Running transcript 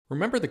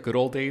Remember the good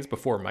old days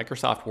before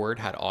Microsoft Word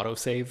had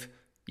autosave?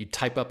 You'd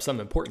type up some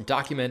important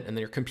document and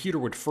then your computer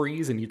would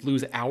freeze and you'd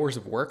lose hours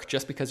of work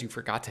just because you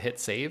forgot to hit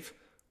save?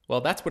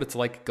 Well, that's what it's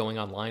like going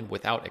online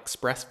without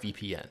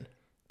ExpressVPN.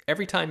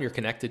 Every time you're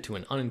connected to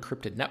an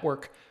unencrypted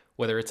network,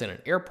 whether it's in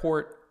an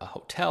airport, a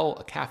hotel,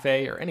 a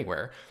cafe, or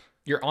anywhere,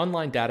 your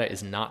online data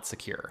is not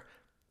secure.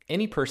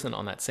 Any person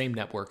on that same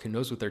network who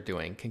knows what they're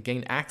doing can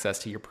gain access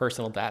to your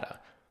personal data.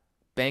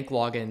 Bank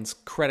logins,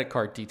 credit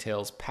card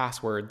details,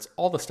 passwords,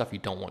 all the stuff you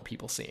don't want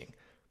people seeing.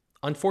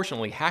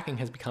 Unfortunately, hacking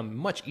has become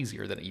much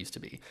easier than it used to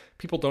be.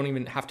 People don't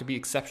even have to be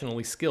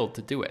exceptionally skilled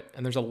to do it,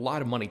 and there's a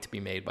lot of money to be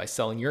made by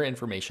selling your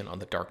information on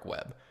the dark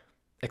web.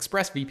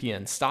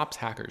 ExpressVPN stops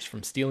hackers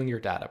from stealing your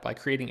data by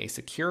creating a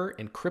secure,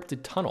 encrypted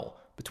tunnel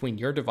between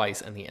your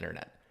device and the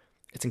internet.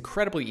 It's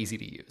incredibly easy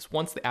to use.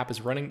 Once the app is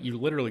running, you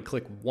literally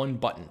click one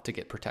button to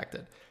get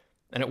protected.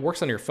 And it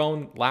works on your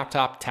phone,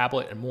 laptop,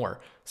 tablet, and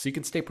more, so you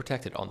can stay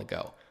protected on the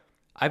go.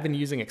 I've been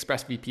using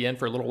ExpressVPN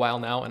for a little while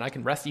now, and I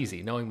can rest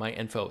easy knowing my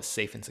info is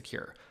safe and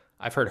secure.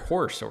 I've heard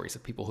horror stories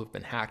of people who've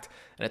been hacked,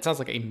 and it sounds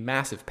like a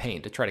massive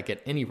pain to try to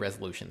get any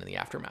resolution in the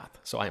aftermath,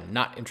 so I am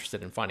not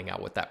interested in finding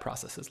out what that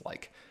process is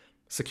like.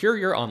 Secure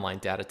your online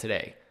data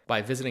today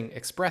by visiting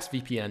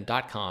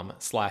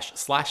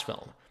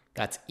expressvpn.com/film.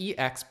 That's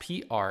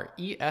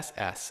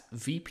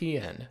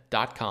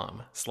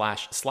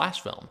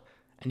expressvpn.com//film.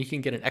 And you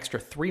can get an extra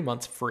 3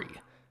 months free.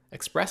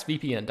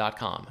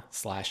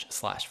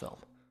 expressvpn.com//film.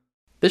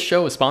 This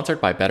show is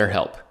sponsored by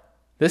BetterHelp.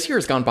 This year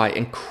has gone by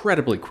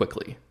incredibly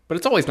quickly, but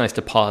it's always nice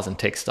to pause and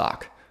take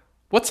stock.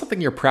 What's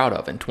something you're proud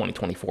of in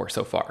 2024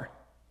 so far?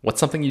 What's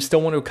something you still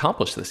want to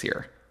accomplish this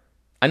year?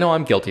 I know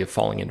I'm guilty of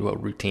falling into a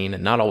routine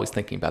and not always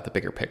thinking about the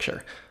bigger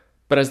picture.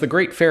 But as the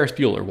great Ferris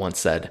Bueller once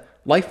said,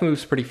 life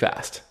moves pretty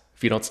fast.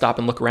 If you don't stop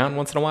and look around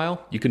once in a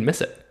while, you can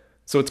miss it.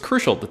 So it's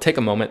crucial to take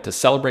a moment to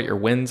celebrate your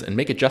wins and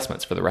make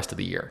adjustments for the rest of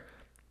the year.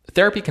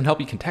 Therapy can help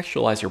you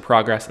contextualize your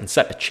progress and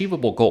set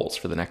achievable goals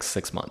for the next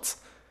 6 months.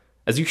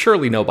 As you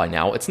surely know by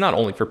now, it's not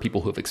only for people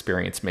who have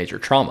experienced major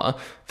trauma.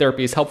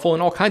 Therapy is helpful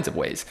in all kinds of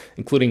ways,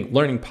 including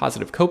learning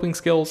positive coping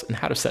skills and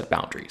how to set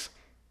boundaries.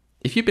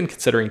 If you've been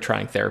considering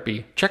trying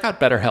therapy, check out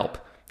BetterHelp.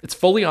 It's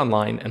fully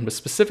online and was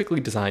specifically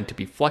designed to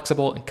be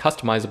flexible and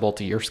customizable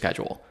to your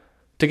schedule.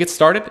 To get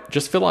started,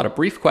 just fill out a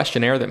brief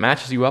questionnaire that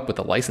matches you up with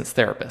a licensed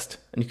therapist,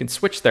 and you can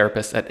switch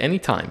therapists at any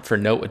time for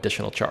no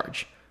additional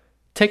charge.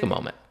 Take a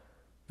moment.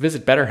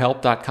 Visit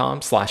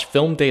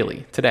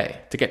betterhelp.com/filmdaily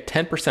today to get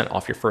 10%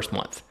 off your first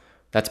month.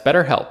 That's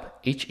BetterHelp,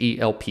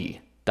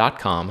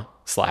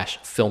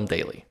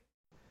 HELP.com/filmdaily.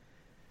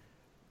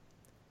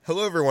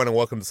 Hello, everyone, and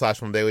welcome to Slash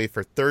Film Daily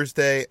for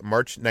Thursday,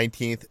 March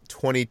 19th,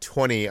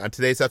 2020. On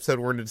today's episode,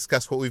 we're going to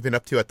discuss what we've been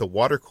up to at the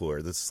Water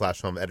Cooler. This is Slash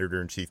Film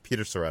Editor-in-Chief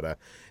Peter Sciretta,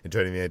 and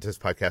joining me on this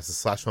podcast is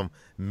Slash Film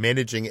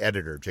Managing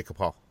Editor Jacob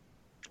Hall.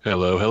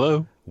 Hello,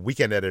 hello.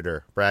 Weekend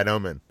Editor Brad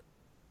Oman.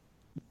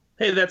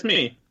 Hey, that's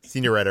me.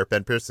 Senior Writer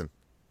Ben Pearson.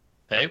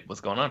 Hey, what's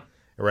going on?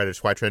 And Writer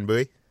Huaitren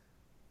Bui.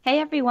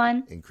 Hey,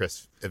 everyone. And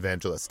Chris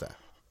Evangelista.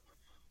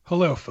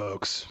 Hello,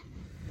 folks.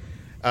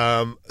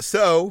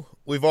 So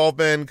we've all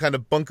been kind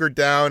of bunkered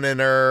down in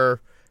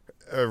our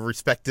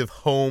respective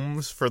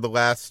homes for the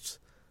last,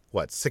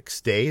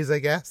 6 days, I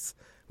guess?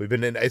 We've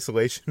been in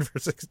isolation for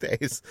 6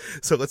 days.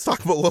 So let's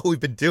talk about what we've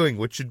been doing,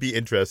 which should be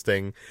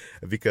interesting,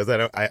 because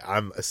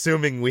I'm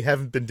assuming we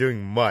haven't been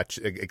doing much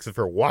except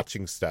for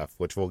watching stuff,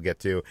 which we'll get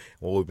to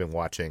what we've been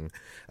watching.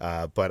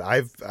 But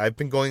I've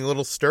been going a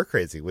little stir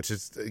crazy, which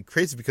is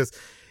crazy because,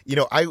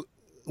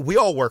 we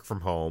all work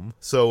from home,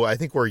 so I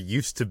think we're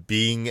used to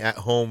being at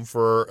home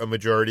for a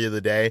majority of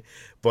the day,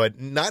 but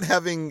not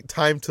having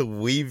time to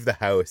leave the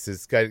house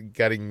is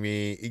getting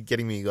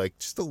me like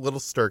just a little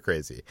stir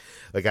crazy.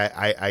 Like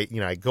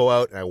I go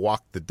out and I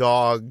walk the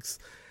dogs,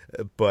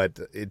 but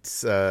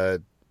it's I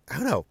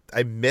don't know.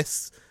 I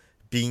miss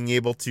being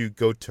able to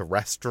go to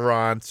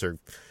restaurants or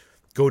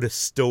go to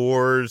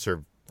stores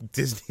or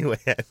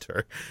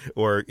Disneyland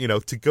or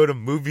to go to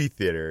movie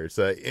theaters.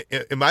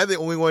 Am I the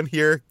only one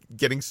here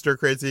getting stir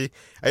crazy?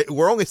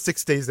 We're only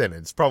 6 days in.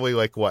 It's probably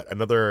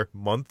another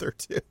month or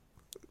two.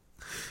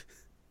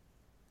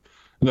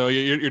 No,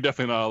 you're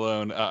definitely not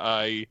alone.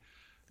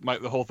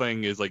 The whole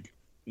thing is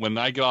when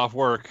I get off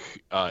work,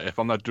 if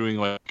I'm not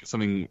doing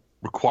something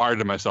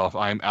required of myself,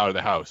 I'm out of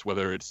the house.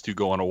 Whether it's to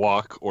go on a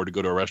walk or to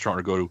go to a restaurant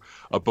or go to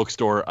a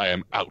bookstore, I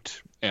am out,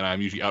 and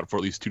I'm usually out for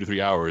at least 2 to 3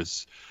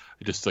 hours.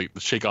 Just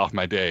shake off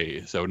my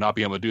day. So not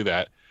being able to do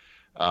that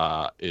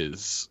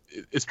it's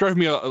driving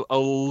me a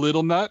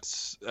little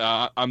nuts.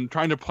 I'm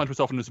trying to plunge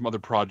myself into some other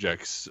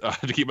projects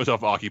to keep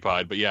myself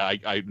occupied. But yeah,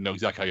 I know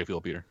exactly how you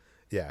feel, Peter.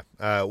 Yeah.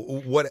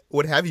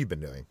 What have you been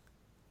doing?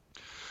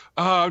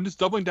 I'm just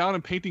doubling down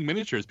and painting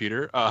miniatures,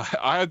 Peter.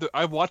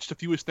 I've watched the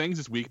fewest things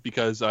this week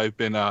because I've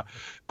been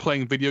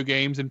playing video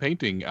games and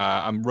painting.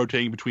 I'm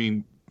rotating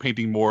between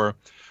painting more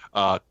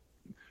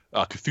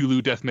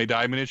Cthulhu Death May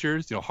Die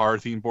miniatures, horror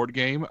themed board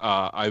game.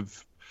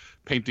 I've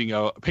painting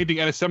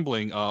and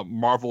assembling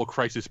Marvel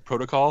Crisis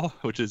Protocol,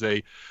 which is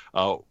a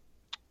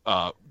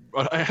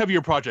a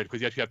heavier project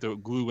because you actually have to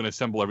glue and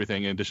assemble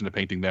everything in addition to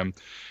painting them.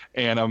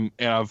 And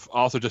I've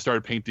also just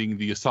started painting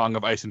the Song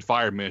of Ice and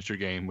Fire miniature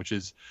game, which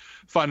is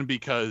fun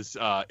because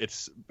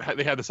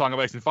they had the Song of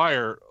Ice and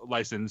Fire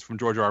license from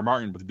George R.R.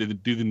 Martin, but they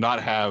do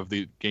not have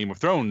the Game of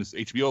Thrones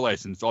HBO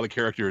license. All the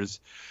characters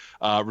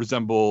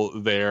resemble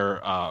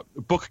their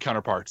book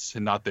counterparts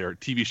and not their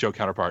TV show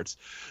counterparts.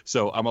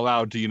 So I'm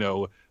allowed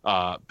to,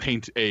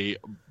 paint a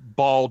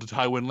bald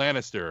Tywin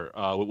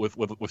Lannister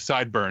with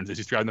sideburns as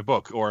he's described in the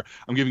book, or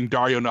I'm giving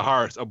Dario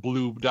Naharis a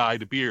blue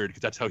dyed beard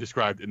because that's how he's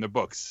described in the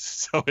books.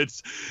 So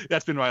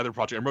that's been my other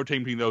project. I'm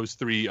rotating those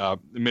 3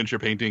 miniature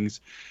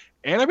paintings,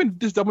 and I've been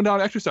just doubling down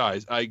on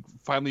exercise. I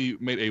finally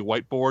made a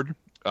whiteboard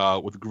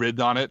with grids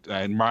on it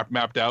and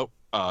mapped out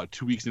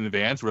 2 weeks in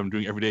advance what I'm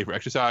doing every day for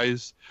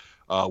exercise.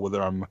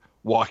 Whether I'm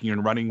walking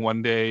and running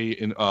one day,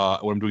 and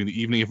what I'm doing in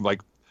the evening.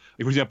 Like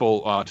for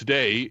example,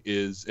 today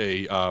is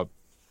a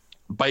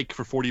bike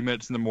for 40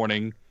 minutes in the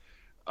morning,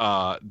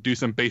 do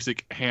some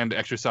basic hand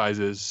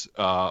exercises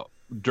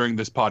during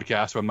this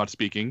podcast when I'm not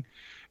speaking.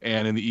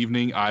 And in the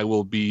evening, I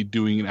will be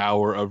doing an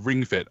hour of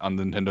Ring Fit on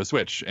the Nintendo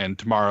Switch. And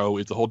tomorrow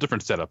is a whole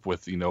different setup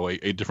with,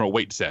 a different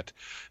weight set.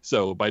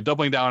 So by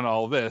doubling down on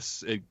all of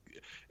this, it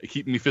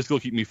keep me physical,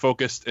 keep me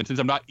focused. And since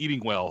I'm not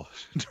eating well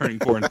during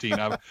quarantine,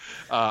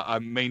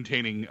 I'm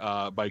maintaining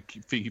by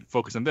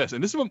focus on this.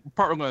 And this is one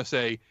part I'm going to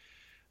say.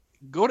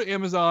 Go to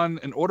Amazon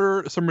and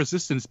order some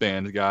resistance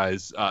bands,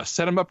 guys.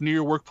 Set them up near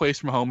your workplace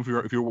from home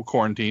if you're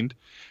quarantined.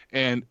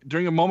 And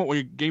during a moment where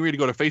you're getting ready to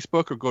go to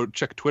Facebook or go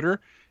check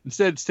Twitter,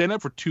 instead stand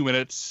up for 2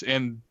 minutes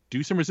and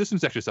do some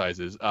resistance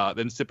exercises.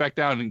 Then sit back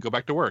down and go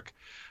back to work.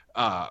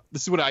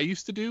 This is what I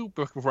used to do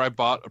before I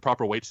bought a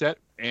proper weight set,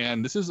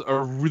 and this is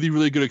a really,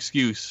 really good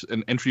excuse,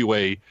 an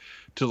entryway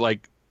to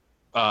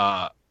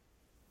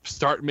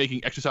start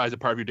making exercise a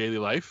part of your daily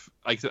life.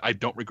 Like I said, I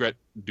don't regret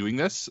doing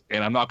this,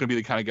 and I'm not going to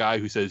be the kind of guy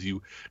who says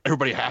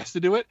everybody has to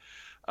do it.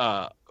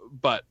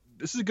 But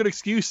this is a good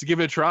excuse to give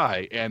it a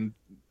try. And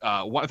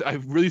I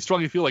really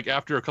strongly feel like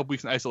after a couple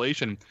weeks in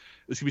isolation,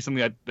 this could be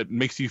something that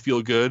makes you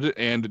feel good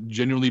and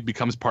genuinely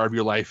becomes part of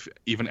your life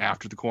even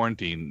after the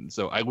quarantine.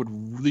 So I would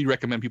really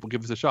recommend people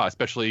give this a shot,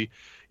 especially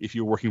if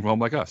you're working from home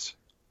like us.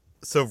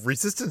 So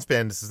resistance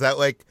bands, is that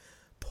like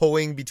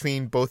pulling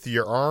between both of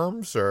your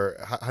arms, or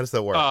how does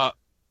that work?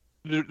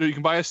 You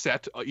can buy a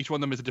set. Each one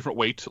of them is a different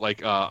weight.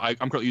 Like I'm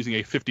currently using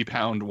a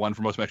 50-pound one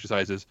for most of my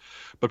exercises,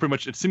 but pretty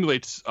much it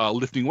simulates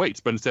lifting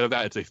weights. But instead of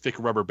that, it's a thick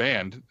rubber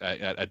band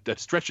that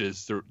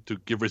stretches to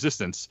give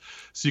resistance.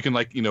 So you can,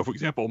 for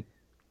example,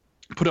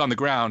 put it on the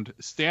ground,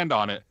 stand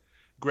on it,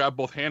 grab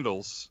both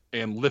handles,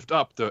 and lift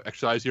up to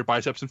exercise your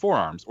biceps and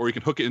forearms. Or you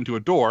can hook it into a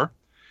door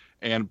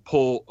and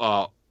pull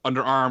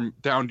underarm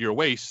down to your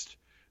waist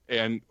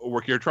and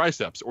work your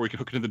triceps. Or you can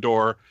hook it into the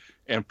door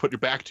and put your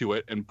back to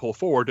it and pull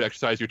forward to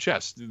exercise your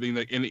chest.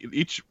 In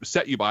each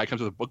set you buy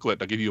comes with a booklet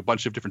that'll give you a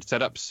bunch of different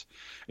setups.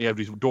 And you have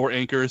these door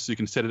anchors, so you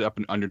can set it up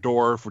on your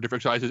door for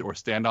different exercises or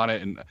stand on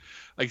it. And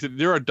like I said,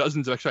 there are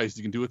dozens of exercises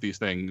you can do with these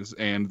things,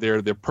 and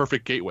they're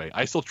perfect gateway.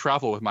 I still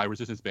travel with my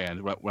resistance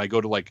band when I go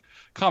to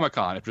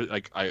Comic-Con.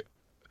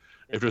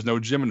 If there's no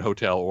gym in the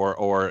hotel,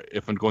 or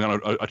if I'm going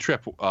on a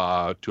trip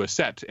to a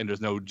set and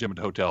there's no gym at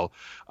the hotel,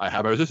 I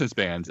have my resistance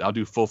bands. I'll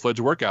do full-fledged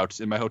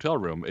workouts in my hotel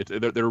room.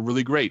 They're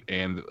really great.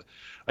 And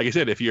like I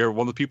said, if you're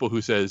one of the people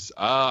who says,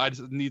 I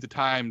just need the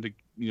time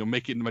to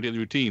make it into my daily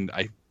routine,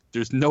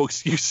 there's no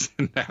excuse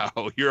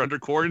now. You're under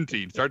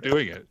quarantine. Start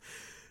doing it.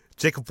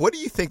 Jacob, what do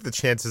you think the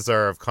chances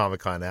are of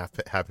Comic-Con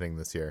happening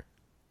this year?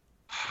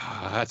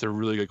 That's a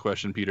really good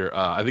question, Peter.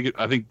 I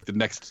think the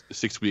next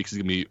 6 weeks is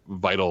going to be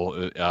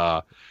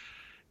vital.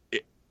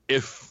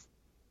 If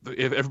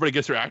everybody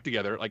gets their act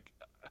together,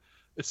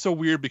 it's so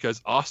weird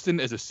because Austin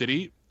as a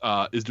city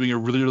is doing a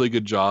really, really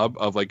good job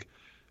of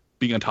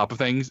being on top of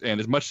things.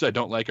 And as much as I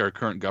don't like our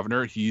current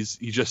governor, he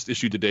just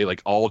issued today in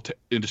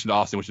addition to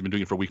Austin, which has been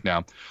doing it for a week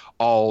now,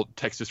 all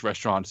Texas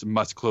restaurants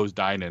must close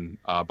dine-in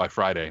by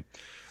Friday.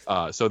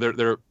 So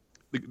the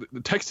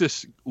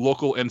Texas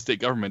local and state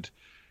government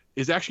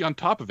is actually on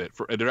top of it.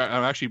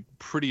 I'm actually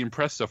pretty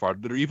impressed so far.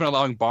 They're even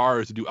allowing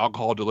bars to do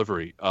alcohol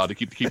delivery to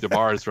keep the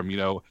bars from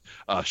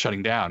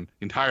shutting down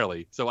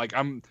entirely. So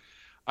I'm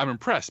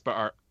impressed by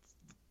our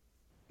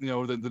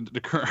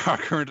our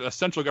current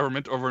central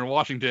government over in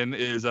Washington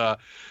is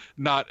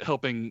not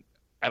helping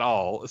at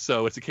all.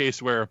 So it's a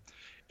case where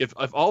if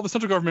all the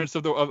central governments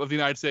of the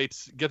United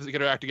States get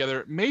their act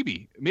together,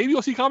 maybe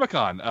you'll see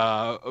Comic-Con.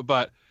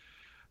 But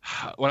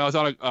when I was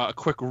on a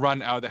quick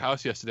run out of the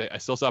house yesterday, I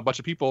still saw a bunch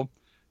of people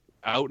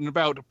out and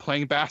about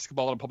playing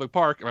basketball in a public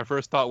park, and my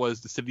first thought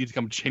was the city needs to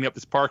come chain up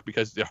this park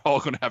because they're all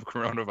going to have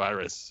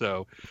coronavirus.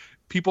 So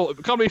a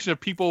combination of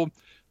people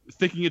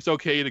thinking it's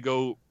okay to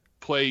go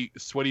play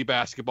sweaty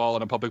basketball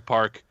in a public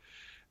park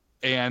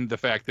and the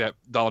fact that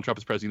Donald Trump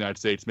is president of the United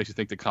States makes you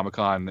think that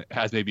Comic-Con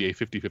has maybe a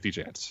 50-50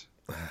 chance.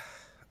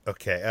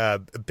 Okay.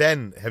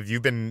 Ben, have you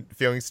been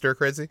feeling stir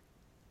crazy?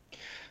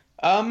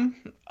 A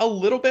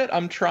little bit.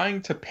 I'm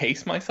trying to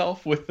pace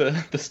myself with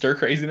the stir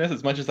craziness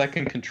as much as I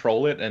can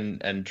control it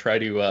and try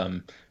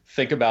to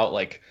think about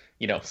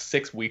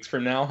 6 weeks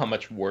from now, how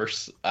much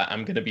worse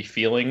I'm going to be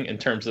feeling in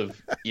terms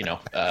of,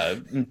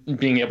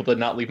 being able to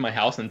not leave my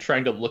house, and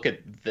trying to look at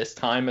this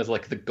time as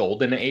like the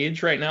golden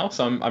age right now.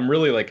 So I'm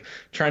really like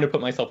trying to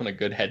put myself in a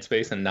good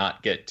headspace and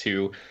not get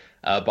too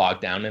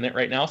bogged down in it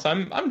right now. So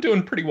I'm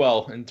doing pretty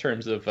well in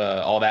terms of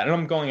all that. And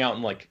I'm going out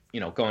and like,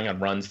 going on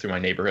runs through my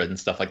neighborhood and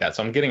stuff like that.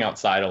 So I'm getting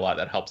outside a lot.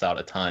 That helps out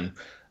a ton.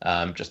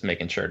 Just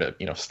making sure to,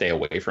 stay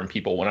away from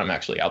people when I'm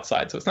actually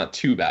outside. So it's not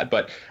too bad.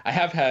 But I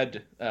have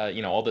had,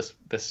 all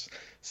this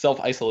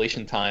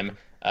self-isolation time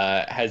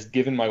has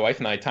given my wife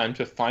and I time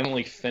to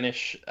finally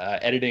finish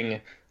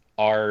editing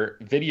our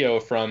video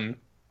from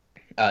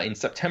in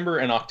September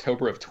and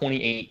October of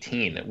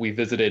 2018. We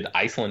visited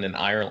Iceland and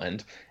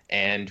Ireland,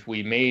 and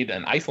we made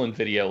an Iceland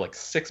video like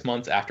 6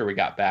 months after we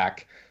got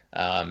back.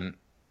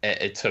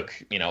 It took,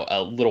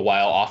 a little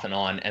while off and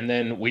on, and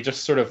then we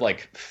just sort of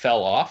like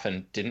fell off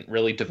and didn't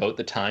really devote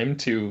the time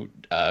to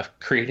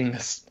creating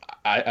this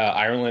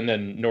Ireland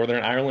and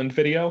Northern Ireland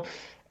video.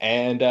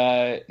 And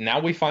now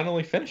we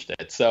finally finished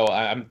it. So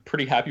I'm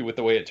pretty happy with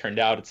the way it turned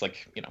out. It's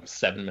like,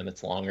 7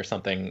 minutes long or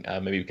something.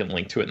 Maybe we can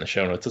link to it in the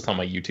show notes. It's on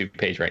my YouTube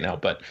page right now.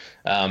 But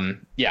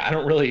yeah, I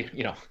don't really,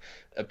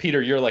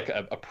 Peter, you're like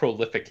a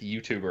prolific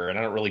YouTuber, and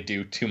I don't really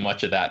do too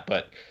much of that.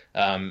 But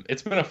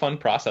it's been a fun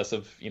process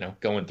of,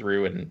 going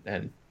through,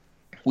 and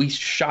we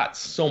shot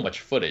so much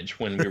footage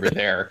when we were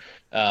there.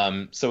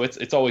 So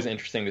it's always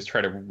interesting to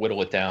try to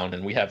whittle it down.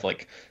 And we have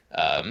like,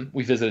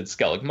 we visited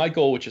Skellig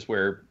Michael, which is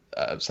where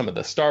some of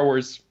the Star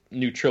Wars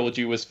new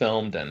trilogy was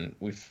filmed, and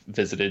we've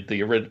visited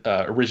the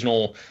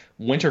original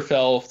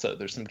Winterfell. So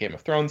there's some Game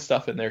of Thrones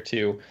stuff in there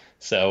too.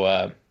 So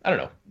I don't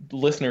know,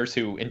 listeners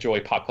who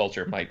enjoy pop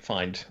culture might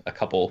find a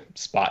couple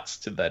spots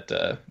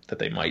that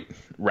they might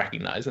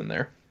recognize in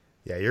there.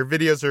 Yeah, your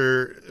videos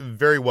are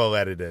very well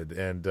edited,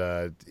 and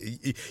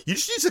you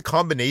just use a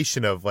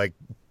combination of like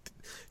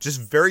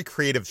just very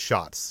creative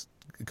shots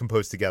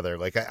composed together.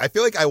 Like I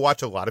feel like I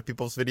watch a lot of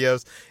people's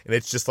videos, and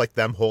it's just like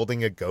them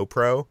holding a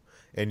GoPro,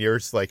 and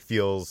yours like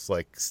feels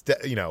like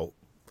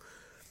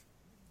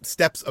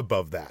steps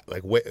above that.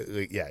 Like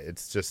yeah,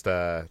 it's just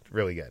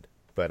really good.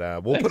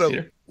 But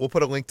we'll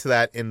put a link to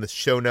that in the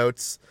show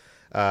notes.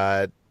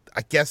 I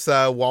guess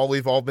while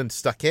we've all been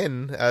stuck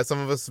in, some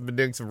of us have been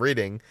doing some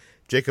reading.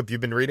 Jacob,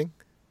 you've been reading?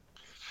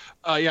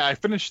 Yeah, I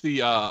finished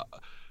the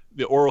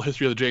oral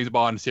history of the James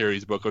Bond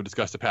series book I've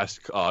discussed the past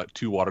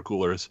two water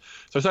coolers.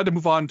 So I decided to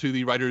move on to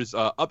the writer's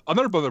another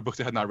one of their books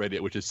I had not read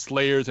yet, which is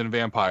Slayers and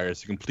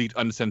Vampires, a complete,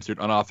 uncensored,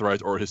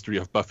 unauthorized oral history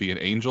of Buffy and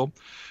Angel.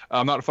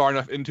 I'm not far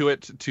enough into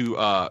it to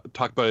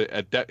talk about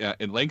it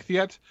in length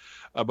yet,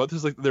 but this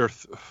is like their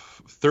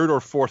third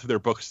or fourth of their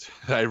books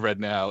that I've read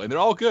now, and they're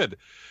all good.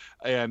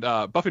 And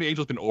Buffy and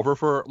Angel's been over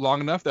for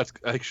long enough. I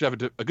think should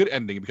have a good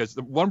ending, because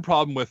the one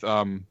problem with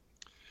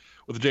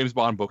the James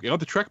Bond book,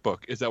 the Trek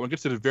book, is that when it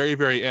gets to the very,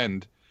 very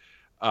end,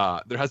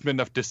 there hasn't been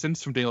enough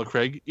distance from Daniel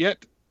Craig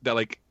yet that,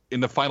 like, in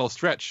the final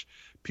stretch,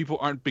 people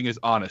aren't being as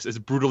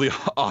brutally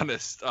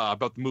honest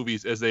about the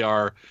movies as they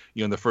are,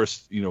 in the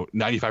first,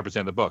 95%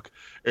 of the book.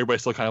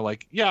 Everybody's still kind of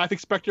like, yeah, I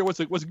think Spectre was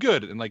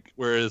good, and like,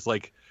 whereas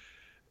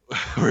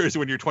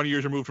when you're 20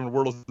 years removed from The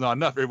World Is Not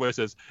Enough, everybody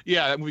says,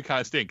 yeah, that movie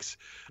kind of stinks.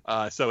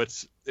 So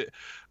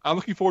I'm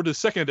looking forward to the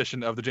second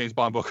edition of the James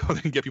Bond book. I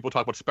can get people to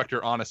talk about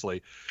Spectre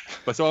honestly.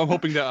 But so I'm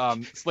hoping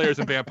that Slayers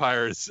and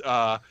Vampires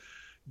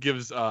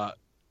gives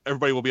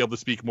everybody will be able to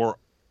speak more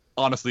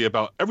honestly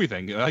about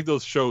everything. And I think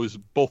those shows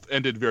both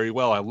ended very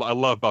well. I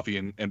love Buffy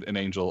and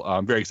Angel.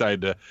 I'm very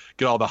excited to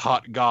get all the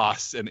hot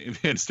goss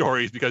and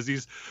stories, because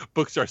these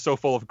books are so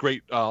full of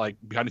great like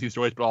behind-the-scenes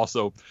stories, but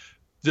also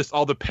just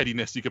all the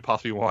pettiness you could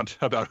possibly want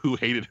about who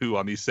hated who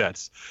on these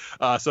sets.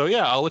 So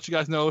yeah, I'll let you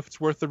guys know if it's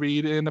worth the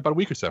read in about a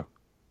week or so.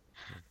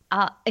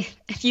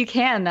 If you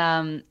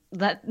can,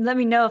 let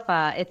me know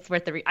if it's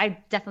worth the read. I'm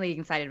definitely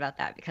excited about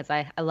that, because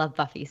I love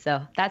Buffy.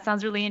 So that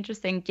sounds really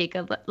interesting.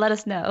 Jacob, let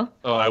us know.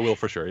 Oh, I will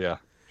for sure, yeah.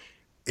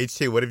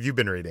 HT, what have you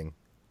been reading?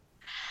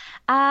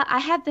 I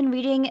have been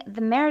reading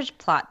The Marriage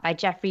Plot by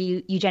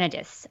Jeffrey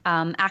Eugenides.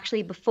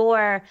 Actually,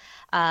 before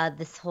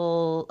this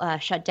whole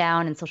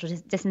shutdown and social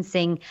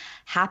distancing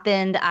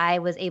happened, I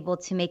was able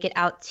to make it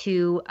out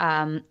to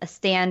a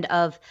stand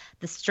of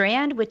The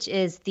Strand, which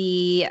is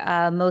the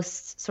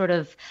most sort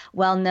of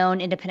well-known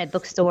independent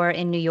bookstore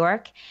in New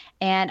York.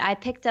 And I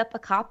picked up a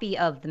copy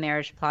of The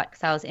Marriage Plot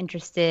because I was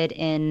interested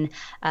in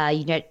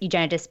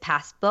Eugenides'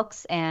 past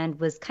books, and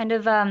was kind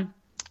of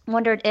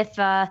wondered if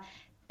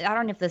I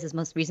don't know if this is his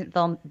most recent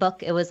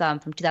book. It was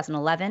from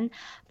 2011,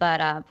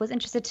 but was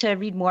interested to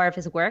read more of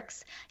his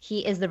works.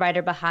 He is the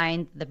writer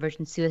behind The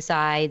Virgin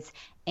Suicides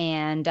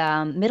and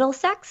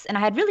Middlesex, and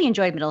I had really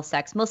enjoyed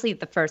Middlesex, mostly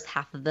the first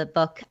half of the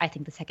book. I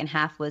think the second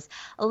half was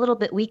a little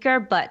bit weaker,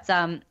 but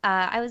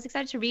I was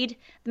excited to read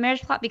The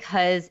Marriage Plot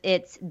because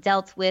it's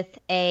dealt with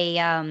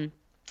a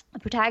a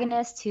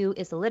protagonist who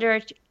is a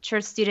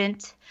literature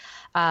student,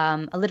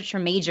 a literature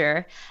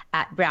major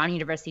at Brown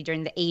University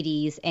during the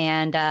 80s,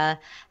 and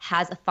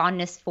has a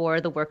fondness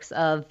for the works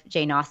of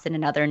Jane Austen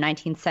and other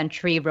 19th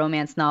century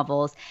romance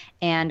novels,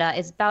 and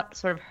it's about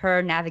sort of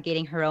her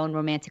navigating her own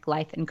romantic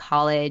life in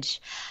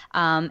college.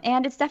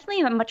 And it's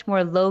definitely a much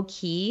more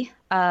low-key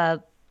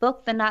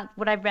book than not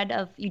what I've read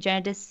of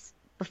Eugenides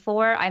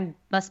before. I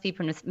must be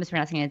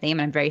mispronouncing his name,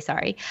 and I'm very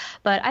sorry.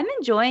 But I'm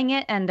enjoying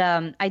it, and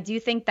I do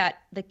think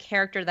that the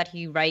character that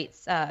he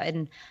writes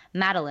in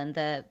Madeline,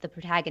 the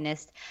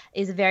protagonist,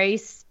 is a very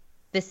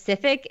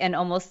specific and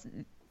almost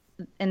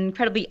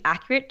incredibly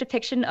accurate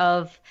depiction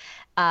of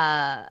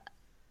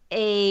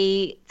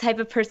a type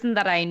of person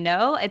that I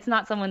know. It's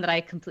not someone that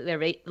I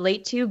completely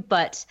relate to,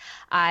 but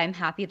I'm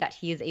happy that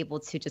he is able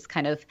to just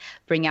kind of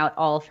bring out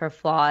all of her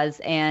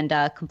flaws and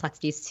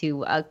complexities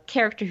to a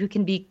character who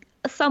can be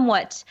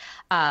somewhat,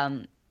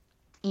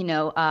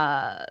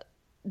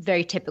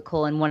 very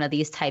typical in one of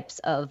these types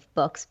of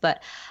books.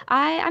 But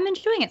I'm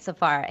enjoying it so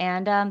far.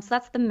 And so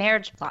that's The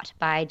Marriage Plot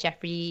by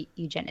Jeffrey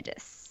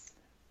Eugenides.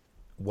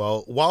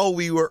 Well, while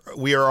we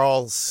are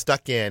all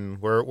stuck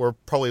in, we're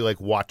probably like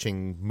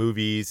watching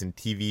movies and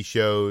TV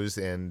shows,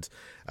 and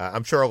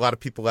I'm sure a lot of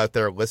people out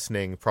there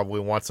listening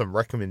probably want some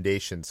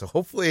recommendations. So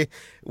hopefully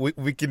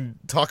we can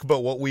talk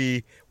about what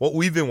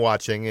we've been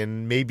watching,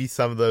 and maybe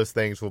some of those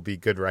things will be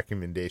good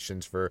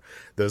recommendations for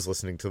those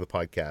listening to the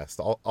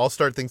podcast. I'll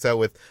start things out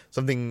with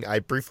something I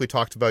briefly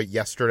talked about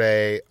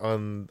yesterday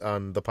on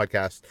the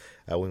podcast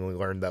when we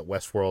learned that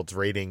Westworld's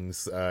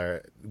ratings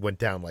went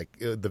down, like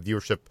the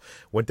viewership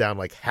went down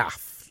like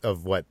half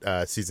of what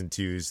season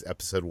 2's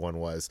episode 1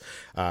 was.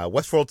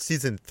 Westworld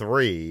season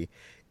 3.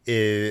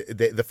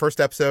 The first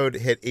episode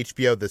hit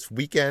HBO this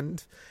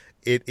weekend.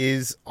 It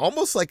is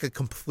almost like a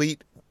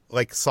complete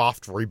like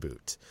soft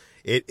reboot.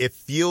 It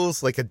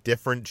feels like a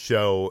different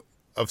show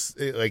of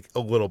like a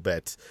little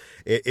bit.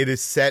 It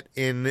is set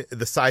in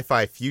the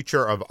sci-fi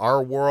future of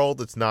our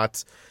world. It's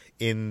not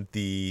in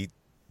the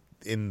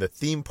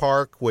theme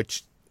park,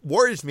 which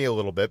worries me a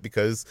little bit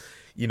because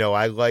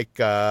I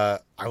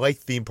like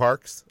theme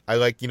parks. I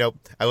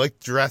like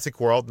Jurassic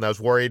World, and I was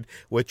worried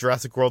with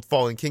Jurassic World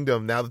Fallen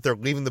Kingdom, now that they're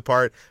leaving the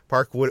park,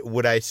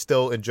 would I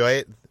still enjoy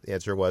it? The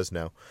answer was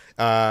no.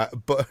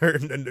 But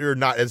or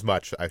not as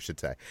much, I should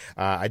say.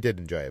 I did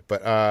enjoy it,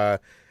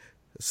 but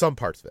some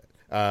parts of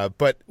it.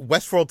 But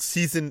Westworld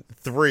season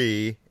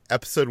 3,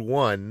 episode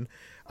 1,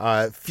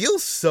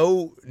 feels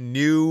so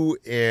new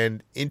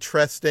and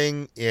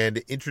interesting, and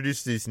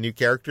introduced these new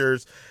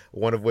characters,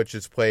 one of which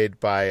is played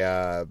by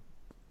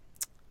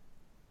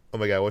oh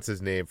my god, what's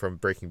his name from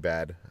Breaking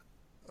Bad?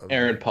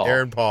 Aaron Paul.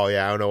 Aaron Paul,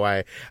 yeah, I don't know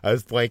why I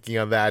was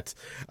blanking on that.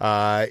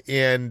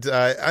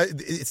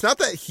 It's not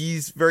that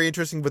he's very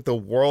interesting, but the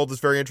world is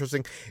very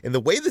interesting. And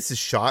the way this is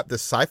shot, the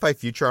sci-fi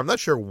future, I'm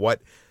not sure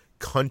what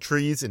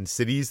countries and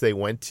cities they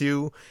went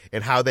to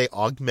and how they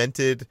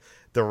augmented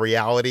the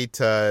reality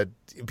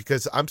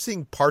because I'm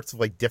seeing parts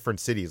of like different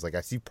cities. Like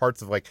I see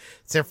parts of like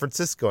San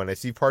Francisco, and I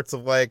see parts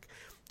of like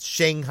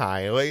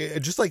Shanghai,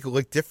 like just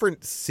like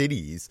different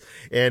cities,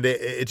 and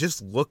it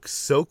just looks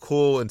so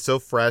cool and so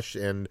fresh.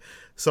 And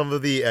some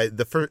of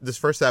this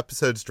first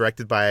episode is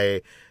directed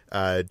by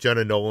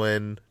Jonathan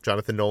Nolan,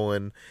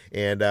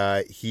 and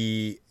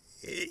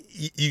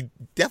you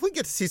definitely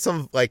get to see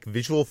some like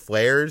visual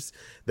flares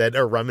that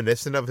are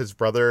reminiscent of his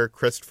brother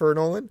Christopher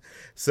Nolan.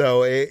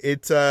 So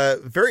it's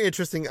very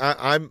interesting.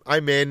 I'm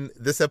in.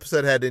 This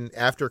episode had an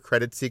after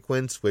credit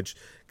sequence, which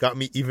got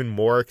me even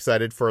more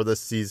excited for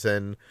this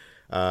season.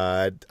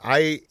 I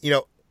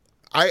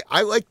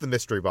like the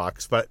mystery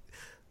box, but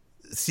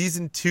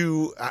season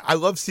 2, I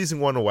love season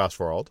 1 of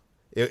Westworld.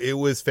 It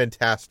was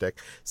fantastic.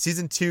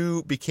 Season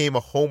 2 became a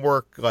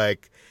homework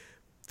like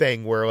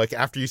thing where like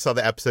after you saw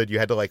the episode, you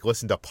had to like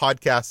listen to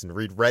podcasts and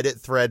read Reddit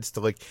threads to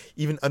like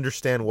even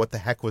understand what the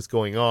heck was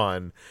going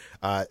on.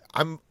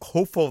 I'm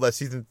hopeful that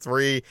season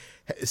 3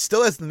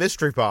 still has the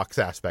mystery box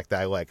aspect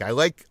that I like. I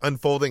like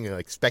unfolding and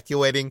like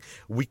speculating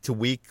week to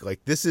week.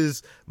 Like this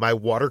is my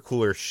water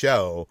cooler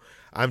show.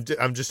 I'm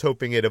just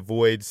hoping it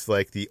avoids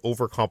like the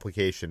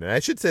overcomplication. And I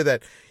should say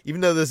that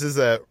even though this is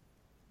a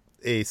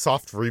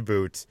soft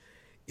reboot,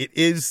 it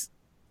is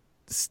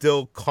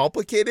still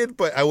complicated,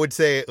 but I would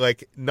say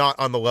like not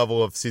on the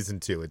level of season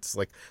 2. It's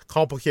like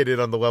complicated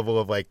on the level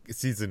of like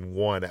season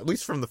 1, at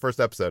least from the first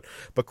episode.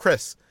 But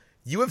Chris,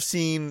 you have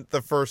seen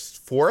the first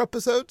 4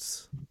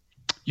 episodes?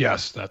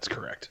 Yes, that's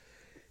correct.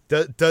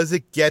 Does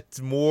it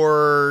get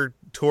more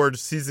towards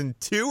season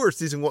 2 or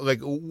season 1? Like,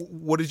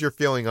 what is your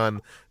feeling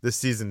on this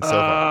season so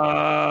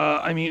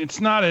far? I mean, it's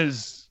not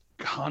as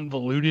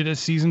convoluted as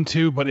season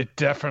 2, but it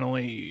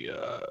definitely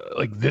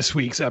like this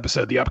week's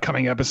episode, the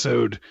upcoming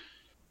episode,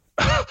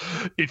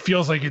 it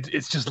feels like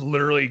it's just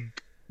literally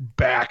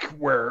back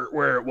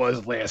where it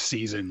was last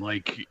season.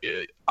 Like,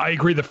 I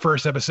agree, the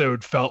first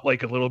episode felt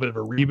like a little bit of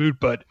a reboot,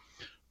 but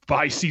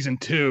by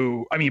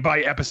by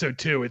episode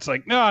 2, it's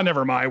like, no,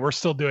 never mind. We're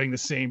still doing the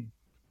same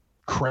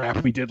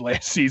crap we did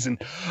last season.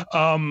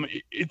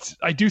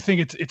 I do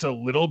think it's a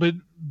little bit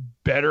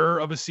better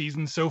of a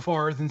season so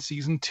far than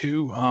season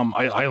 2.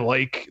 I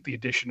like the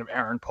addition of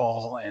Aaron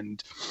Paul,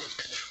 and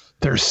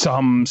there's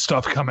some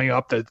stuff coming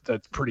up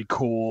that's pretty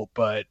cool,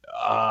 but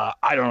I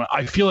don't know.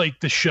 I feel like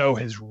the show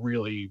has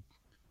really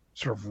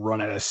sort of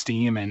run out of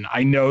steam, and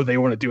I know they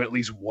want to do at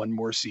least one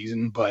more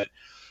season, but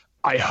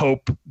I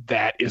hope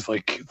that is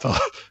like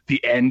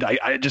the end.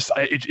 It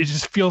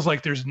just feels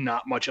like there's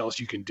not much else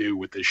you can do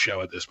with this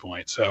show at this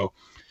point. So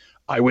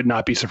I would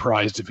not be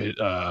surprised if it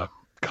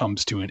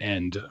comes to an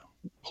end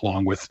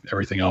along with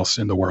everything else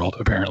in the world,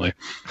 apparently.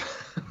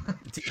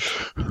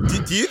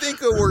 Do you think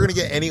we're going to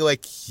get any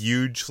like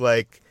huge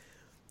like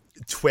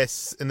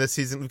twists in this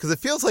season? Because it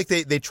feels like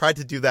they tried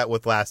to do that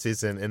with last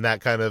season and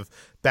that kind of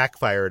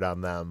backfired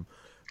on them.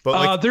 But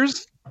like,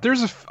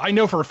 I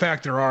know for a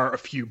fact there are a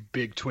few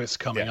big twists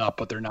coming up,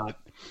 but they're not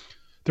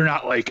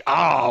like,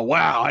 oh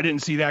wow, I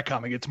didn't see that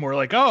coming. It's more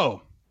like,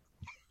 oh,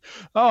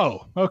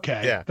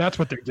 okay, that's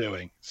what they're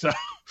doing. So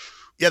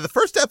yeah, the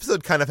first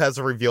episode kind of has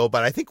a reveal,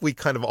 but I think we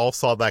kind of all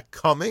saw that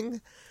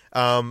coming.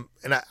 And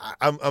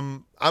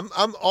I'm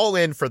all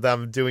in for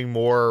them doing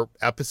more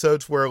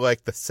episodes where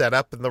like the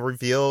setup and the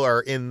reveal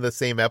are in the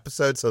same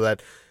episode, so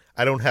that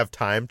I don't have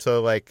time to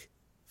like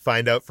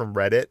find out from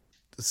Reddit,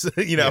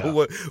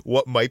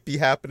 what might be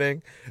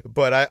happening.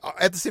 But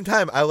at the same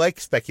time, I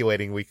like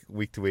speculating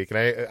week to week.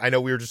 And I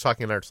know we were just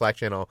talking in our Slack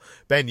channel,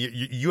 Ben,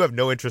 you have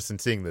no interest in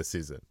seeing this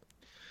season.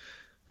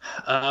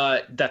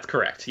 That's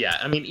correct. Yeah.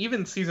 I mean,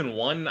 even season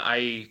 1,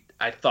 I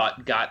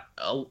thought got,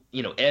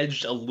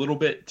 edged a little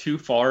bit too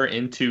far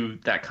into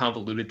that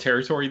convoluted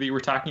territory that you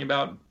were talking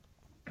about.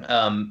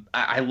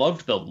 I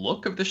loved the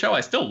look of the show.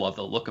 I still love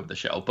the look of the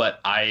show, but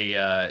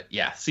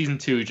season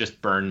 2 just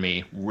burned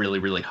me really,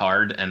 really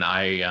hard. And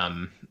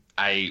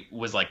I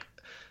was like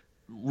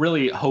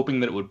really hoping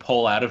that it would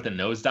pull out of the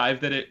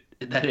nosedive that it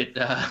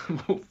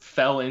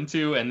fell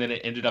into, and then it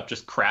ended up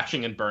just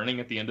crashing and burning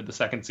at the end of the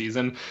second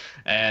season.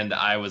 And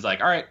I was like,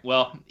 all right,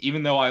 well,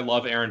 even though I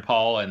love Aaron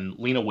Paul and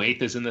Lena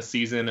Waithe is in this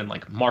season, and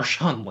like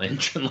Marshawn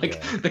Lynch, and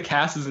like the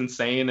cast is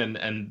insane,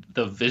 and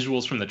the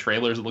visuals from the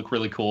trailers look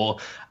really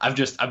cool, I've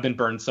been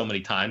burned so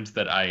many times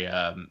that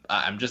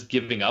I'm just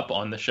giving up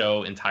on the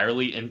show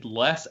entirely,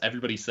 unless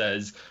everybody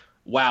says,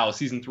 wow,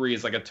 season 3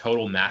 is like a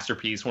total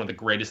masterpiece, one of the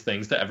greatest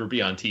things to ever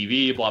be on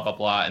TV, blah, blah,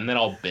 blah. And then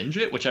I'll binge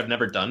it, which I've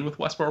never done with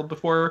Westworld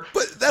before.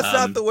 But that's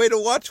not the way to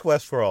watch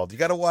Westworld. You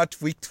got to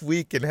watch week to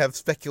week and have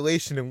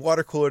speculation and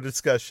water cooler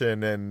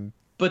discussion and...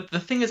 But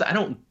the thing is, I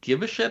don't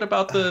give a shit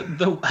about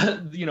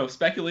the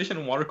speculation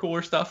and water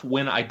cooler stuff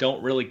when I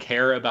don't really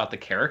care about the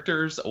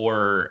characters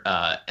and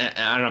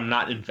I'm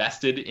not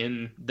invested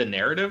in the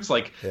narratives.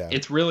 Like,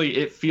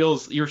 it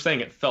feels, you were saying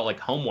it felt like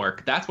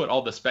homework. That's what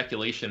all the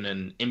speculation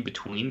and in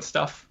between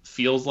stuff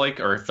feels like,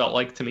 or it felt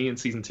like to me in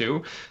season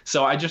 2.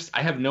 So I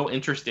have no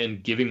interest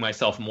in giving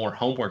myself more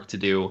homework to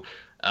do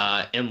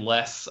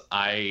unless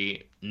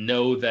I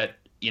know that,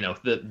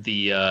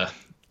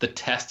 the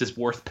test is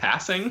worth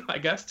passing, I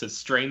guess, to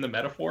strain the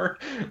metaphor.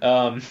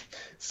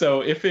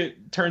 So if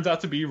it turns out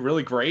to be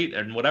really great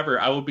and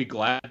whatever, I will be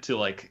glad to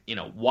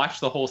watch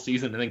the whole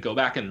season and then go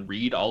back and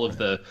read all of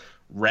the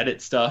Reddit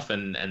stuff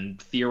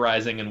and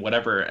theorizing and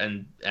whatever,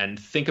 and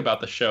think about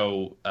the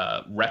show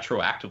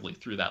retroactively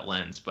through that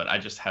lens. But I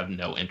just have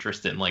no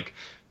interest in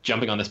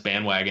jumping on this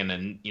bandwagon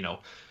and,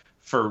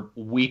 for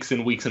weeks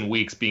and weeks and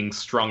weeks being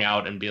strung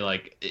out and be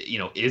like,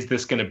 is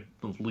this going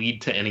to lead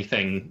to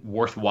anything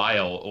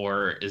worthwhile,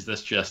 or is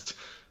this just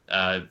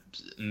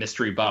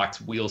mystery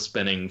box wheel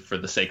spinning for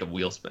the sake of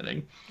wheel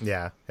spinning?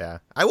 Yeah.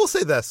 I will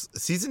say this,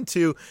 season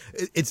 2,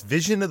 its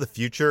vision of the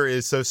future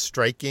is so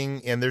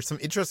striking, and there's some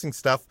interesting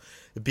stuff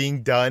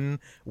being done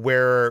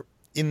where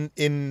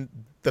in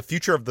the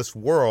future of this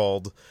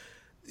world,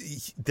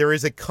 there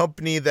is a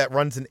company that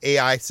runs an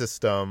AI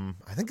system.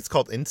 I think it's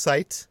called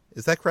Insight.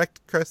 Is that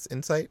correct, Chris?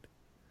 Insight?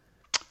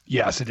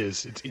 Yes, it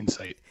is. It's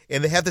Insight.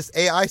 And they have this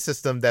AI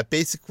system that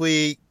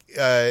basically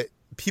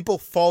people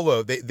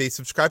follow. They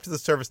subscribe to the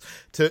service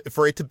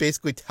for it to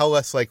basically tell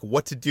us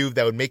what to do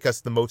that would make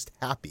us the most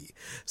happy.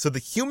 So the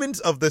humans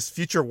of this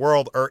future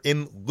world are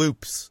in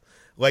loops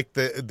like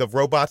the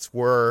robots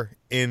were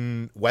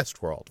in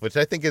Westworld, which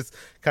I think is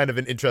kind of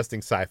an interesting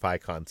sci-fi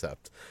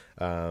concept.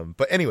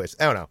 But anyways,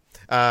 I don't know.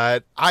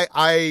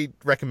 I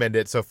recommend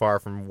it so far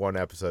from one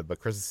episode, but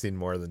Chris has seen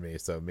more than me,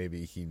 so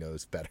maybe he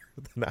knows better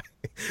than I.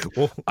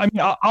 Well, I mean,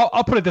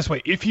 I'll put it this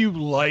way. If you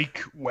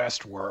like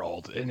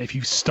Westworld, and if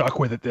you stuck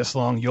with it this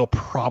long, you'll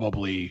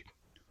probably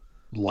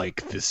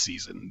like this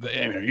season.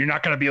 I mean, it's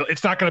not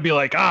going to be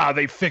like,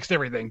 they fixed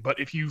everything. But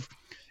if you've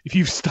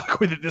stuck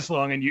with it this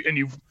long and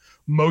you've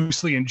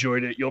mostly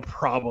enjoyed it, you'll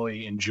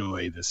probably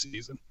enjoy this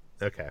season.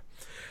 Okay.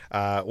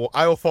 Well,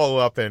 I will follow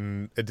up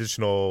in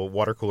additional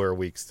water cooler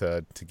weeks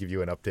to give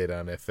you an update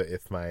on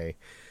if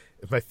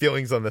my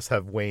feelings on this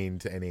have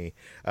waned any.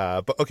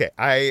 But okay,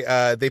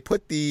 they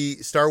put the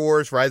Star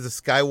Wars Rise of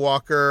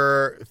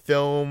Skywalker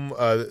film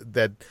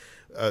that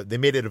they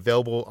made it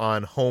available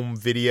on home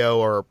video,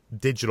 or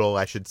digital,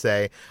 I should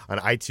say, on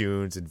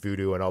iTunes and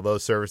Vudu and all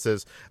those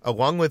services.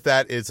 Along with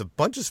that is a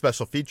bunch of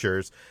special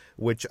features,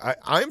 which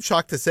I'm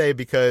shocked to say,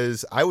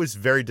 because I was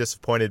very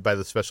disappointed by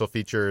the special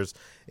features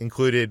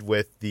included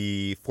with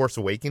the Force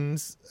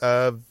Awakens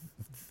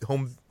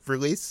home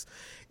release.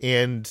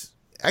 And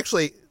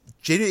actually,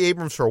 J.J.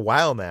 Abrams for a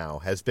while now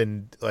has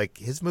been, like,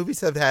 his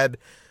movies have had,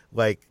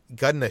 like,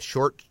 gotten a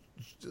short,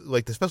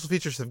 like, the special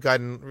features have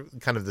gotten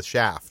kind of the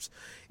shaft.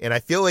 And I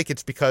feel like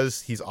it's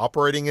because he's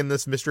operating in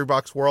this mystery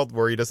box world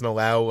where he doesn't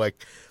allow,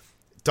 like,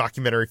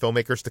 documentary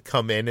filmmakers to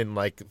come in and,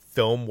 like,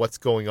 film what's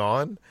going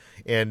on.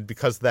 And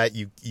because of that,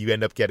 you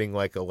end up getting,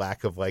 like, a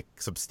lack of, like,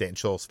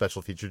 substantial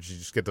special features. You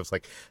just get those,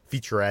 like,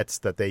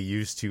 featurettes that they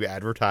use to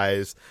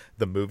advertise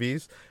the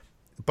movies.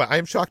 But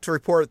I'm shocked to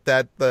report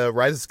that the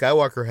Rise of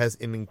Skywalker has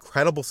an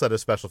incredible set of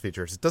special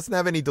features. It doesn't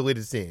have any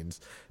deleted scenes,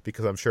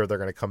 because I'm sure they're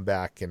going to come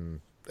back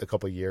in a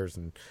couple of years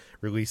and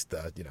release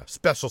the, you know,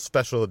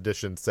 special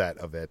edition set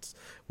of it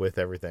with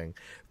everything.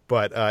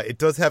 But it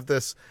does have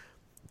this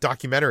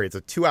documentary. It's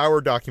a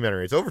 2-hour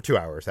documentary. It's over 2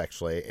 hours,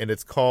 actually. And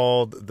it's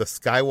called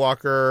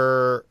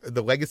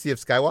The Legacy of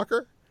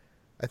Skywalker.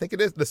 I think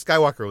it is The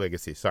Skywalker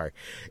Legacy. Sorry.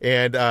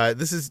 And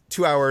this is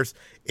 2 hours.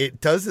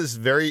 It does this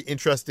very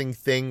interesting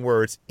thing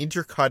where it's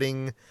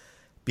intercutting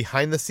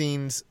behind the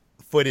scenes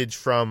footage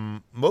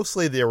from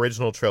mostly the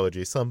original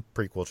trilogy, some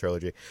prequel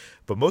trilogy,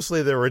 but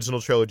mostly the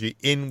original trilogy,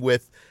 in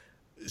with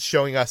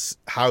showing us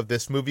how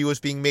this movie was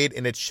being made.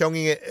 And it's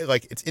showing it,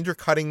 like, it's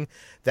intercutting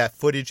that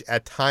footage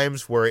at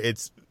times where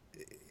it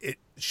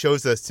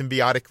shows a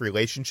symbiotic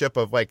relationship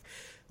of, like,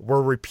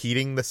 we're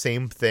repeating the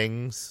same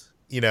things,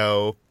 you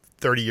know,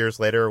 30 years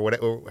later, or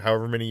whatever,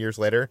 however many years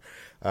later,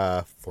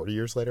 40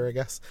 years later, I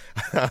guess.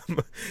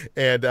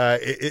 And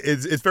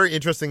it's very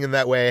interesting in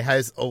that way. It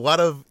has a lot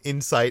of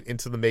insight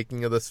into the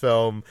making of this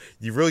film.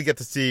 You really get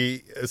to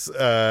see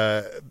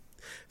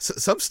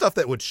some stuff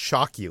that would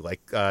shock you.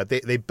 Like,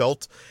 they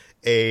built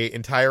a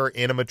entire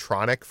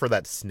animatronic for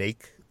that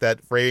snake that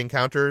Rey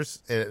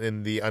encounters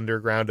in the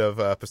underground of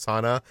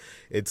Pisana.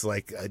 It's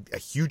like a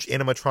huge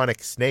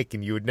animatronic snake,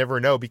 and you would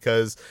never know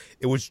because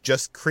it was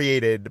just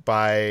created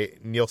by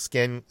Neil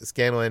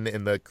Scanlon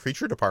in the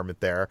creature department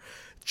there,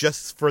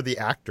 just for the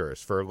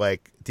actors, for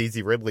like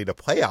Daisy Ridley to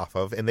play off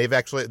of, and they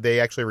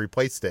actually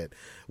replaced it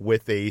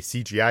with a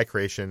CGI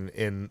creation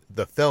in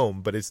the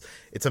film. But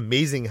it's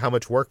amazing how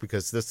much work,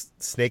 because this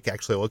snake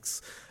actually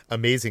looks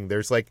amazing.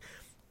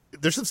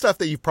 There's some stuff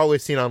that you've probably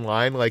seen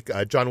online, like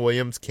John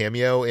Williams'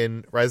 cameo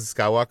in Rise of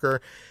Skywalker.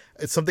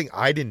 It's something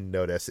I didn't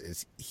notice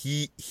is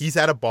he's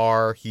at a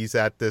bar. He's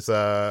at this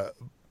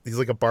he's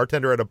like a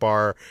bartender at a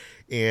bar,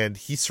 and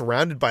he's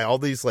surrounded by all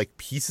these like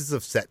pieces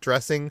of set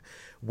dressing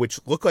which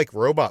look like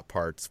robot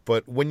parts.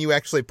 But when you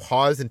actually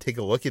pause and take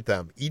a look at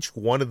them, each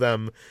one of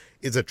them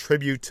is a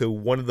tribute to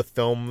one of the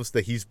films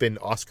that he's been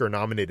Oscar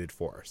nominated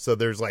for. So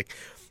there's like,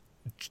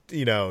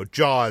 you know,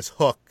 Jaws,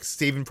 Hook,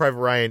 Saving Private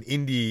Ryan,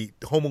 Indy,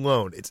 Home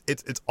Alone.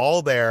 It's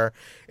all there,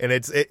 and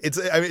it's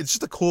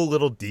just a cool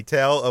little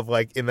detail of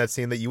like in that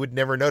scene that you would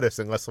never notice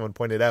unless someone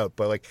pointed out.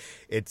 But like,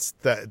 it's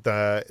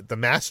the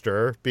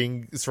master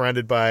being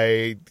surrounded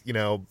by, you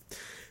know,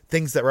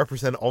 things that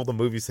represent all the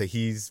movies that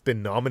he's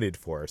been nominated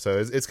for. So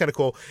it's kind of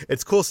cool.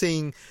 It's cool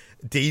seeing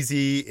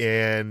Daisy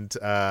and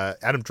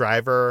Adam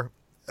Driver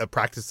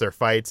practice their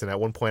fights, and at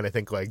one point I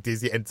think like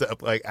Daisy ends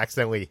up like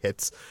accidentally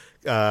hits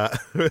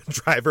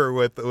Driver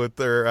with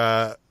their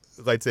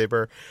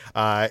lightsaber.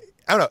 I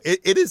don't know.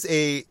 It is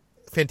a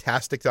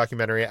fantastic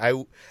documentary. I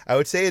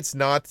would say it's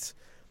not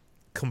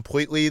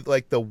completely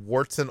like the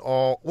warts and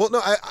all. Well,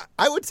 no,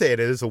 I would say it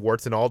is a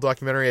warts and all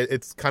documentary.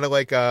 It's kind of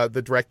like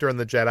the director and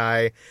the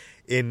Jedi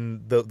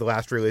in the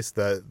last release.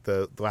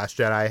 The Last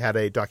Jedi had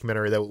a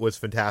documentary that was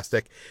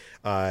fantastic.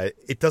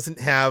 It doesn't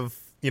have,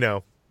 you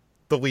know,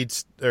 the lead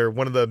or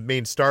one of the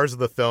main stars of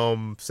the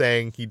film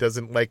saying he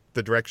doesn't like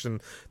the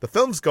direction the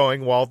film's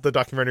going while the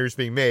documentary is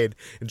being made,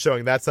 and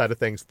showing that side of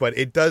things. But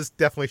it does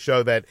definitely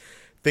show that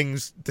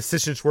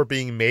decisions were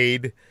being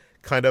made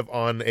kind of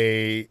on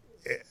a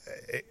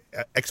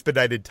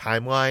expedited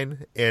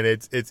timeline, and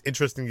it's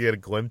interesting to get a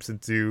glimpse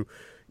into,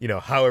 you know,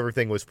 how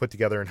everything was put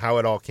together and how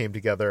it all came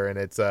together. And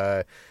it's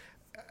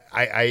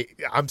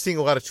I'm seeing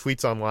a lot of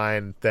tweets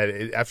online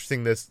that after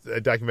seeing this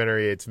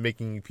documentary, it's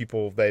making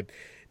people that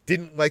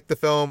didn't like the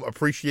film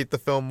appreciate the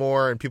film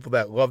more, and people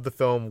that love the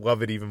film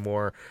love it even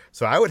more.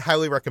 So I would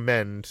highly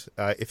recommend,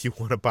 if you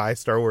want to buy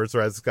Star Wars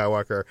Rise of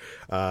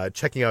Skywalker,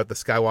 checking out the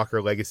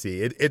Skywalker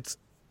Legacy.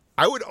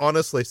 I would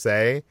honestly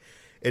say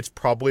it's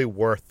probably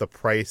worth the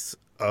price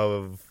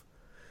of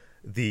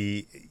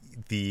the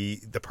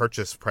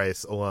purchase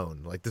price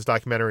alone. Like, this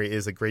documentary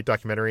is a great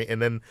documentary,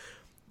 and then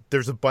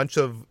there's a bunch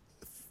of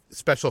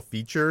special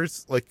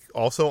features like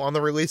also on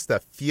the release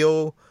that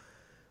feel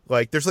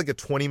like there's like a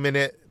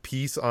 20-minute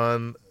piece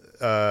on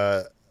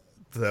the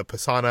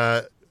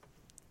Pisana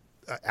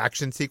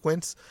action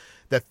sequence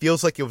that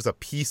feels like it was a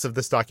piece of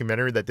this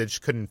documentary that they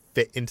just couldn't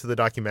fit into the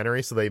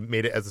documentary, so they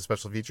made it as a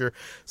special feature.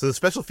 So the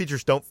special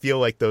features don't feel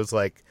like those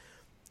like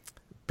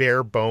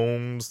bare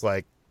bones,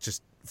 like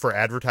just for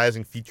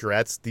advertising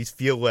featurettes. These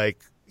feel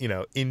like, you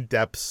know,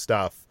 in-depth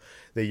stuff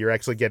that you're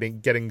actually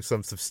getting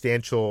some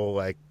substantial,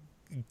 like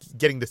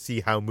getting to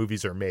see how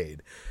movies are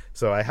made.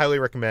 So I highly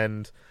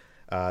recommend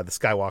the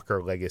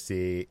Skywalker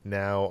Legacy,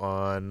 now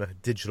on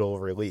digital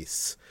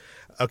release.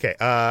 Okay,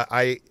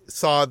 I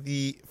saw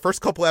the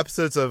first couple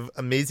episodes of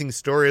Amazing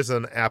Stories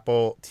on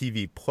Apple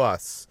TV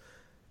Plus.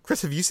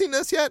 Chris, have you seen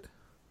this yet?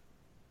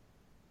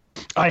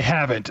 I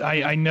haven't.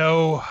 I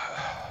know.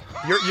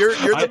 You're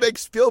the big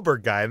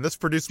Spielberg guy, and this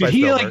produced by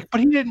he Spielberg. but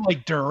he didn't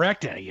like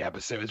direct any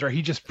episodes, right?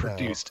 He just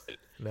produced it.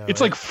 No,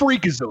 It's like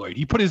Freakazoid.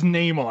 He put his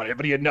name on it,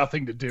 but he had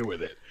nothing to do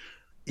with it.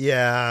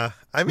 yeah.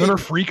 I mean,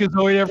 Remember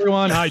Freakazoid,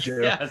 everyone? Hi, Joe.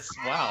 Yes.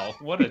 Wow.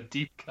 What a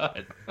deep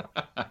cut.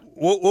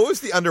 what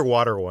was the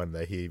underwater one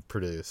that he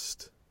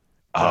produced?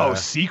 Oh,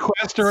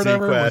 Sequest or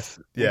whatever. Sequest,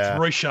 With yeah.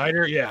 Roy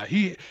Scheider. Yeah.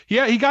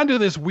 He got into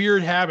this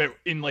weird habit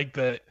in like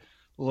the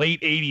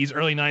late 80s,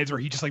 early 90s, where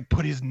he just like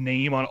put his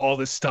name on all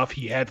this stuff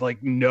he had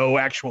like no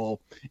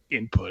actual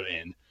input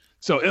in.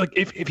 So like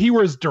if he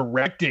was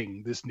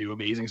directing this new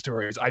Amazing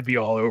Stories, I'd be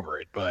all over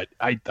it. But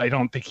I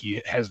don't think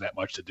he has that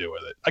much to do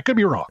with it. I could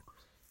be wrong.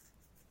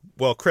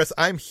 Well, Chris,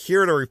 I'm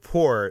here to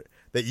report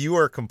that you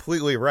are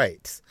completely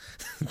right.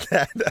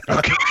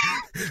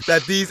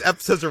 that these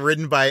episodes are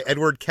written by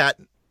Edward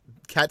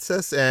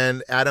Katzis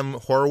and Adam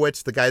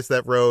Horowitz, the guys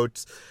that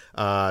wrote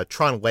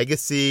Tron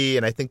Legacy,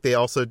 and I think they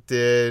also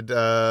did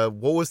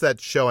what was that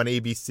show on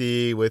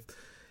ABC with?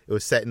 It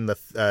was set in the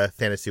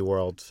fantasy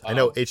world. I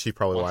know HG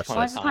probably watched it.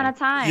 Once Upon a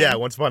Time. Yeah,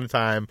 Once Upon a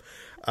Time.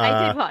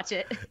 I did watch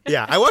it.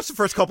 Yeah, I watched the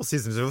first couple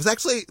seasons. It was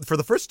actually, for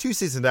the first 2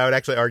 seasons, I would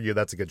actually argue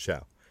that's a good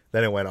show.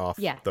 Then it went off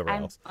Yeah, the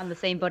I'm rails. on the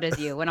same boat as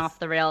you. Went off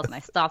the rails, and I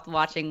stopped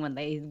watching when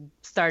they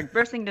started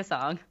bursting into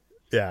song.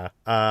 Yeah.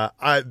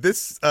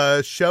 This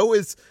show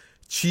is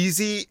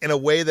cheesy in a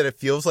way that it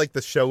feels like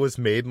the show was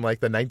made in like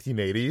the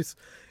 1980s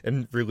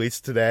and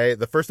released today.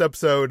 The first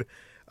episode,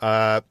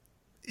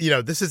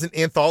 this is an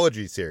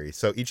anthology series,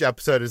 so each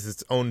episode is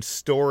its own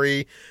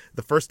story.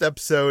 The first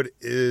episode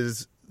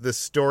is the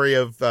story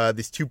of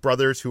these two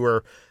brothers who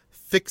are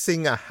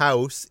fixing a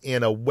house,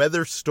 and a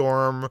weather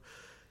storm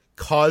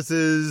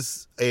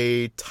causes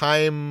a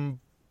time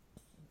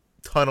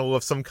tunnel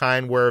of some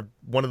kind where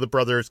one of the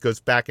brothers goes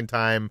back in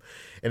time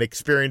and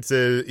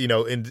experiences,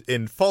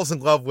 and falls in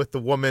love with the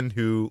woman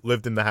who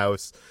lived in the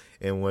house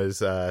and was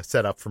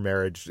set up for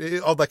marriage,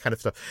 all that kind of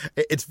stuff.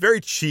 It's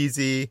very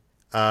cheesy.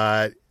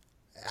 I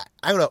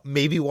don't know,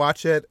 maybe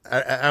watch it.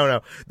 I don't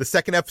know. The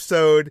second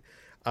episode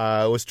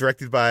was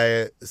directed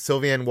by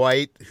Sylvian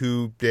White,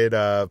 who did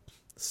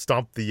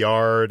Stomp the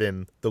Yard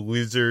and The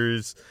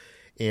Losers,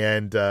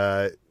 and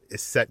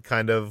is set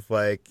kind of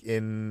like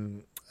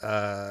in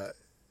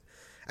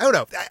I don't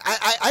know.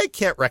 I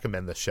can't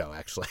recommend this show,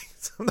 actually.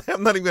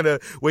 I'm not even going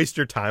to waste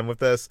your time with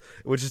this,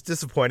 which is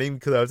disappointing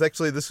because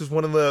this was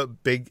one of the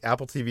big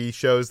Apple TV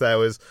shows that I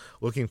was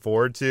looking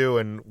forward to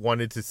and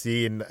wanted to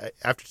see. And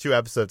after 2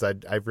 episodes,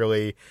 I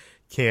really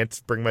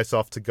can't bring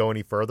myself to go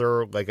any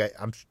further. Like,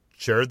 I'm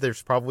sure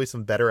there's probably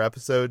some better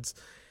episodes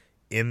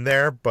in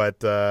there,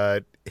 but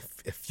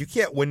if you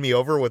can't win me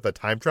over with a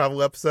time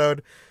travel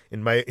episode,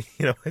 in my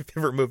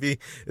favorite movie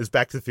is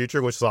Back to the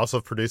Future, which is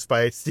also produced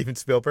by Steven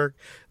Spielberg,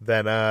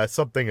 then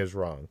something is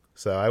wrong.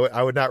 So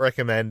I would not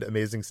recommend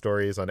Amazing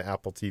Stories on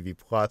Apple TV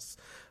Plus,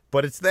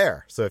 but it's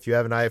there. So if you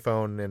have an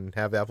iPhone and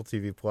have Apple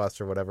TV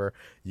Plus or whatever,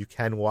 you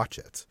can watch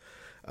it.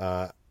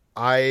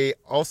 I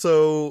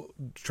also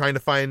trying to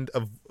find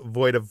a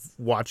void of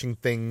watching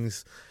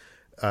things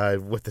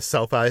with the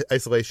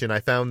self-isolation. I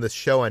found this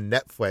show on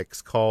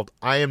Netflix called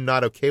I Am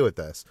Not Okay With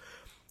This.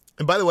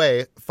 And by the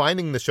way,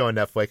 finding the show on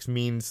Netflix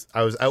means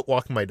I was out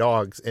walking my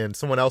dogs and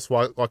someone else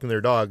walking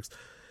their dogs.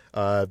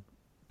 I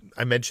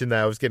mentioned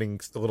that I was getting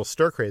a little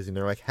stir crazy, and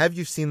they're like, have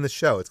you seen the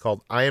show? It's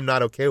called I Am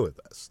Not Okay With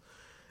This.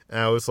 And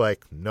I was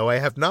like, no, I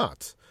have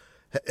not.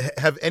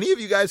 Have any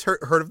of you guys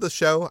heard of the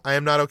show I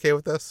Am Not Okay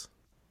With This?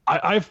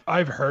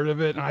 I've heard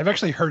of it, and I've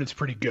actually heard it's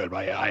pretty good,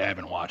 but I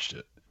haven't watched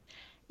it.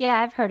 Yeah,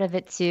 I've heard of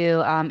it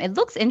too. It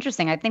looks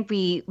interesting. I think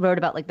we wrote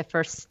about like the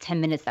first 10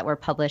 minutes that were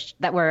published,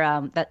 they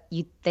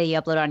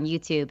upload on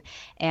YouTube,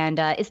 and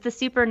it's the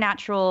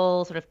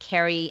supernatural sort of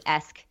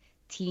Carrie-esque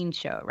teen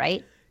show,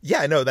 right?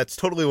 Yeah, no, that's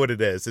totally what it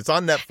is. It's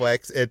on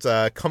Netflix. It's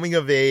coming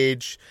of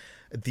age.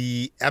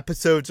 The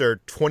episodes are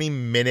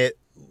 20-minute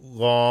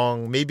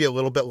long, maybe a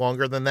little bit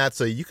longer than that.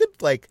 So you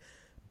could like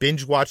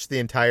binge watch the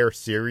entire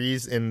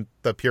series in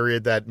the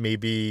period that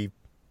maybe,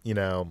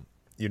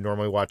 you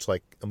normally watch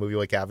like a movie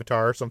like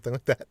Avatar or something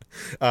like that.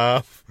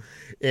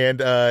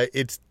 And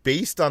it's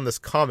based on this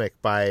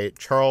comic by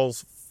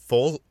Charles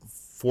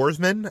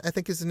Forsman, I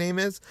think his name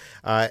is.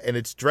 And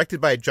it's directed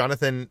by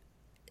Jonathan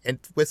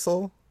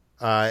Entwistle.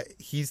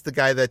 He's the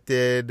guy that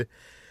did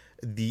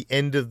The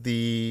End of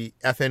the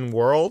FN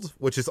World,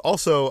 which is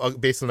also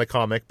based on the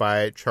comic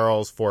by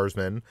Charles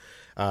Forsman.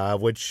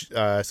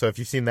 So if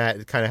you've seen that,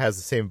 it kind of has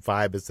the same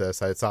vibe as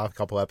this. I saw a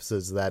couple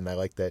episodes of that and I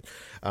liked it.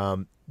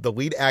 The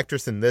lead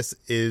actress in this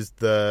is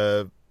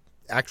the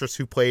actress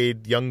who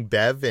played young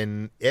Bev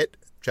in It,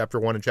 Chapter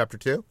 1 and Chapter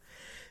 2.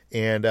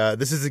 And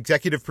this is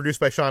executive produced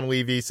by Sean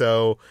Levy,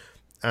 so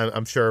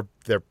I'm sure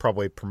they're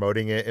probably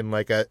promoting it in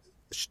like a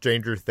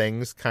Stranger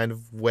Things kind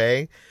of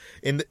way.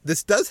 And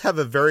this does have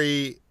a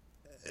very,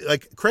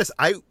 like, Chris,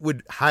 I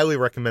would highly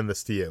recommend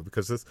this to you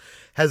because this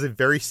has a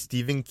very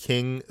Stephen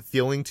King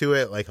feeling to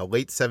it, like a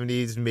late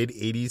 70s, mid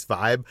 80s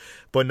vibe,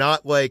 but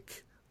not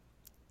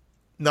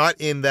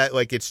in that,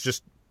 like, it's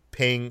just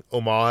paying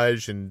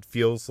homage and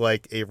feels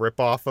like a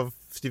ripoff of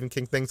Stephen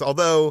King things,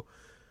 although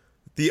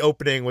the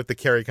opening with the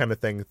Carrie kind of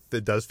thing,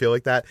 that does feel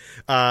like that.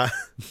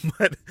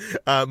 But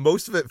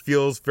most of it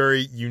feels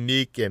very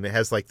unique, and it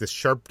has like this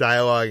sharp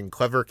dialogue and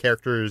clever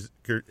characterizations.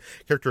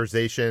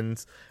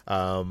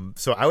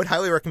 So I would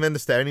highly recommend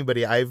this to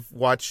anybody. I've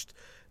watched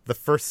the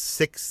first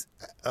 6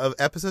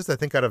 episodes, I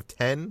think, out of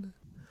 10.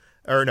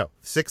 Or no,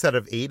 6 out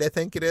of 8, I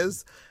think it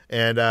is.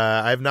 And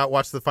I have not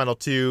watched the final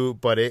 2,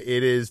 but it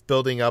is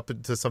building up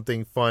into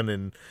something fun.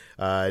 And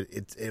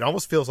it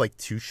almost feels like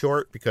too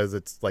short because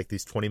it's like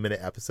these 20-minute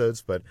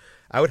episodes. But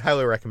I would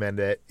highly recommend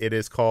it. It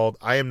is called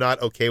I Am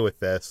Not Okay With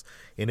This,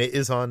 and it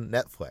is on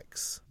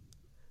Netflix.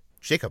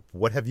 Jacob,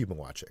 what have you been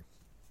watching?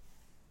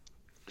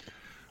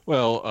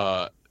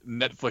 Well,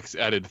 Netflix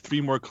added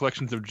 3 more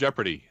collections of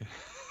Jeopardy!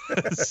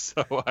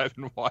 So I've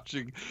been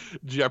watching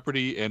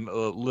Jeopardy and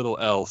little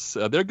else.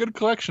 They're good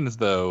collections,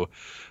 though.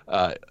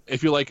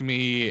 If you're like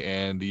me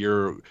and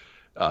your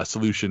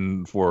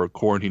solution for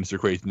quarantine or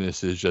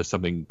craziness is just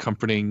something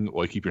comforting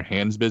or keep your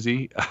hands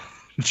busy,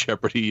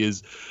 Jeopardy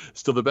is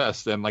still the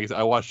best. And like I said,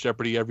 I watch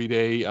Jeopardy every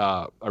day.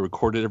 I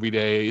record it every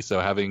day, so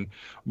having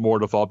more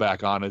to fall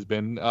back on has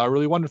been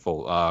really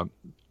wonderful.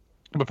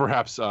 But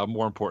perhaps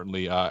more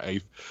importantly,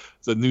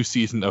 the new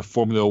season of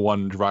Formula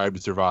One Drive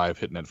to Survive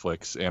hit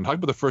Netflix. And talking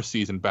about the first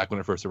season back when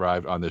it first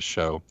arrived on this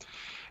show.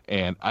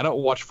 And I don't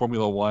watch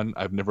Formula One.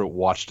 I've never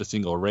watched a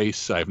single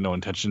race. I have no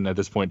intention at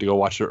this point to go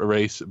watch a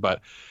race.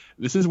 But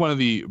this is one of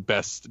the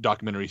best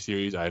documentary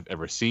series I've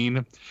ever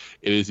seen.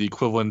 It is the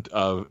equivalent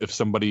of if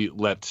somebody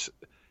let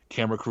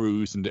camera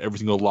crews into every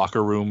single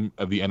locker room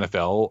of the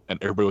NFL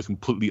and everybody was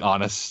completely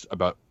honest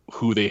about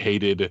who they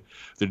hated,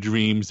 their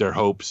dreams, their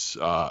hopes,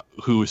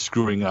 who is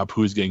screwing up,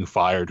 who's getting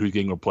fired, who's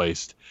getting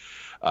replaced.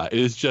 It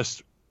is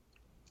just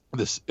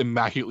this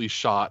immaculately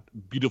shot,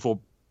 beautifully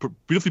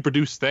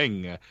produced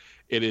thing.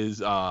 It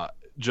is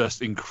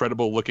just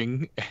incredible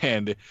looking,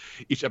 and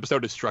each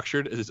episode is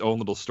structured as its own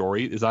little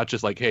story. It's not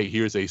just like, hey,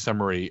 here's a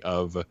summary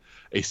of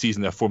a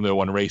season of Formula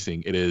One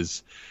racing. It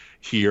is,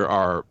 here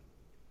are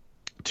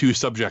 2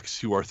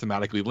 subjects who are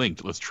thematically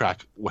linked. Let's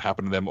track what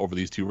happened to them over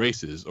these 2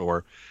 races,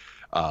 or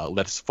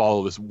let's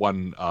follow this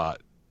one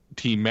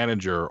team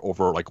manager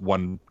over like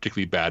one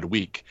particularly bad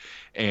week.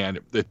 And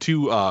the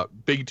 2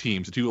 big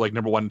teams, the 2 like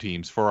number 1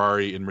 teams,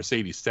 Ferrari and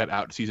Mercedes, set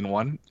out season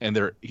 1, and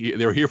they're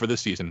here for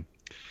this season.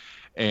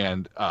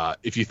 And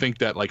if you think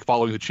that like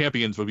following the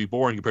champions would be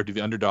boring compared to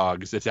the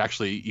underdogs, it's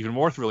actually even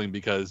more thrilling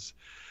because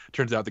it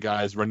turns out the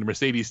guys running the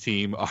Mercedes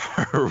team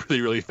are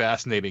really, really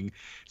fascinating,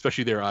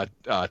 especially their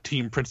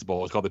team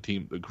principal. It's called the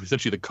team,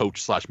 essentially the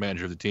coach /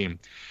 manager of the team.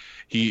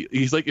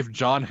 He's like if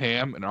John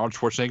Hamm and Arnold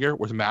Schwarzenegger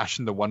were mashed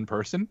into one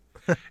person,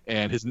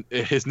 and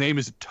his name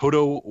is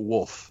Toto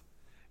Wolff,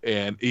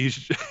 and he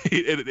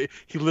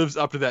lives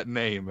up to that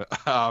name.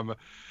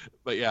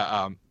 But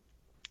yeah,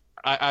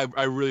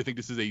 I really think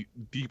this is a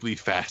deeply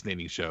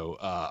fascinating show.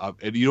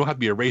 And you don't have to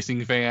be a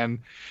racing fan;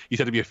 you just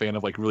have to be a fan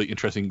of like really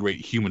interesting,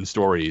 great human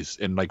stories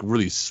and like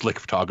really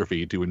slick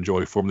photography to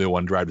enjoy Formula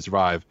One Drive to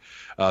Survive.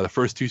 The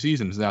first 2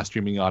 seasons now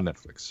streaming on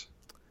Netflix.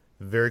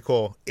 Very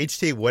cool.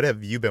 HT, what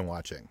have you been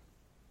watching?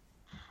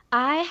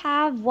 I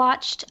have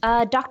watched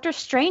Dr.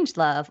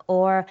 Strangelove,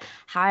 or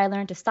How I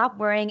Learned to Stop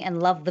Worrying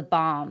and Love the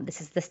Bomb. This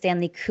is the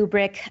Stanley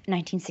Kubrick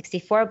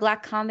 1964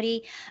 black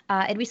comedy.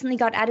 It recently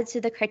got added to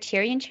the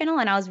Criterion channel,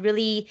 and I was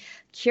really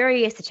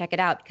curious to check it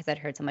out because I'd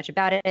heard so much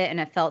about it, and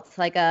it felt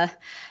like an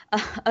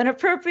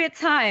appropriate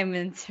time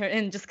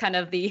in just kind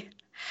of the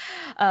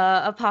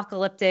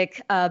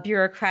apocalyptic,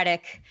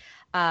 bureaucratic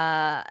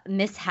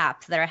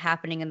mishaps that are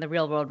happening in the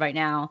real world right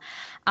now.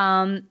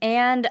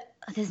 And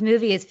this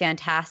movie is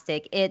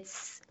fantastic.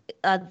 It's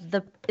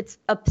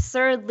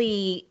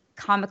absurdly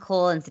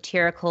comical and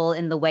satirical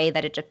in the way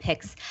that it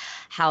depicts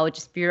how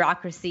just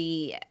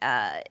bureaucracy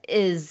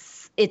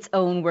is its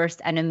own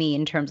worst enemy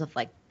in terms of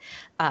like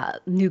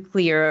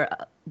nuclear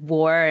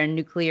war and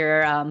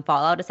nuclear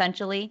fallout,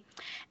 essentially.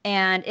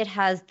 And it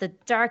has the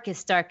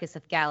darkest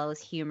of gallows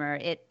humor.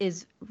 It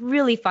is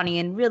really funny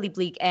and really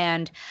bleak,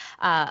 and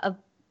a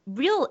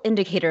real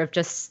indicator of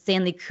just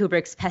Stanley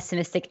Kubrick's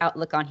pessimistic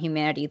outlook on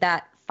humanity.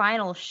 That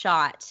final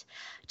shot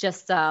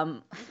just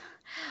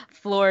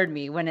floored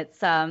me when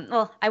it's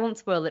well, I won't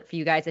spoil it for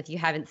you guys if you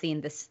haven't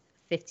seen this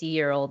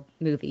 50-year-old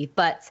movie,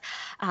 but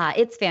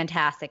it's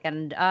fantastic,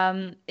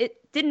 and it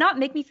did not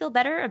make me feel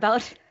better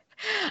about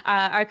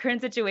our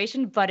current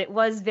situation, but it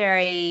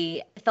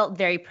felt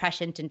very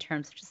prescient in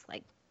terms of just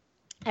like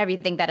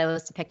everything that it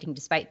was depicting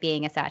despite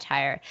being a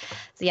satire.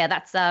 So yeah,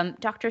 that's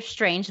Dr.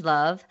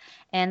 Strangelove,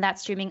 and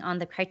that's streaming on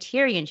the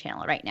Criterion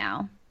channel right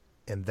now.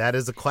 And that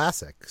is a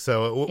classic.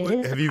 So It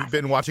is a have you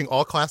been watching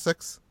all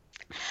classics?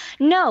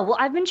 No, well,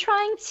 I've been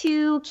trying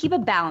to keep a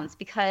balance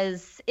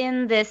because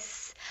in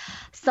this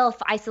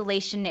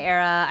self-isolation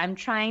era, I'm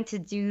trying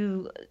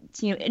to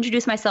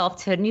introduce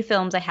myself to new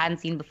films I hadn't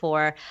seen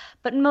before.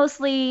 But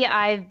mostly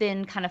I've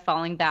been kind of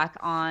falling back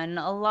on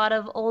a lot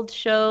of old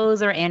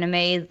shows or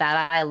animes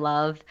that I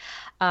love.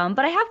 But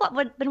I have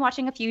been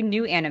watching a few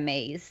new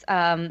animes.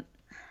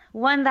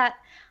 One that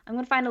I'm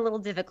going to find a little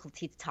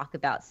difficulty to talk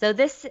about. So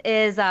this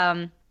is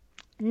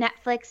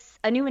Netflix,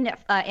 a new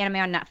anime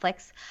on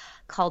Netflix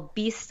called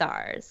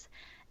Beastars.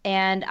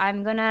 And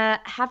I'm going to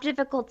have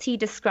difficulty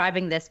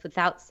describing this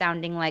without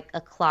sounding like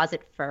a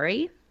closet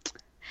furry.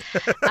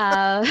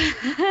 Because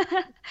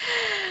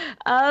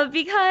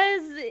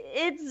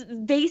it's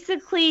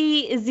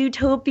basically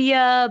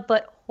Zootopia,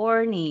 but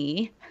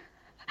horny.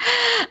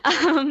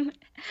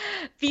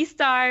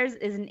 Beastars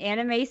is an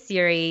anime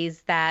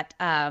series that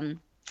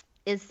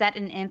is set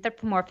in an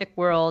anthropomorphic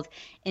world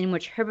in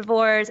which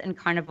herbivores and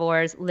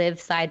carnivores live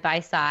side by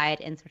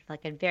side in sort of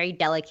like a very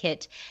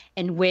delicate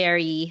and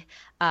wary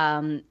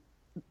balance.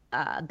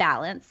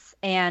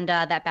 And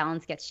that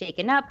balance gets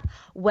shaken up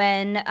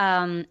when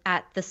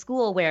at the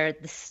school where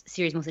this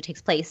series mostly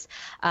takes place,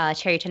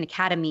 Cherryton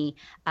Academy,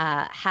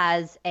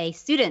 has a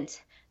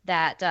student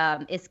that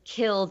is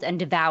killed and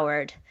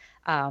devoured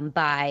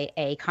by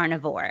a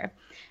carnivore.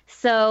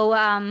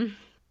 So,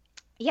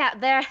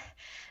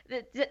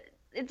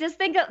 just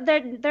think of,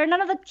 they're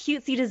none of the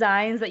cutesy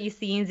designs that you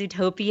see in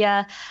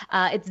Zootopia.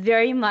 It's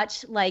very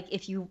much like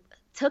if you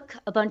took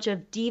a bunch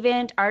of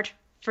deviant art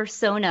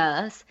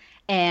personas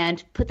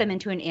and put them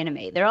into an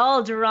anime. They're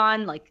all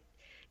drawn like,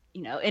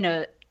 in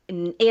an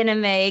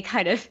anime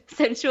kind of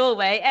sensual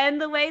way. And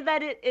the way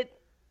that it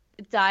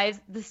dives,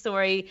 the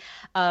story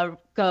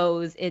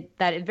goes,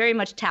 that it very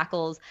much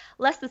tackles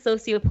less the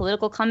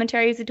socio-political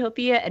commentary of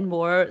Zootopia and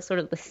more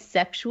sort of the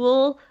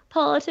sexual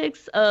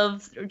politics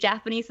of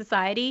Japanese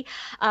society.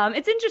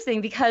 It's interesting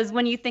because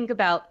when you think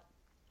about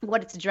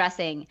what it's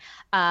addressing,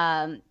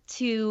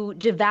 to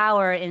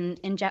devour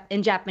in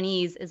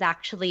Japanese is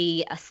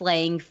actually a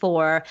slang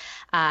for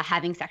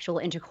having sexual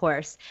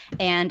intercourse.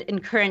 And in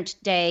current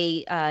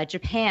day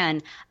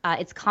Japan,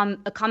 it's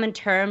a common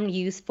term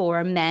used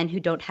for men who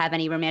don't have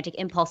any romantic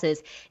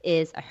impulses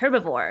is a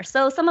herbivore.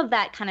 So some of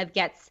that kind of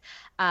gets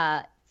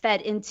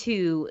fed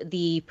into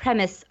the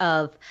premise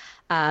of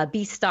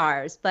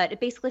Beastars, but it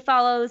basically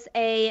follows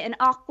an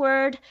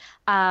awkward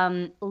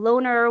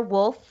loner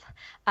wolf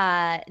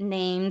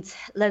named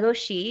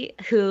Legoshi,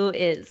 who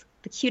is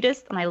the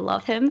cutest, and I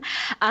love him,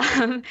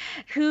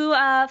 who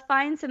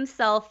finds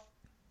himself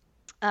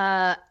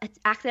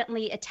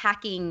accidentally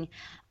attacking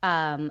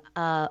a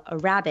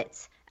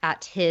rabbit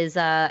at his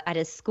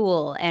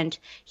school, and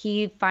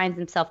he finds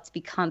himself to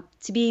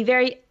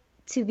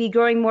be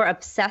growing more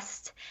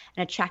obsessed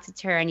and attracted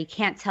to her, and he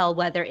can't tell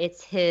whether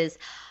it's his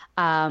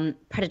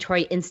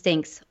predatory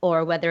instincts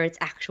or whether it's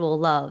actual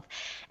love.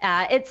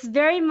 It's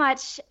very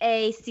much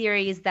a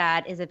series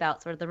that is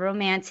about sort of the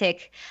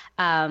romantic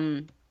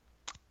ins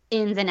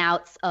and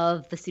outs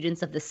of the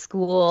students of the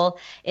school.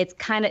 It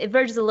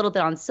verges a little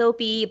bit on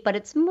soapy, but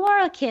it's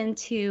more akin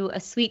to a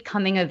sweet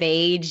coming of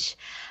age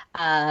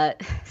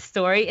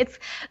story. It's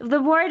the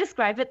more I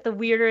describe it, the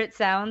weirder it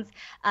sounds.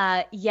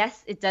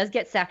 Yes, it does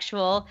get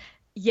sexual.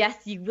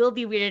 Yes, you will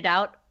be weirded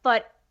out,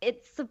 but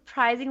it's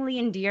surprisingly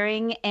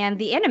endearing, and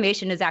the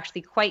animation is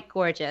actually quite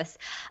gorgeous.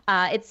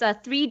 It's a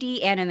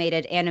 3D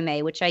animated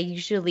anime, which I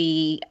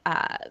usually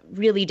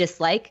really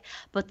dislike,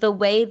 but the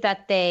way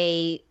that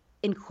they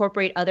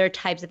incorporate other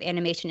types of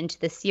animation into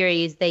the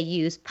series, they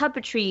use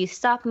puppetry,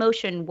 stop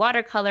motion,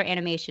 watercolor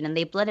animation, and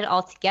they blend it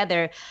all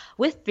together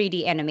with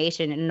 3D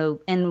animation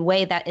in a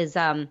way that is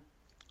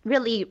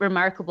really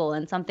remarkable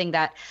and something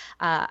that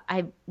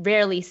I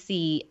rarely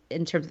see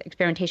in terms of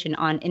experimentation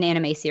on an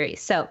anime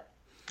series. So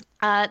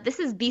this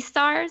is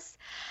Beastars.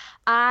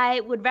 I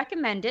would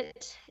recommend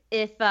it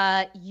if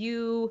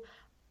you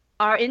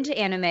are into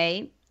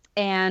anime,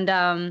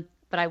 and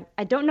but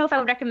I don't know if I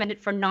would recommend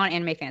it for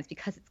non-anime fans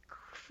because it's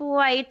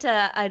quite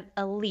a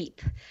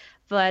leap.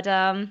 But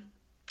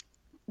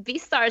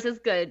Beastars is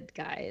good,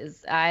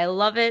 guys. I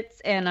love it,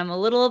 and I'm a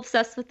little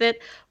obsessed with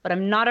it, but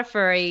I'm not a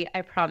furry,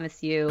 I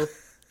promise you,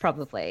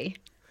 probably.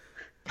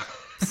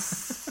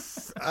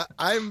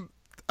 I'm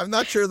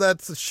not sure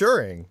that's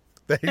assuring.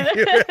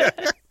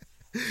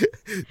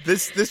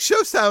 This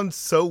show sounds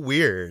so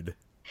weird.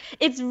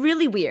 It's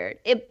really weird,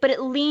 but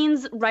it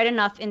leans right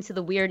enough into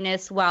the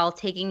weirdness while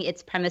taking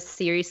its premise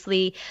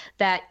seriously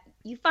that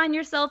you find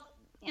yourself,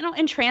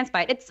 entranced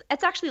by it.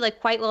 It's actually like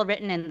quite well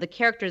written, and the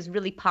characters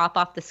really pop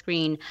off the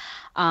screen.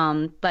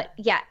 But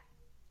yeah,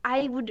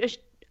 I would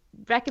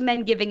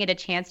recommend giving it a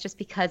chance just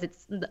because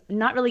it's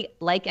not really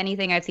like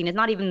anything I've seen. It's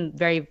not even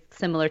very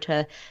similar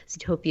to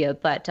Zootopia,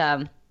 but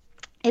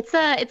it's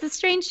a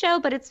strange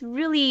show, but it's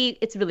really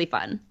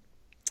fun.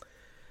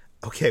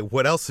 Okay,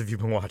 what else have you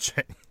been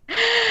watching?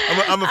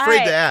 I'm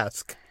afraid to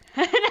ask.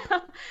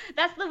 No,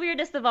 that's the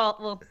weirdest of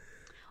all.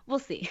 we'll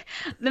see.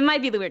 There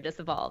might be the weirdness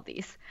of all of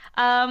these.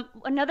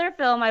 Another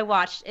film I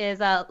watched is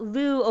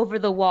Lou Over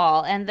the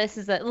Wall, and this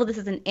is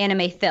an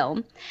anime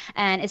film,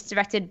 and it's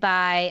directed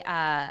by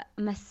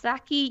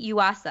Masaki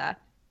Yuasa,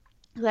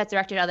 who has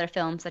directed other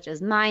films such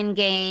as Mind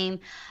Game,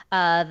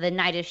 The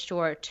Night is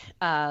Short,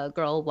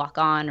 Girl Walk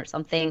On, or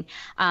something.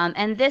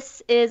 And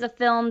this is a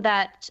film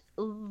that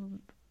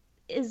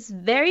is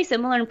very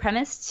similar in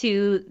premise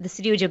to the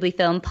Studio Ghibli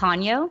film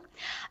Ponyo.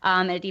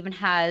 It even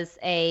has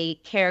a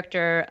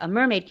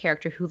mermaid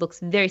character who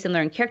looks very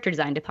similar in character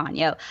design to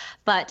Ponyo.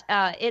 But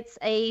it's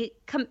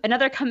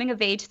another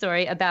coming-of-age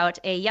story about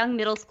a young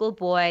middle school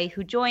boy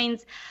who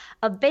joins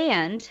a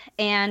band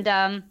and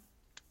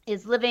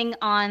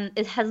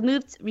has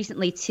moved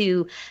recently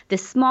to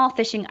this small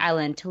fishing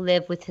island to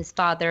live with his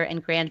father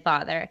and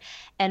grandfather,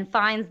 and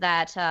finds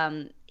that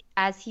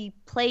as he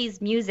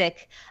plays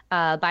music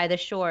by the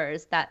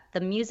shores, that the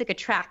music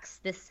attracts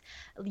this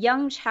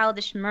young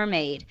childish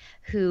mermaid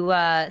who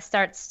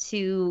starts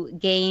to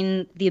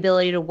gain the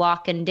ability to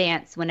walk and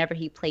dance whenever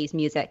he plays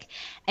music.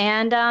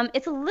 And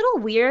it's a little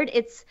weird.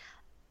 It's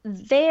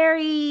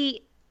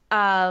very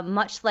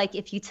much like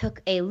if you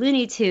took a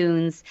Looney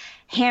Tunes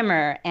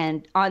hammer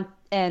and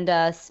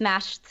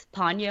smashed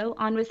Ponyo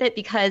on with it,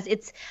 because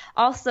it's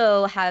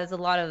also has a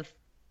lot of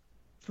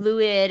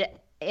fluid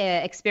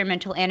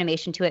experimental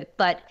animation to it,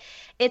 but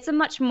it's a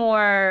much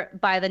more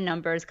by the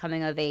numbers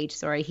coming of age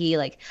story. He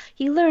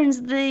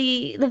learns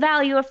the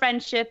value of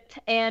friendship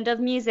and of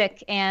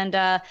music,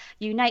 and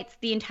unites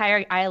the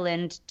entire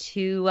island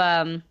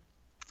to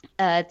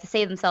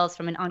save themselves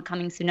from an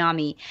oncoming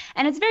tsunami.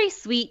 And it's very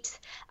sweet.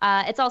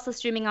 It's also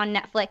streaming on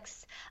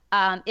Netflix.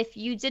 If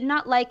you did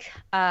not like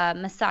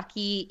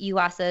Masaki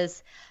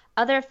Yuasa's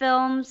other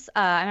films,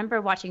 I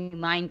remember watching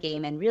Mind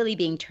Game and really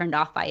being turned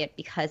off by it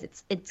because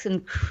it's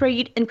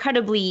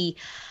incredibly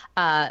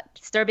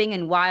disturbing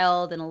and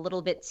wild and a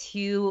little bit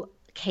too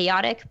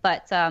chaotic.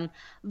 But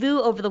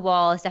Lou Over the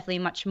Wall is definitely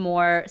much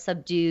more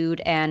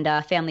subdued and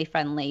family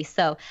friendly.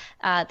 So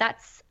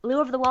that's Lou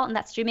Over the Wall, and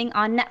that's streaming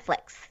on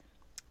Netflix.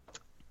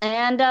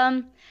 And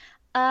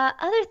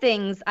other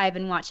things I've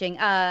been watching,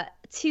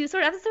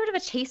 sort of a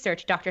chaser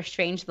to Doctor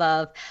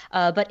Strangelove,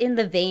 but in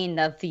the vein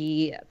of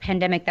the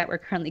pandemic that we're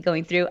currently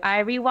going through,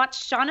 I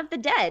rewatched Shaun of the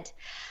Dead.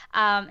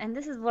 And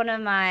this is one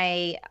of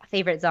my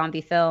favorite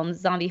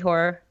zombie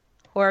horror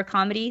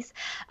comedies.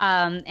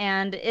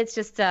 And it's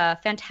just a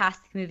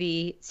fantastic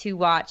movie to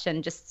watch,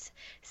 and just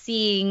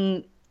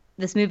seeing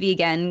this movie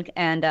again,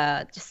 and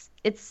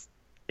it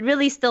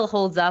really still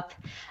holds up,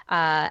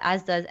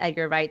 as does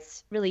Edgar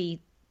Wright's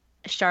really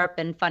sharp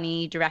and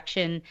funny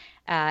direction.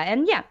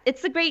 And yeah,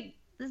 it's a great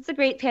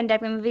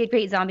pandemic movie, a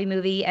great zombie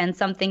movie, and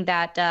something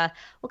that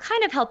will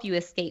kind of help you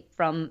escape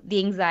from the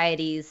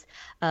anxieties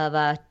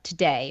of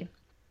today.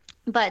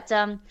 But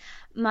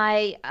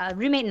my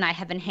roommate and I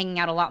have been hanging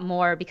out a lot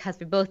more because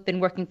we've both been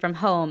working from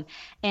home.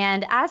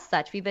 And as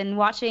such, we've been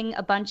watching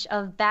a bunch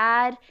of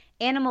bad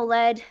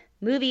animal-led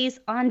movies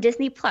on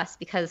Disney Plus,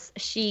 because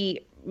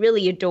she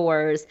really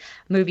adores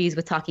movies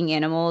with talking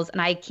animals,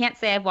 and I can't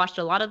say I've watched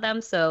a lot of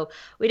them, so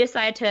we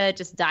decided to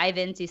just dive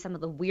into some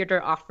of the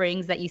weirder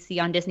offerings that you see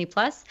on Disney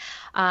Plus,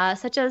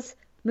 such as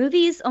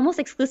movies almost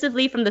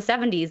exclusively from the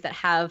 70s that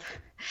have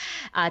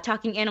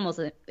talking animals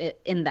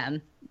in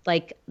them,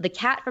 like The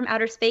Cat from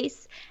Outer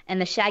Space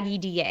and The Shaggy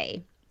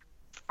DA.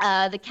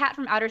 The Cat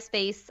from Outer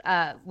Space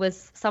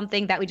was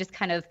something that we just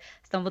kind of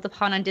stumbled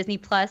upon on Disney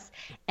Plus,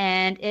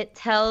 and it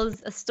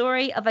tells a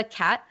story of a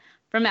cat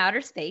from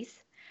outer space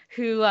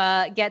who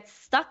gets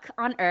stuck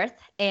on Earth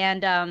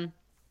and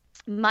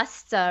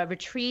must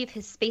retrieve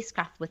his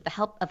spacecraft with the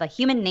help of a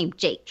human named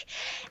Jake.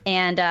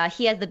 And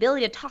he has the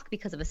ability to talk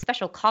because of a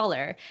special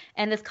collar.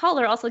 And this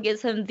collar also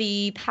gives him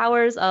the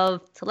powers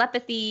of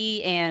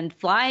telepathy and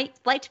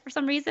flight for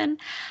some reason.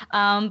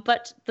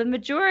 But the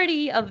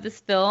majority of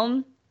this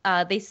film,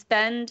 they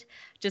spend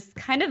just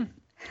kind of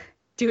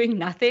doing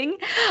nothing.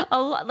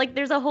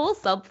 There's a whole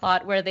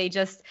subplot where they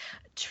just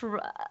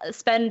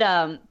spend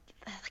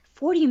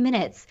 40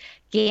 minutes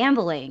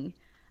gambling,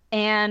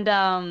 and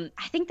I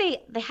think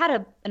they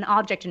had an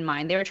object in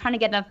mind. They were trying to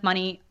get enough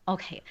money.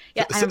 Okay,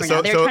 yeah, I remember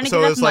now. They were trying to get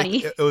enough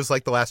money. It was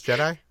like The Last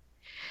Jedi?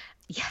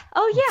 Yeah.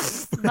 Oh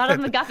yeah, a lot of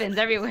MacGuffins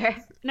everywhere.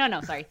 No,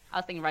 sorry, I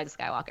was thinking Rise of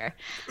Skywalker.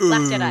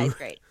 Last Jedi is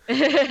great.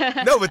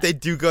 No, but they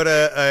do go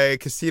to a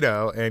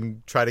casino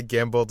and try to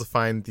gamble to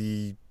find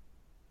the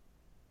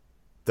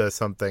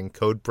something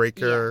code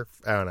breaker.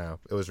 Yeah. I don't know.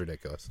 It was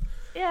ridiculous.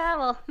 Yeah,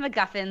 well,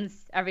 MacGuffins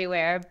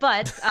everywhere,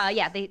 but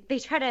yeah, they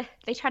try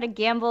to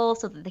gamble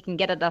so that they can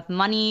get enough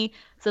money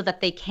so that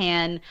they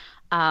can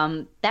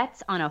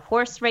bet on a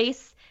horse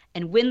race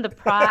and win the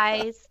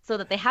prize, so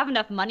that they have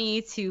enough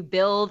money to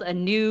build a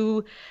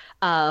new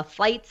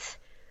flight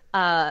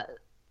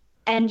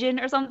engine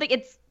or something.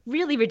 It's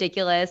really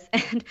ridiculous,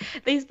 and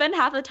they spend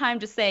half the time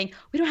just saying,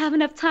 "We don't have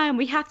enough time.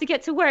 We have to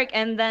get to work,"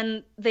 and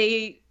then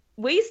they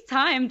waste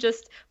time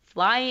just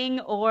flying,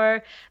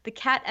 or the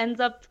cat ends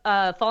up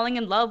falling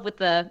in love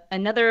with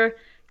another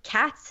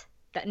cat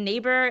that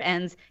neighbor,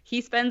 and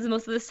he spends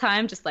most of this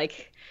time just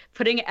like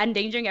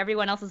endangering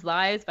everyone else's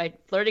lives by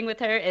flirting with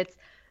her. It's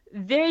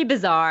very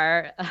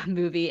bizarre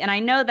movie, and I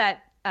know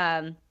that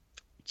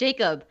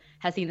Jacob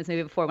has seen this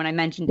movie before when I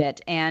mentioned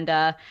it, and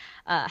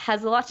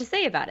has a lot to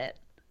say about it.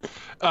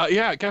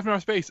 Yeah, Captain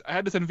Outer Space. I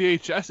had this on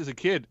VHS as a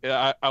kid.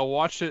 I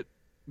watched it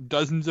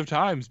dozens of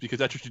times because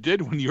that's what you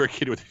did when you were a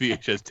kid with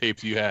VHS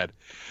tapes you had.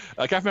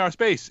 Captain Outer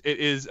Space. It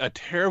is a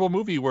terrible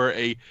movie where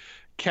a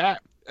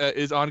cat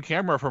is on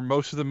camera for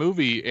most of the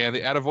movie, and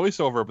they add a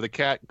voiceover, but the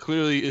cat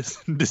clearly is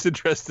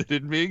disinterested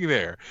in being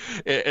there.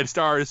 It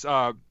stars,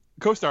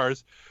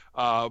 co-stars,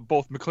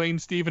 both McLean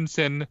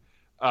Stevenson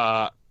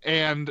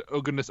and,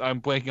 oh goodness,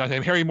 I'm blanking on his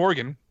name, Harry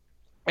Morgan,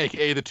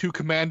 aka the two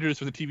commanders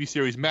from the TV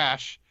series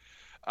MASH.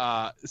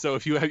 So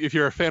if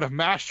you're a fan of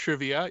MASH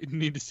trivia, you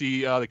need to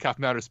see the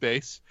Captain Outer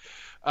Space.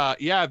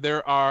 Yeah,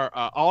 there are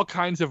all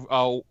kinds of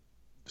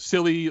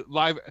silly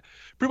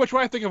pretty much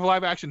when I think of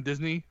live action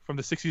Disney from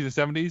the 60s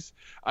and 70s,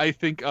 I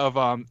think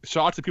of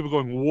shots of people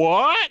going,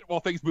 what? While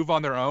things move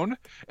on their own.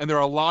 And there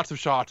are lots of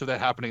shots of that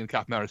happening in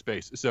Captain Outer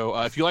Space. So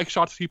if you like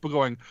shots of people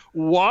going,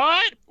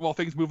 what? While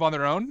things move on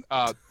their own,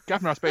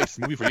 Captain Outer Space is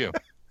a movie for you.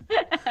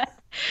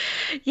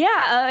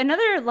 Yeah,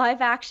 another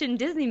live action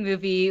Disney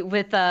movie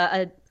with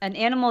an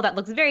animal that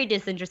looks very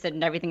disinterested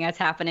in everything that's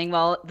happening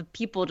while the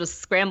people just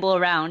scramble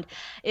around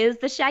is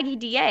The Shaggy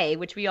DA,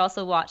 which we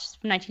also watched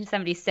from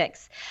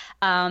 1976.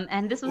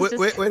 And this was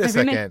wait a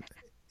second.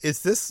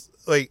 Is this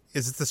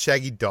the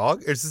Shaggy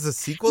Dog? Or is this a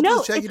sequel to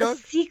The Shaggy Dog? No,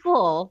 it's a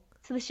sequel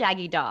to The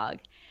Shaggy Dog.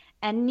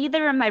 And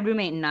neither of my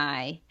roommate and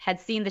I had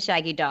seen The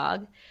Shaggy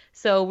Dog.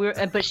 So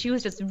but she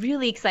was just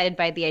really excited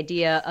by the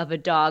idea of a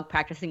dog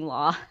practicing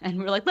law, and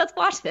we were like, let's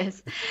watch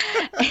this.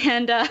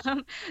 And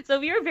so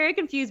we were very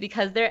confused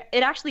because it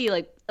actually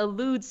like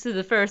alludes to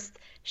the first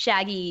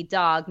Shaggy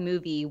Dog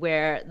movie,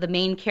 where the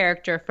main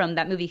character from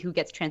that movie who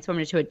gets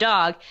transformed into a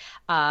dog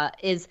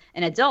is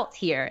an adult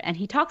here, and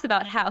he talks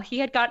about how he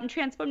had gotten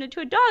transformed into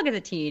a dog as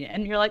a teen,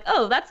 and you're like,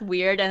 oh, that's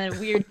weird, and a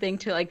weird thing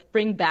to like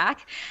bring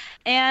back.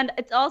 And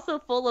it's also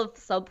full of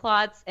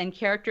subplots and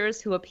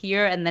characters who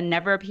appear and then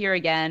never appear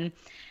again.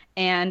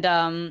 And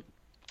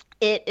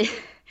it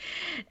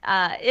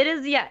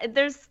is, yeah,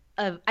 there's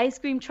an ice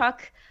cream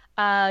truck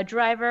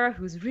driver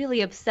who's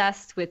really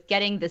obsessed with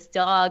getting this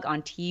dog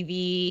on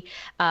TV.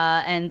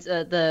 And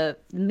the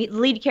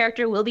lead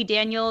character, Wilby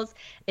Daniels,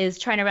 is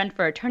trying to run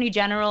for attorney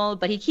general,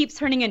 but he keeps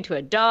turning into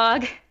a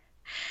dog.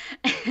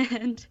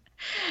 And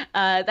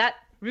that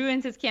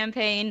ruins his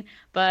campaign.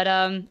 But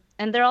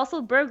and they're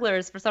also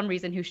burglars for some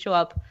reason who show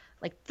up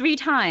like 3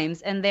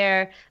 times, and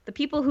they're the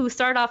people who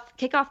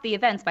kick off the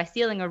events by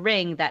stealing a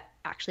ring that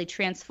actually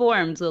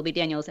transforms Wilby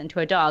Daniels into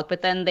a dog.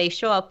 But then they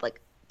show up like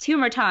 2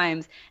 more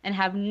times and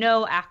have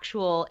no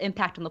actual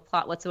impact on the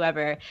plot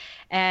whatsoever.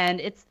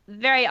 And it's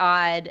very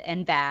odd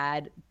and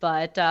bad,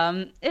 but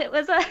it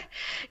was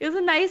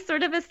a nice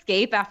sort of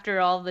escape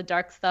after all the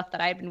dark stuff that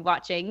I had been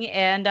watching,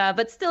 and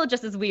but still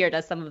just as weird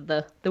as some of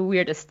the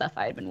weirdest stuff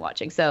I had been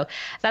watching. So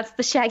that's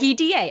The Shaggy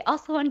DA,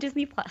 also on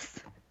Disney Plus.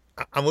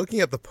 I'm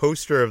looking at the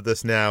poster of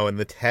this now, and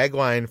the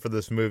tagline for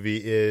this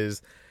movie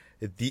is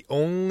the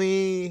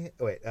only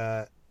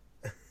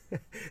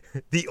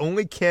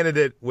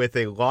candidate with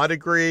a law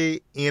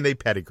degree and a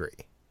pedigree.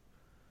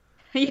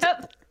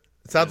 Yep.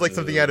 Sounds like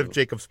something out of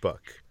Jacob's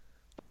book.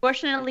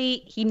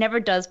 Fortunately, he never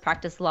does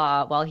practice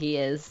law while he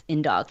is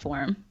in dog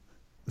form.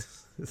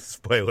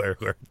 Spoiler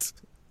alert.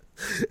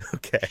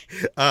 Okay.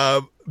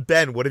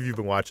 Ben, what have you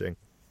been watching?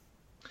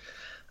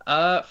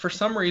 For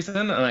some reason,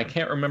 and I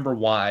can't remember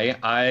why,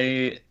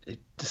 I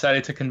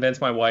decided to convince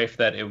my wife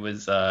that it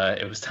was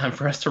time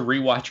for us to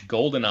rewatch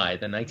GoldenEye,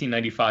 the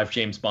 1995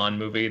 James Bond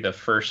movie, the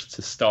first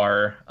to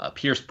star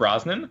Pierce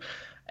Brosnan,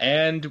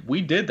 and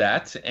we did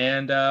that,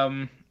 and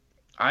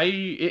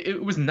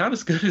it was not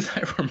as good as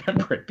I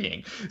remember it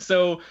being.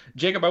 So,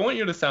 Jacob, I want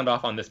you to sound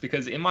off on this,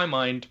 because in my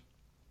mind,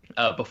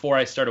 before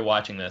I started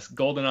watching this,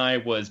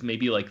 GoldenEye was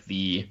maybe like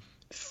the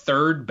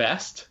 3rd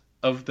best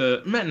of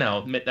the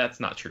no,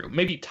 that's not true.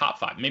 Maybe top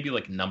 5, maybe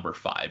like number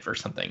 5 or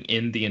something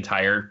in the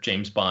entire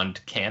James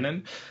Bond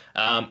canon.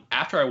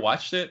 After I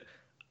watched it,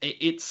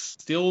 it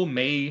still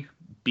may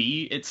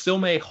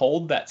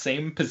hold that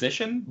same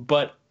position,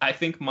 but I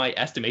think my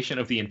estimation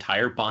of the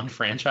entire Bond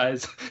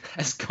franchise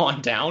has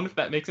gone down, if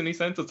that makes any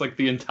sense. It's like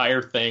the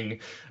entire thing,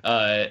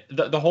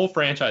 the whole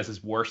franchise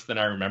is worse than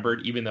I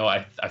remembered, even though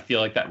I feel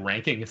like that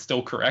ranking is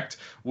still correct.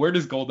 Where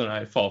does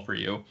GoldenEye fall for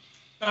you?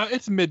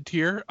 It's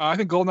mid-tier. I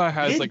think GoldenEye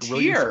has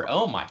mid-tier.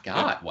 Oh my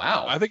god! Yeah.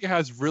 Wow. I think it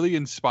has really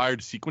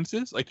inspired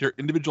sequences. Like there are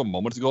individual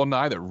moments of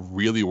GoldenEye that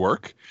really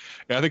work.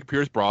 And I think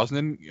Pierce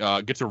Brosnan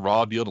gets a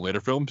raw deal in the later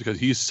films because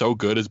he's so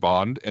good as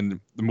Bond, and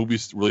the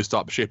movies really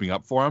stop shaping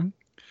up for him.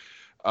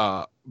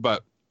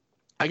 But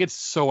I get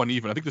so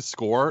uneven. I think the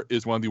score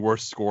is one of the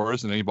worst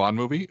scores in any Bond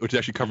movie, which is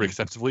actually covered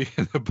extensively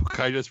in the book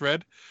I just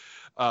read,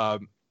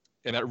 and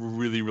that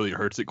really, really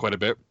hurts it quite a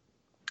bit.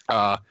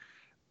 I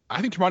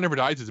think Tomorrow Never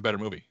Dies is a better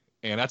movie.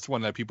 and that's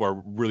one that people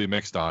are really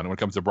mixed on when it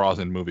comes to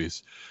Brosnan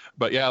movies.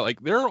 But yeah,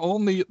 like there are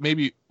only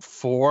maybe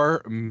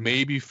 4,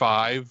 maybe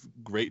 5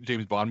 great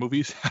James Bond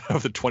movies out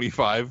of the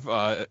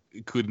 25,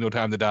 including No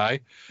Time to Die.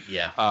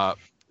 Yeah.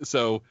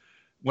 So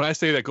when I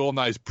say that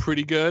GoldenEye is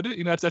pretty good,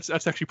 that's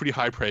actually pretty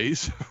high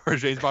praise for a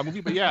James Bond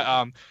movie. But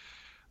yeah,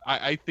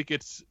 I think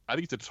it's a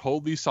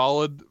totally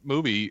solid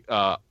movie.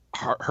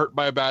 Hurt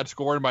by a bad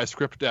score and by a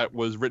script that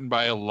was written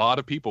by a lot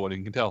of people, and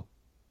you can tell.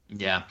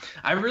 Yeah,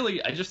 I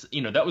just,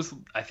 that was,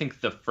 I think,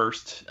 the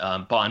first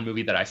Bond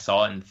movie that I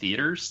saw in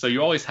theaters. So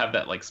you always have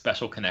that like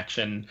special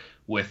connection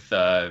with,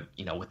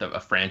 with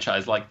a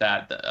franchise like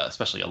that,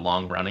 especially a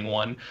long running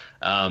one.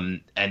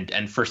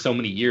 And for so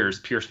many years,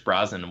 Pierce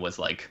Brosnan was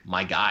like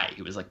my guy.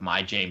 He was like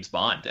my James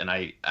Bond. And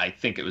I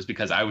think it was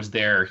because I was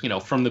there,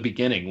 from the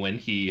beginning when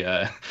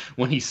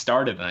he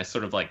started, and I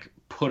sort of like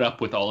put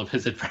up with all of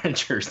his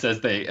adventures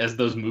as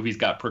those movies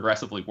got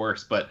progressively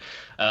worse. But,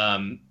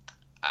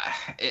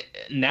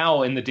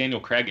 now in the Daniel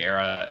Craig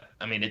era,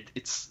 I mean,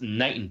 it's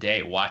night and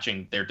day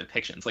watching their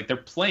depictions. Like they're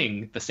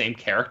playing the same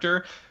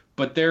character,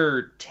 but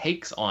their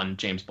takes on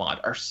James Bond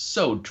are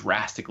so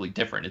drastically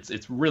different.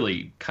 It's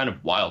really kind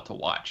of wild to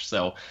watch.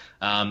 So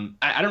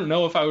I don't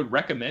know if I would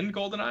recommend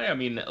GoldenEye. I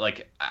mean,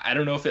 like I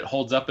don't know if it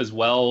holds up as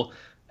well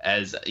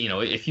as,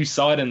 if you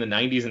saw it in the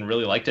 90s and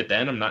really liked it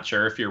then. I'm not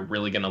sure if you're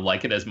really going to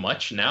like it as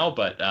much now,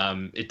 but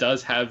it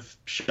does have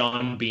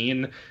Sean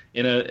Bean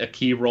in a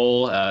key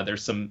role.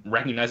 There's some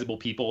recognizable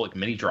people, like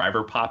Minnie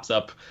Driver pops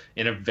up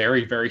in a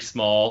very, very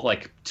small,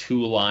 like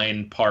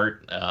 2-line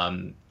part.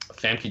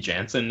 Famke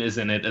Janssen is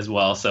in it as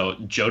well. So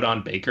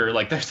Jodan Baker,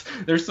 like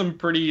there's some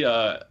pretty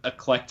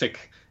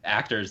eclectic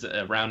actors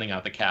rounding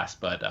out the cast.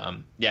 But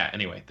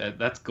anyway,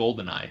 that's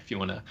GoldenEye if you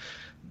want to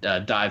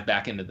dive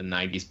back into the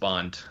 90s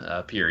Bond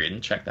period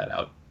and check that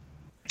out.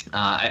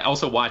 I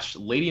also watched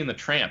Lady and the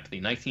Tramp, the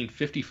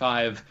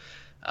 1955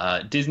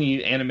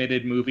 Disney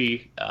animated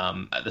movie.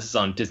 This is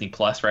on Disney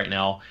Plus right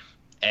now.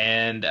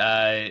 And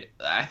I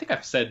think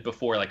I've said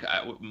before, like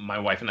my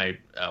wife and I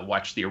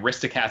watched the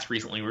Aristocats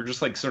recently. We're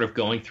just like sort of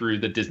going through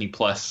the Disney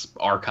Plus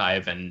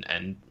archive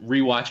and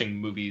rewatching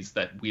movies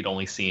that we'd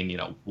only seen,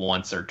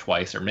 once or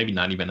twice, or maybe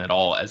not even at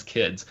all as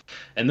kids.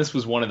 And this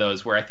was one of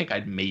those where I think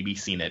I'd maybe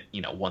seen it,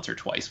 once or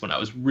twice when I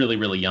was really,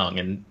 really young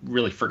and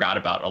really forgot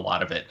about a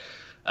lot of it.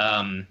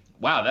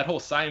 Wow, that whole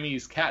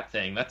Siamese cat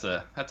thing, that's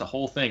a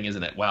whole thing,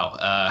 isn't it?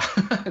 Wow.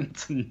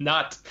 It's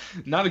not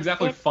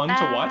exactly fun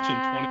to watch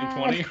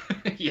in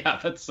 2020. Yeah,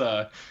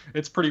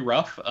 it's pretty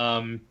rough.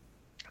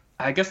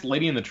 I guess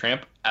Lady and the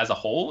Tramp as a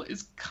whole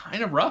is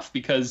kind of rough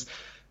because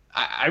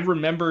I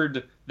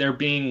remembered there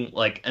being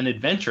like an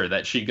adventure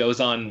that she goes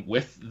on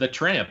with the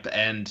tramp,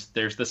 and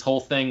there's this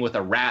whole thing with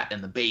a rat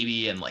and the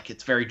baby, and like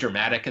it's very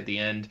dramatic at the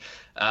end.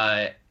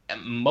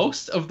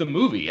 Most of the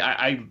movie,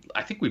 I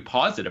think we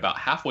paused it about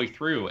halfway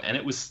through, and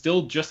it was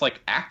still just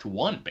like Act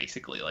 1,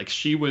 basically. Like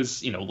she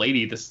was,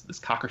 Lady, this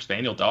Cocker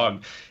Spaniel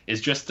dog,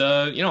 is just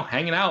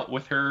hanging out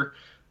with her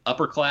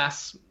upper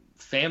class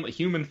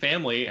human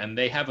family, and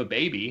they have a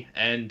baby,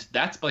 and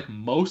that's like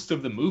most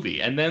of the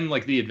movie. And then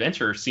like the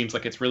adventure seems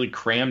like it's really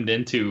crammed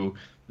into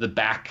the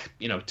back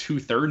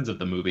 2/3 of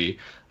the movie,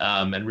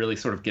 and really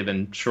sort of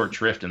given short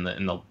shrift in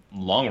the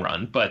long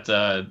run. But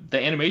the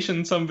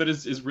animation, some of it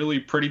is really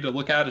pretty to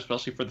look at,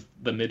 especially for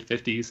the mid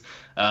 50s.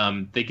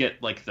 They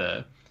get like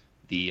the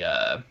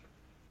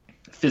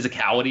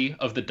physicality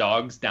of the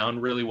dogs down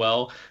really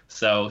well,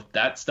 so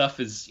that stuff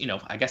is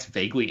I guess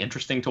vaguely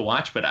interesting to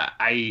watch. But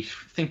I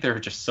think there are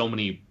just so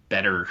many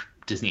better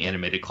Disney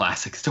animated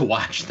classics to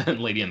watch than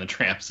Lady and the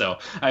Tramp. So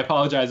I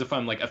apologize if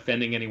I'm like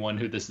offending anyone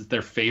who this is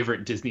their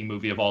favorite Disney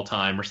movie of all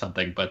time or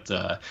something. But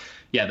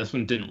this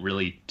one didn't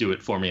really do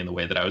it for me in the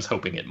way that I was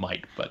hoping it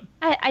might. But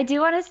I do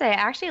want to say I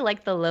actually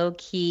like the low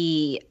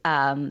key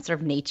sort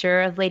of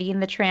nature of Lady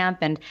and the Tramp,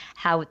 and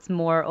how it's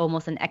more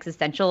almost an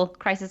existential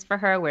crisis for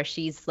her, where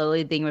she's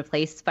slowly being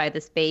replaced by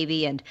this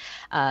baby and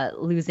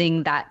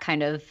losing that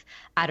kind of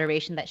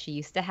adoration that she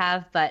used to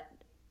have. But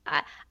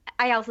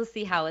I also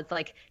see how it's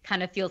like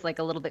kind of feels like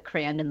a little bit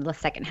crammed in the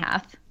second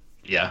half.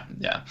 Yeah.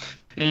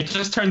 And it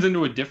just turns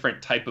into a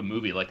different type of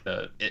movie. Like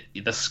the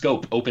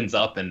scope opens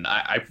up, and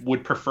I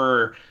would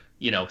prefer,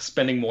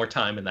 spending more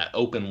time in that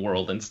open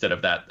world instead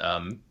of that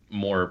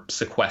more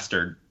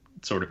sequestered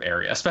sort of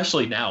area,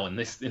 especially now in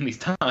these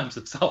times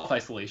of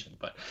self-isolation.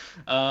 But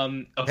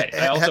okay,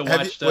 I also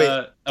watched.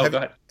 Go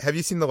ahead. Have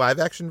you seen the live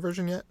action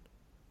version yet?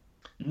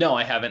 No,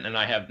 I haven't, and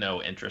I have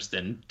no interest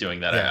in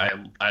doing that.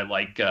 Yeah. I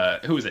like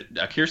who is it?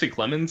 Kiersey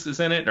Clemons is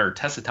in it, or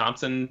Tessa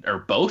Thompson, or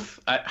both.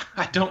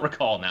 I don't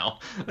recall now.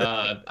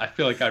 I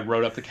feel like I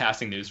wrote up the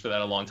casting news for that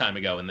a long time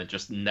ago, and then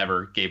just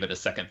never gave it a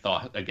second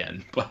thought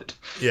again. But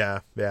yeah,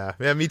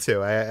 me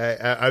too.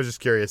 I was just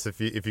curious if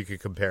you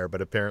could compare,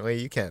 but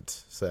apparently you can't.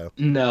 So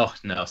no,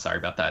 sorry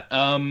about that.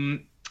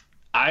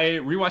 I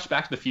rewatched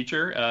Back to the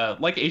Future.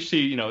 Like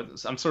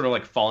HT, I'm sort of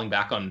like falling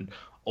back on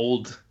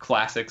old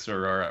classics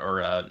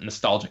or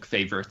nostalgic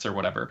favorites or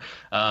whatever.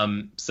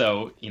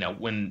 So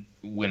when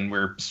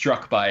we're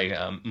struck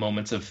by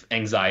moments of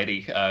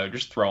anxiety,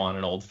 just throw on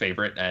an old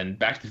favorite. And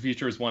Back to the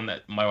Future is one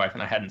that my wife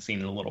and I hadn't seen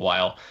in a little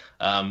while.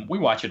 We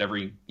watch it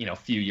every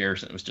few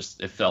years, and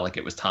it felt like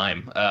it was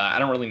time. I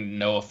don't really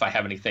know if I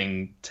have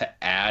anything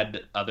to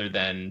add other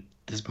than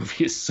this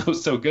movie is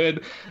so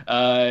good.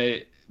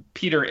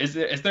 Peter, is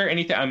there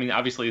anything? I mean,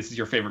 obviously this is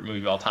your favorite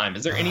movie of all time.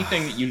 Is there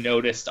anything that you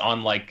noticed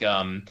on like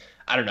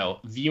I don't know,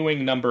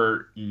 viewing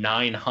number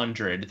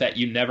 900 that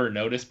you never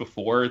noticed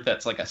before?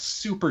 That's like a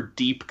super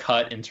deep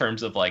cut in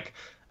terms of like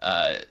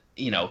a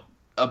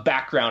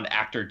background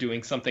actor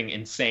doing something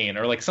insane,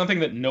 or like something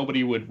that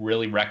nobody would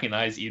really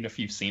recognize even if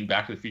you've seen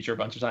Back to the Future a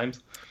bunch of times.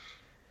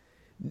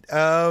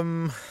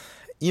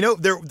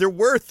 There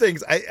were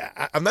things.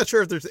 I'm not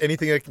sure if there's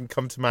anything that can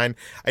come to mind.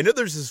 I know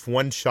there's this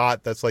one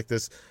shot that's like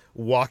this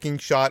walking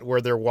shot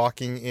where they're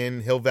walking in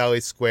Hill Valley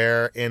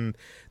Square, and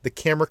the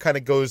camera kind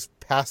of goes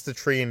past the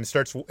tree and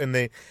starts, and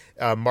they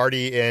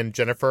Marty and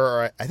Jennifer,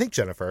 or I think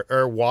Jennifer,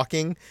 are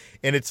walking.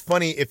 And it's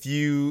funny, if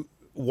you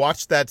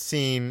watch that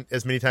scene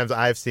as many times as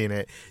I've seen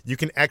it, you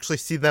can actually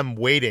see them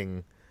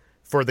waiting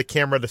for the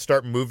camera to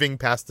start moving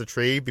past the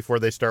tree before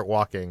they start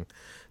walking.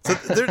 So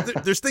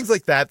there's things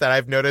like that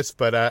I've noticed,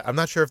 but I'm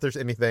not sure if there's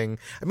anything.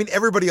 I mean,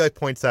 everybody like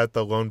points out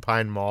the Lone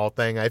Pine Mall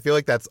thing. I feel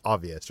like that's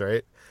obvious,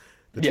 right?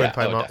 The Twin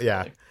Pine Mall,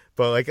 yeah.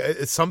 But like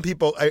some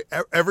people,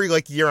 every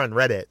like year on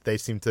Reddit, they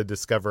seem to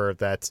discover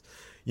that,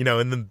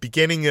 in the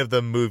beginning of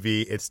the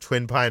movie it's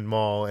Twin Pine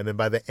Mall, and then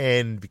by the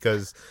end,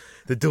 because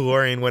the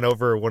DeLorean went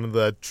over one of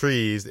the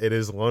trees, it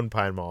is Lone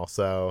Pine Mall.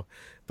 So,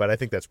 but I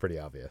think that's pretty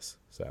obvious.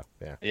 So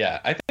yeah. Yeah,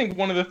 I think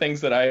one of the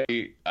things that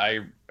I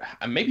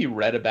maybe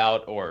read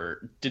about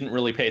or didn't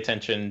really pay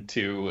attention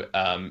to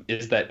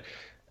is that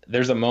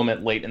there's a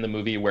moment late in the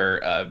movie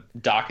where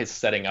Doc is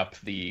setting up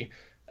the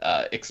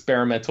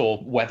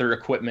experimental weather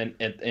equipment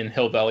in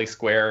Hill Valley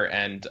Square,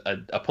 and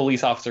a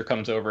police officer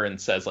comes over and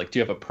says, like, do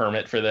you have a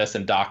permit for this?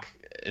 And Doc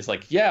is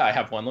like, yeah, I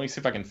have one. Let me see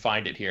if I can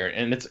find it here.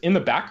 And it's in the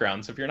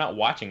background, so if you're not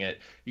watching it,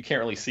 you can't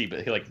really see,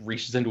 but he like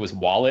reaches into his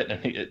wallet,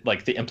 and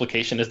like the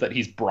implication is that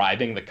he's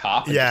bribing the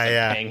cop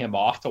and paying him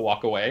off to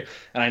walk away.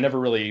 And I never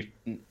really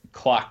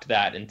clocked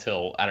that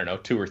until, I don't know,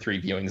 2 or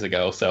 3 viewings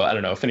ago. So I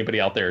don't know if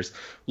anybody out there is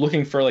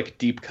looking for like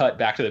deep cut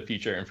Back to the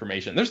Future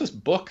information. There's this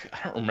book,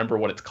 I don't remember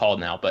what it's called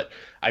now, but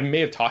I may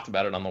have talked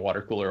about it on the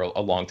water cooler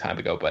a long time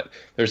ago, but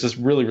there's this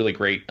really, really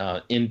great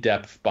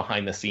in-depth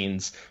behind the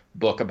scenes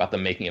book about the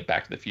making of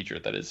Back to the Future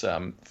that is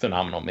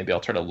phenomenal. Maybe I'll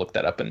try to look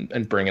that up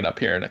and bring it up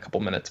here in a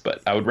couple minutes,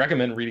 but I would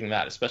recommend reading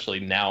that, especially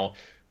now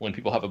when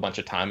people have a bunch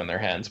of time on their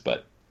hands.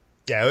 But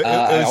yeah,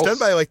 it was done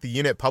by like the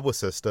unit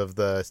publicist of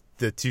the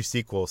 2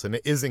 sequels, and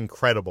it is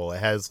incredible. It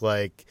has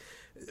like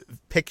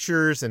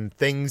pictures and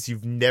things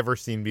you've never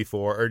seen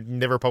before or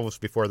never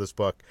published before this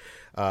book.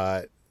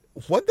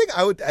 One thing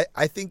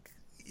I think,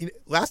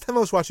 last time I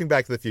was watching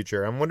Back to the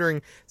Future, I'm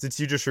wondering, since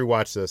you just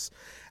rewatched this,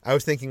 I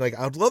was thinking like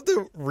I would love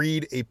to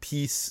read a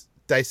piece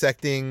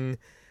dissecting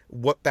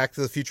what Back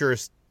to the Future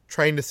is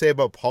trying to say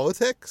about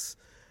politics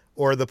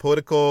or the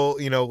political,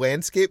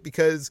 landscape,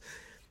 because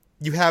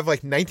you have like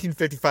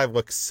 1955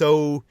 looks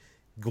so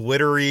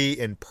glittery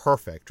and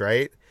perfect,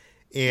 right?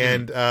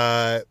 And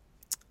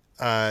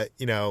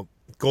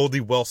Goldie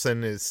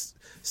Wilson is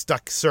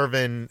stuck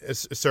serving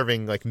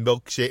like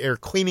milkshake or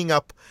cleaning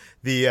up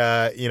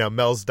the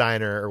Mel's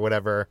Diner or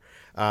whatever.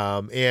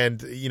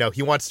 And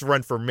he wants to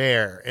run for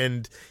mayor,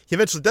 and he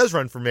eventually does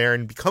run for mayor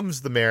and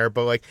becomes the mayor.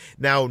 But like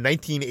now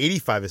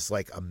 1985 is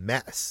like a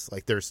mess.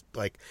 Like there's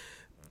like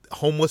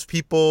homeless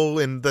people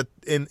in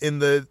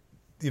the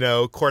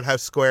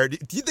Courthouse Square.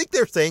 Do you think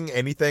they're saying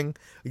anything?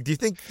 Do you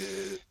think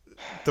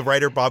the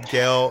writer Bob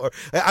Gale? Or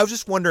I was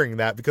just wondering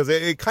that, because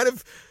it kind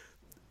of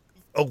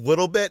a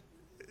little bit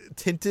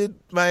tinted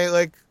my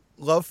like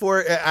love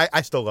for it.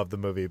 I still love the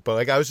movie, but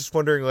like I was just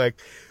wondering,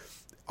 like,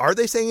 are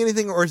they saying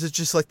anything, or is it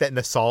just like that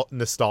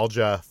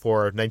nostalgia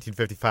for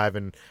 1955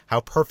 and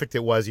how perfect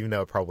it was, even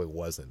though it probably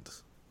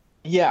wasn't?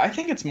 Yeah, I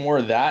think it's more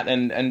of that,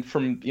 and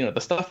from the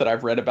stuff that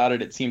I've read about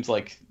it, it seems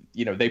like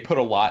they put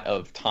a lot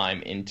of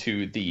time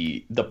into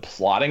the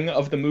plotting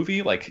of the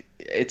movie. Like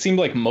it seemed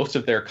like most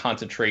of their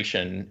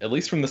concentration, at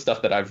least from the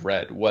stuff that I've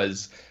read,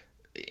 was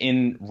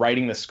in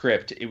writing the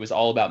script. It was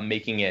all about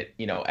making it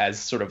as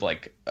sort of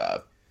like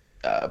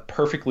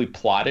perfectly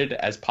plotted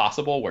as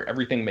possible, where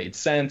everything made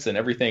sense and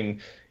everything,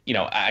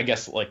 I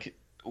guess like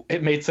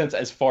it made sense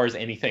as far as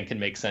anything can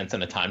make sense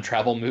in a time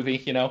travel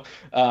movie,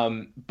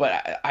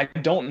 but I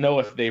don't know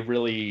if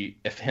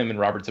him and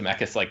Robert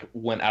Zemeckis like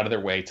went out of their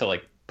way to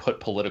like put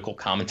political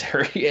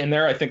commentary in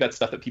there. I think that's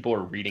stuff that people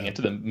are reading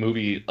into the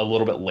movie a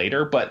little bit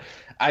later, but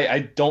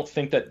I don't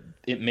think that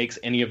it makes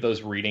any of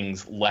those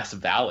readings less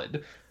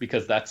valid,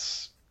 because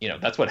that's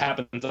what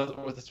happens.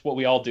 That's what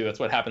we all do. That's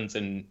what happens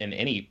in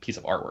any piece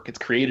of artwork. It's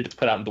created, it's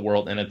put out in the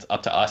world, and it's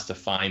up to us to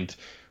find,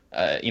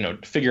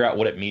 figure out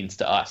what it means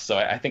to us. So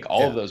I think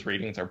all of those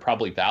readings are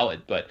probably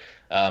valid, but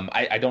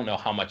I don't know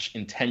how much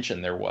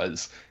intention there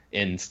was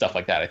in stuff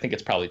like that. I think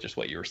it's probably just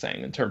what you were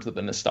saying in terms of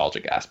the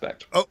nostalgic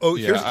aspect.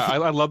 Here's I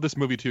love this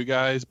movie too,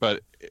 guys.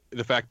 But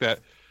the fact that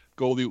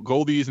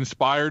Goldie is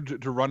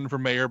inspired to run for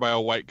mayor by a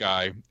white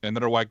guy, and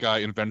another white guy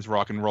invents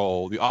rock and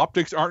roll. The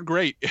optics aren't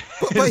great.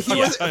 But he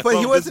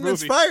wasn't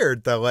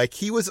inspired though. Like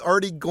he was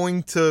already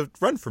going to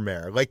run for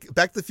mayor. Like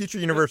Back to the Future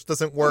universe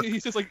doesn't work. He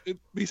says Marty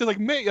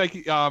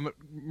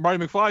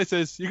McFly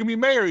says you can be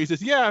mayor. He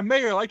says, yeah,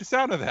 mayor. I like the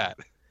sound of that.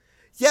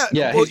 Yeah,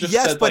 yeah. Well, He just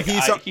yes, said, but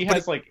like, he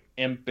has but, like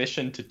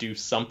ambition to do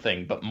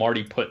something, but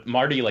Marty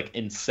like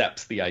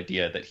incepts the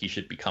idea that he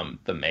should become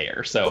the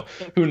mayor. So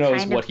who knows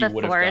kind what of he the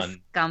would have Forrest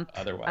done Gump,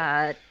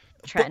 otherwise.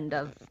 Trend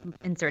of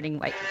inserting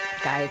white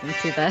guys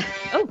into the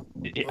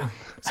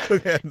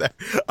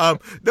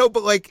no,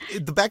 but like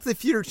the Back to the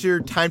Future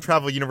time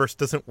travel universe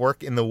doesn't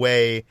work in the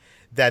way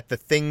that the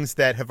things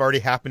that have already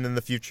happened in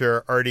the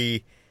future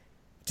already.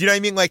 Do you know what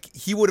I mean? Like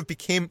he would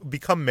have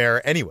become mayor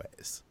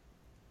anyways.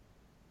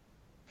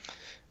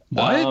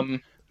 What?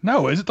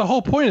 No, is it the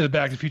whole point of the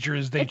Back to the Future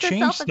is they It's a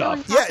change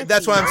self-fulfilling stuff? Yeah,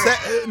 that's what I'm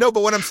saying. No,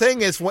 but what I'm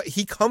saying is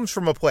he comes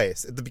from a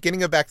place. At the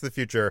beginning of Back to the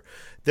Future,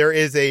 there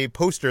is a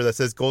poster that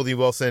says Goldie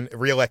Wilson,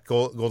 reelect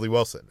Goldie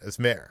Wilson as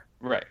mayor.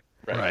 Right.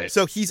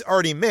 So he's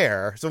already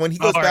mayor. So when he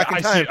goes back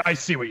in time... I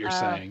see what you're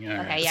saying. All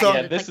Okay, right. yeah, So-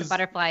 it's this like the is-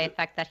 butterfly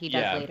effect that he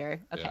does Yeah. later.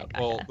 Okay, Yeah.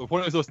 gotcha. Well, the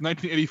point is those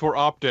 1984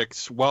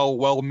 optics,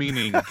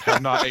 well-meaning,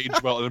 have not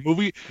aged well. In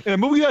a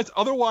movie that's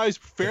otherwise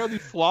fairly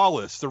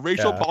flawless, the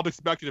racial politics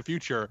of Back to the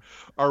Future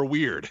are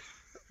weird.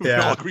 We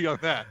all agree on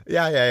that.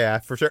 Yeah,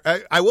 for sure.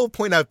 I will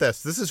point out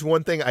this. This is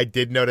one thing I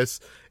did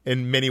notice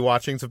in many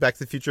watchings of Back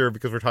to the Future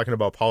because we're talking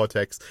about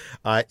politics.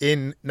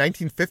 In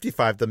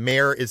 1955, the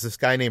mayor is this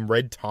guy named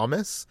Red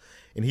Thomas,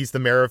 and he's the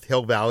mayor of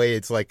Hill Valley.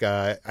 It's like,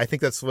 I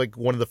think that's like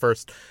one of the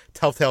first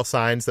telltale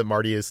signs that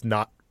Marty is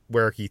not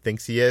where he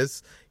thinks he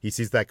is. He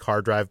sees that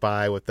car drive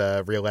by with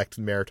the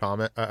reelected Mayor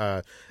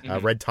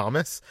Red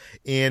Thomas.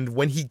 And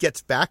when he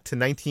gets back to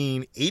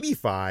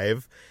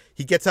 1985,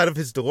 he gets out of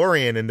his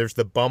DeLorean and there's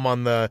the bum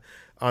on the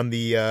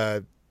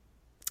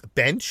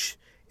bench,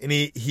 and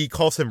he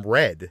calls him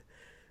Red.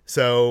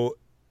 So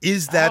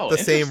is that the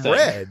same interesting.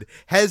 Red?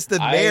 Has the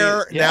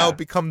mayor now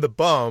become the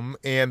bum,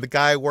 and the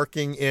guy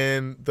working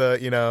in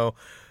the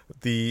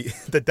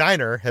the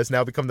diner has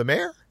now become the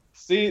mayor?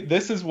 See,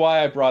 this is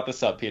why I brought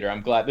this up, Peter.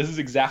 I'm glad. This is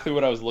exactly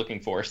what I was looking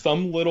for.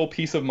 Some little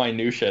piece of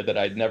minutia that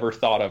I'd never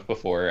thought of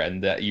before,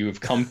 and that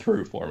you've come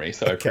through for me.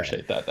 So I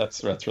appreciate that.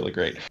 That's really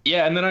great.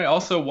 Yeah, and then I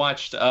also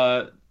watched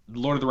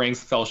Lord of the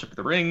Rings: Fellowship of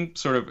the Ring,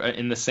 sort of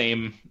in the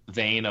same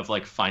vein of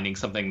like finding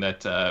something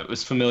that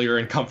was familiar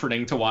and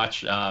comforting to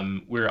watch.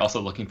 We were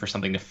also looking for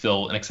something to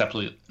fill an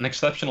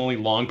exceptionally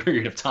long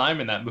period of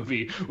time in that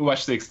movie. We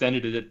watched the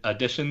extended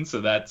edition,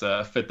 so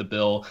that fit the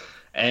bill.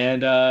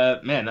 And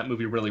man, that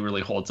movie really,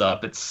 really holds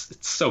up. It's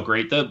so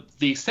great. The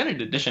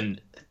extended edition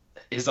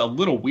is a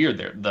little weird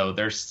there, though.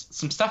 There's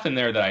some stuff in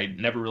there that I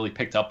never really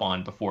picked up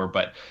on before,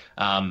 but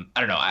I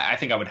don't know. I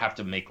think I would have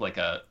to make like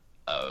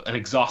an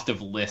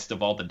exhaustive list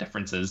of all the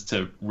differences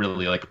to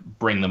really like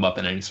bring them up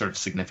in any sort of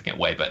significant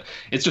way. But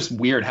it's just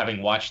weird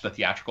having watched the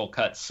theatrical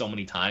cut so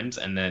many times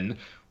and then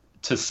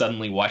to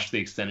suddenly watch the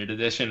extended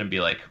edition and be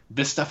like,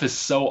 this stuff is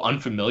so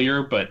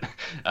unfamiliar, but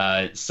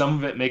some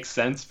of it makes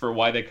sense for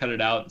why they cut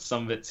it out.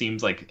 Some of it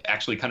seems like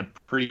actually kind of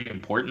pretty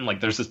important.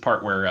 Like there's this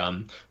part where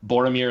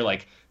Boromir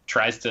like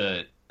tries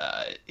to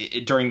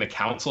during the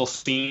council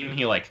scene,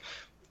 he like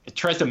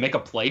tries to make a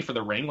play for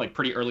the ring like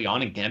pretty early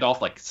on, and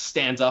Gandalf like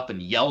stands up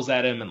and yells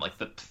at him, and like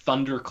the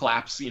thunder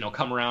claps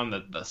come around,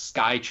 the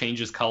sky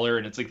changes color,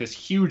 and it's like this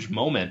huge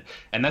moment,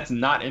 and that's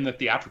not in the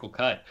theatrical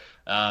cut.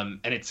 And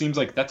it seems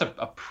like that's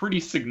a pretty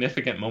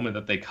significant moment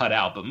that they cut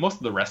out, but most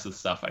of the rest of the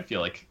stuff I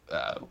feel like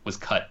was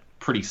cut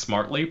pretty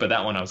smartly. But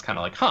that one I was kind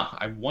of like,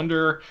 I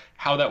wonder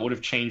how that would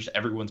have changed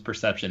everyone's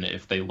perception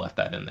if they left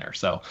that in there.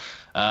 So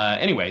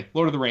anyway,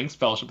 Lord of the Rings,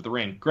 Fellowship of the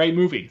Ring, great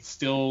movie,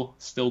 still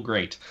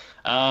great.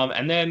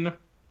 And then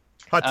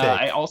Hot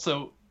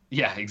take.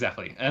 Yeah,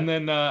 exactly. And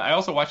then I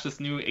also watched this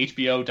new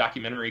HBO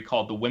documentary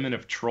called The Women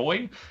of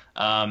Troy,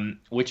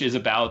 which is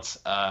about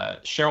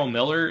Cheryl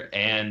Miller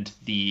and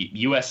the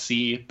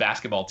USC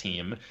basketball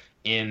team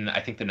in, I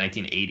think, the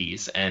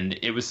 1980s. And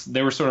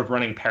they were sort of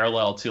running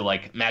parallel to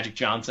like Magic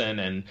Johnson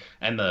and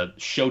the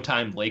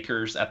Showtime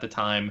Lakers at the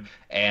time.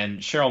 And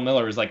Cheryl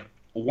Miller is like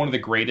one of the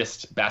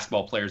greatest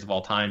basketball players of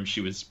all time.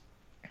 She was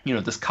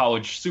this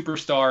college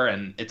superstar,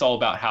 and it's all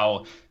about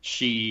how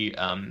she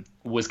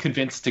was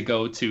convinced to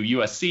go to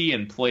USC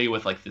and play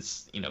with like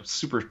this,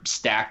 super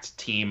stacked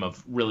team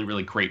of really,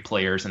 really great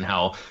players, and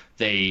how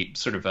they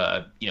sort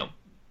of,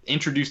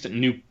 introduced a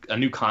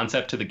new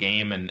concept to the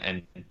game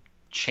and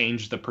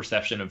changed the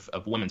perception of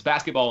women's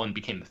basketball, and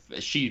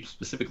she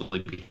specifically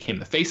became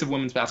the face of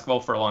women's basketball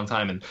for a long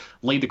time and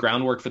laid the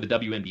groundwork for the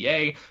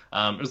WNBA.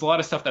 There's a lot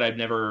of stuff that I've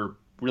never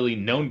really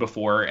known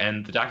before,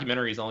 and the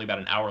documentary is only about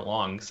an hour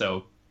long,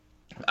 so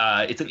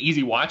It's an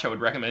easy watch. I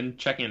would recommend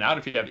checking it out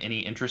if you have any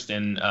interest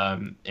in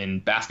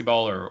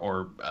basketball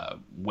or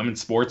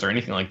women's sports or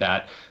anything like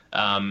that.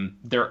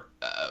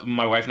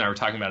 My wife and I were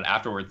talking about it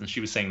afterwards, and she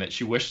was saying that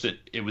she wished that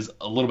it was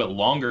a little bit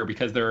longer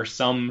because there are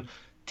some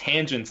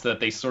tangents that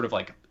they sort of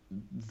like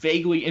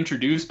vaguely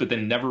introduce, but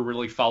then never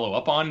really follow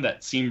up on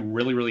that seem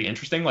really, really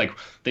interesting. Like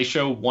they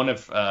show one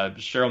of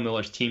Cheryl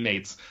Miller's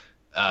teammates,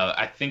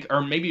 I think,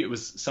 or maybe it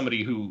was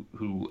somebody who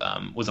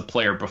was a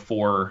player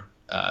before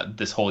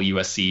this whole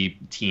USC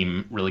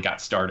team really got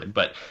started.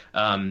 But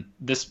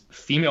this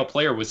female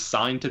player was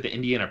signed to the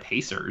Indiana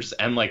Pacers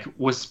and like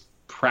was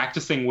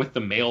practicing with the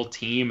male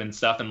team and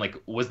stuff. And like,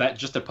 was that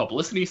just a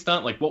publicity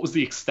stunt? Like, what was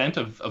the extent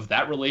of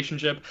that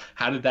relationship?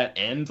 How did that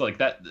end? Like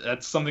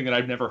that's something that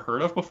I've never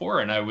heard of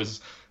before. And I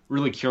was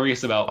really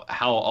curious about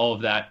how all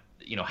of that,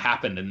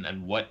 happened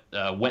and what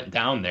went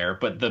down there.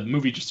 But the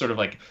movie just sort of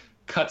like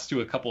cuts to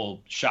a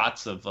couple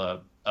shots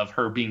of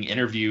her being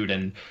interviewed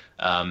and,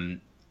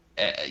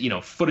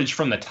 footage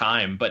from the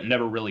time, but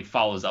never really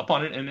follows up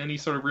on it in any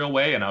sort of real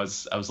way. And I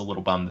was a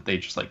little bummed that they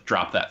just like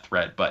dropped that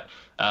thread. But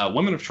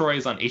Women of Troy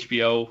is on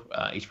HBO,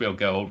 HBO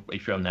Go,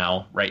 HBO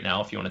Now right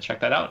now if you want to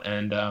check that out.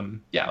 And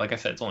like I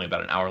said, it's only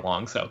about an hour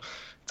long, so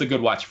it's a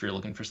good watch if you're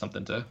looking for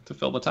something to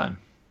fill the time.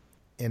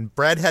 And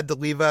Brad had to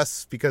leave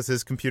us because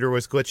his computer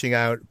was glitching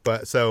out.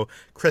 But so,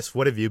 Chris,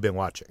 what have you been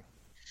watching?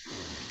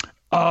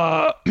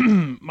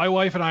 My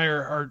wife and I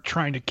are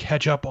trying to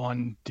catch up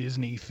on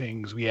Disney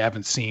things we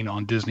haven't seen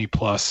on Disney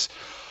Plus.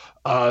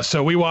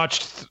 So we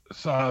watched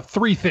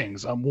three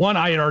things. One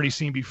I had already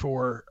seen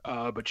before,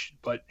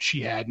 but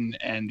she hadn't,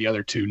 and the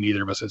other two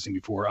neither of us had seen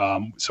before.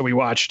 So we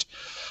watched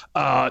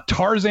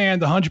Tarzan,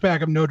 The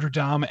Hunchback of Notre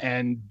Dame,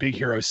 and Big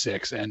Hero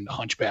 6, and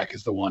Hunchback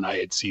is the one I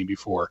had seen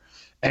before.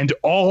 And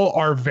all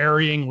are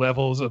varying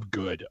levels of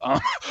good.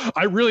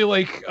 I really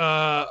like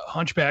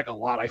Hunchback a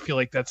lot. I feel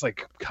like that's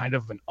like kind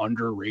of an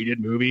underrated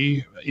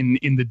movie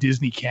in the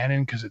Disney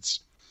canon because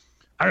it's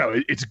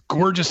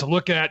gorgeous to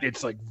look at.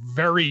 It's like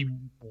very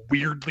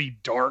weirdly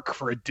dark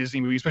for a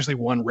Disney movie, especially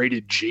one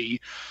rated G.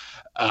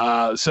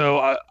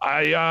 So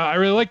I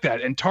really like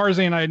that. And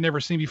Tarzan I had never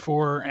seen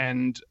before,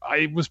 and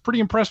I was pretty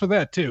impressed with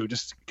that too,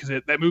 just because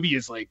that movie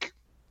is like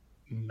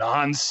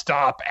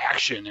nonstop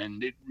action,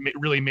 and it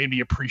really made me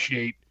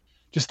appreciate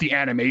just the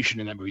animation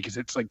in that movie because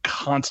it's like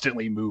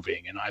constantly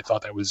moving, and I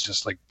thought that was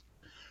just like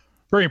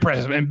very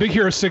impressive. And Big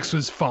Hero 6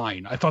 was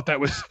fine. I thought that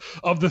was,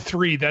 of the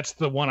three, that's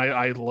the one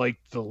I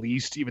liked the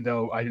least, even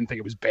though I didn't think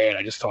it was bad.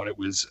 I just thought it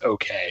was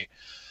okay.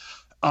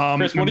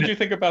 Chris, what did you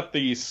think about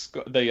the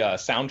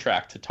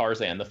soundtrack to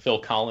Tarzan, the Phil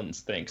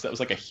Collins thing? Because that was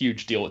like a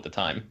huge deal at the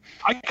time.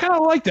 I kind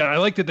of liked that. I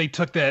liked that they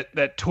took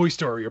that Toy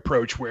Story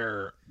approach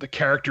where the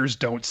characters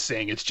don't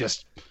sing. It's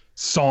just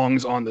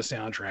songs on the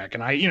soundtrack.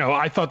 And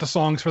I thought the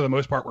songs for the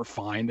most part were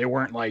fine. They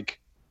weren't like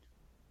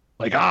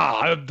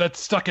that's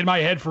stuck in my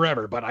head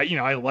forever. But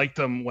I liked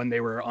them when they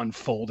were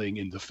unfolding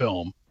in the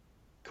film.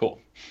 Cool.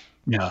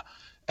 Yeah.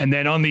 And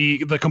then on the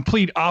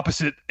complete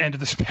opposite end of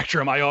the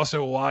spectrum, I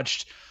also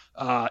watched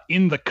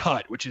In the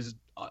Cut, which is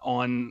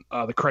on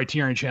the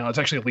Criterion Channel. It's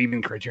actually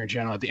leaving the Criterion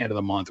Channel at the end of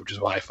the month, which is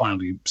why I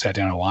finally sat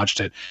down and watched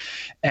it.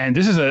 And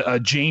this is a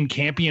Jane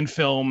Campion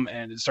film,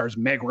 and it stars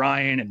Meg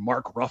Ryan and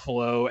Mark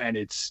Ruffalo, and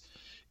it's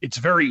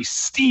very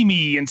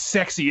steamy and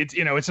sexy. It's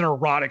it's an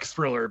erotic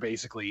thriller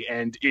basically,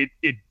 and it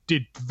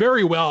did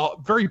very well,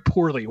 very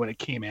poorly when it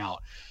came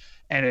out.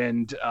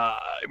 And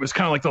it was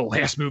kind of like the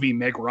last movie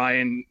Meg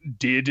Ryan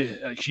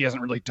did. She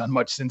hasn't really done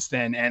much since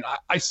then. And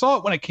I saw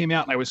it when it came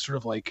out, and I was sort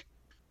of like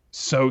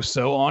so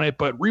on it.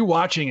 But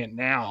rewatching it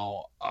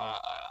now,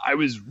 I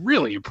was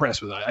really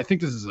impressed with it. I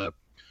think this is a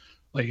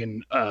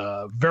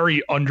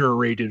very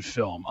underrated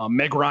film.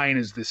 Meg Ryan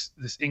is this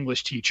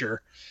English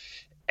teacher,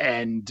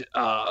 and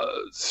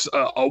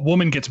a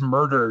woman gets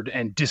murdered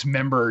and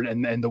dismembered,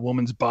 and the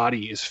woman's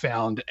body is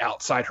found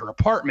outside her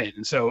apartment.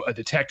 And so a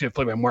detective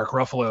played by Mark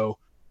Ruffalo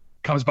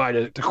comes by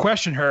to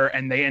question her,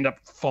 and they end up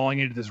falling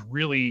into this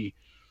really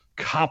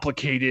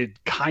complicated,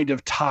 kind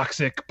of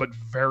toxic, but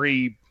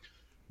very,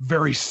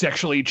 very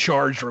sexually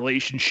charged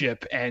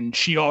relationship. And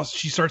she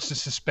starts to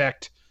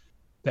suspect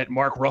that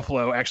Mark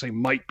Ruffalo actually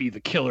might be the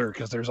killer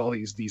because there's all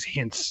these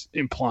hints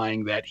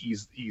implying that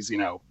he's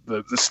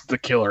the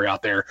killer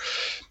out there.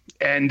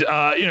 And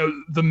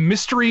the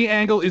mystery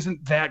angle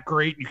isn't that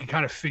great. You can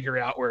kind of figure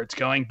out where it's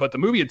going, but the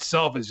movie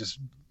itself is just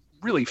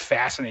really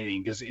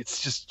fascinating because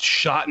it's just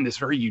shot in this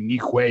very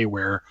unique way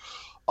where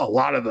a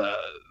lot of the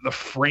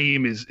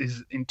frame is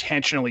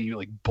intentionally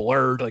like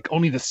blurred, like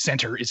only the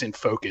center is in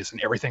focus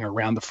and everything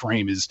around the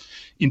frame is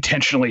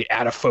intentionally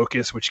out of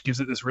focus, which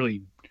gives it this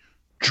really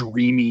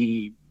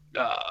dreamy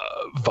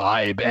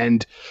vibe.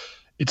 And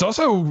it's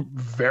also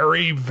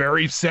very,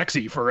 very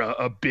sexy for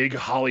a big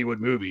Hollywood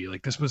movie.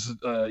 Like this was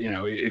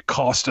it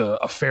cost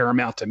a fair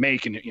amount to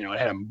make, and it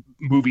had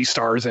movie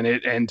stars in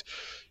it, and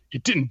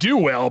it didn't do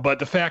well. But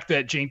the fact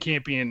that Jane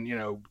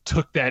Campion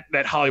took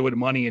that Hollywood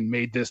money and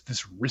made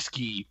this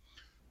risky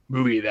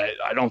movie that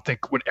I don't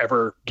think would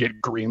ever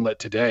get greenlit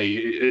today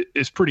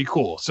is pretty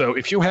cool. So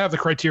if you have the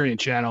Criterion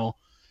Channel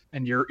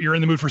and you're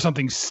in the mood for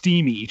something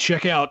steamy,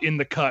 check out In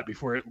the Cut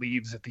before it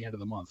leaves at the end of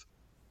the month.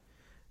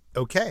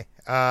 Okay.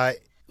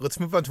 Let's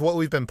move on to what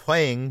we've been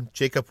playing.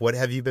 Jacob, what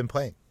have you been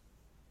playing?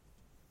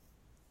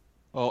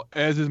 Well,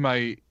 as is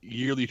my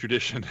yearly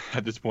tradition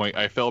at this point,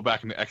 I fell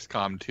back into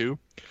XCOM 2,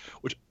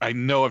 which I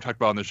know I've talked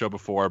about on the show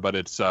before, but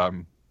it's a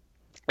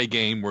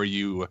game where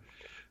you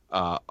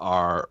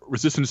are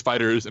resistance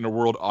fighters in a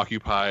world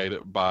occupied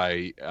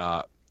by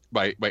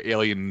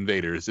alien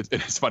invaders.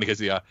 It's funny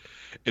because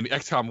in the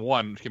XCOM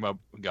 1 came out,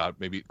 God,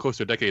 maybe close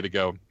to a decade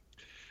ago.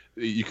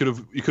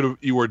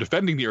 You were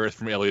defending the Earth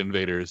from alien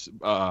invaders,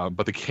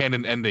 but the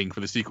canon ending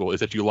for the sequel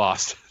is that you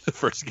lost the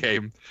first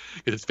game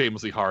because it's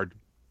famously hard.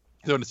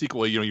 So in the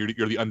sequel,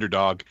 you're the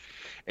underdog,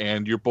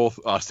 and you're both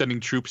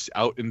sending troops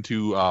out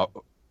into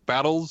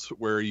battles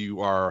where you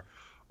are,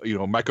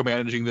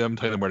 micromanaging them,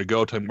 telling them where to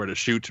go, telling them where to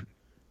shoot,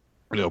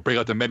 break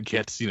out the med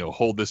kits,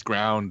 hold this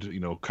ground,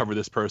 cover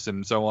this person,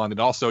 and so on. And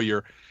also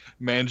you're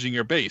managing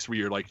your base where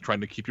you're like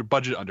trying to keep your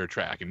budget under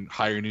track and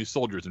hire new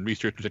soldiers and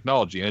research new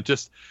technology. And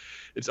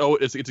it's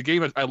a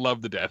game that I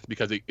love to death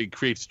because it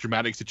creates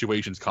dramatic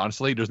situations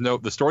constantly.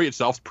 The story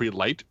itself's pretty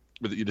light,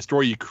 but the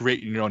story you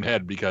create in your own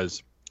head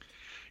because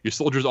your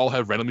soldiers all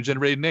have randomly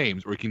generated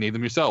names, or you can name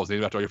them yourselves, name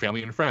them after all your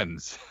family and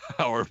friends,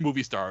 or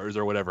movie stars,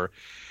 or whatever.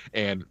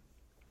 And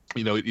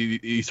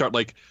you start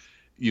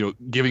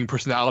giving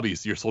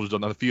personalities to your soldiers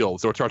on the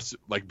field, so it starts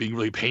like being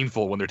really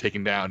painful when they're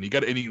taken down.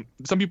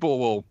 Some people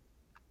will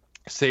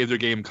save their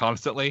game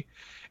constantly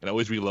and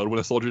always reload when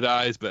a soldier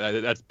dies,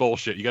 but that's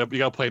bullshit. You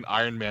gotta play an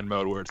Iron Man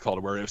mode where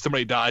if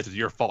somebody dies, it's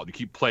your fault. You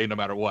keep playing no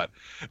matter what,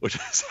 which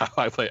is how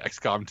I play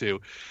XCOM 2.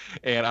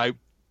 And I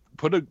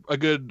put a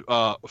good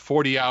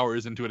 40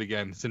 hours into it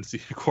again since the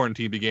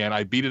quarantine began.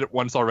 I beat it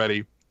once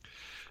already,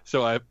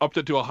 so I upped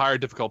it to a higher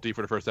difficulty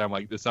for the first time.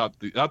 Like, it's not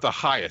the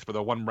highest, but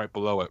the one right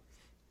below it,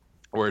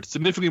 where it's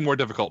significantly more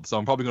difficult. So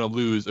I'm probably going to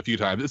lose a few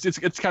times.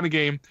 It's kind of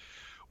game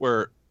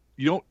where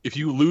if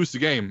you lose the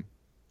game,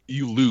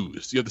 you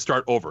lose. You have to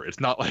start over. It's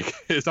not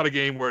a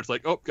game where it's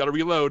like, oh, got to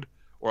reload,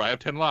 or I have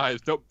 10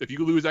 lives. Nope. If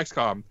you lose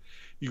XCOM,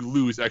 you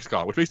lose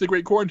XCOM, which makes it a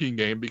great quarantine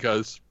game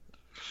because,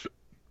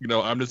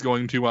 I'm just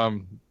going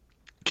to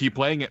keep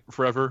playing it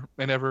forever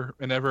and ever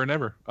and ever and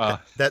ever.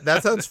 That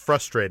sounds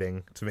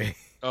frustrating to me.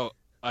 Oh,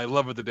 I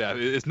love it to death.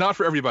 It's not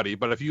for everybody,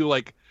 but if you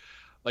like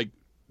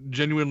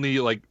genuinely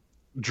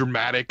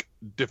dramatic,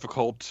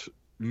 difficult,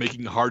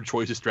 making hard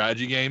choices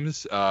strategy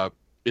games,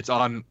 it's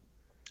on.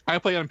 I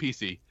play it on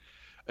PC.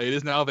 It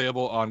is now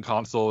available on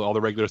console, all the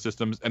regular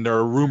systems, and there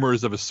are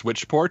rumors of a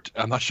Switch port.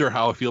 I'm not sure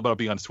how I feel about it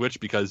being on Switch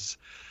because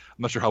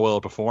I'm not sure how well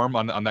it'll perform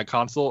on that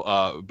console.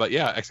 But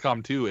yeah,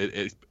 XCOM 2,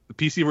 the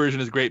PC version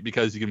is great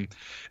because it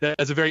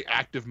has a very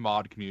active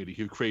mod community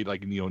who create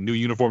new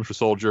uniforms for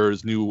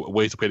soldiers, new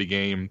ways to play the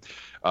game,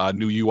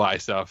 new UI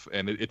stuff,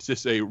 and it's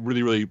just a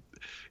really, really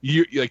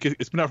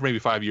it's been out for maybe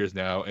 5 years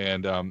now,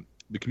 and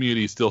the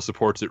community still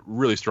supports it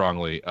really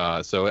strongly.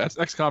 So that's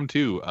XCOM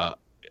 2.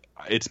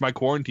 It's my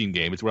quarantine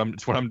game. It's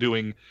what I'm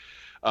doing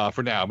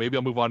for now. Maybe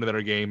I'll move on to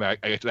another game I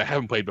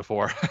haven't played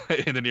before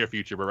in the near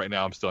future, but right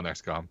now I'm still in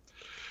XCOM.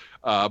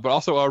 But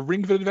also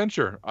Ring Fit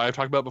Adventure. I've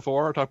talked about it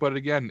before. I'll talk about it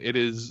again. It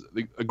is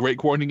a great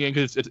quarantine game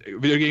because it's a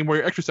video game where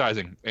you're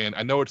exercising. And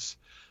I know it's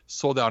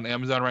sold out on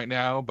Amazon right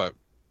now, but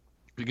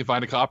if you can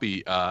find a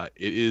copy, it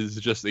is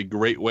just a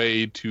great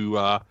way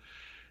to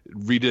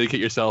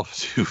rededicate yourself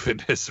to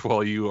fitness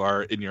while you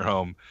are in your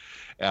home.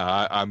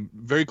 I'm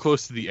very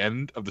close to the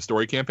end of the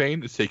story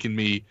campaign. It's taken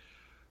me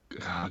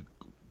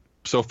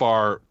so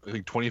far, I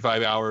think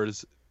 25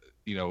 hours,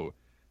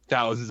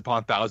 thousands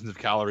upon thousands of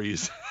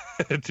calories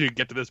to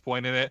get to this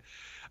point in it.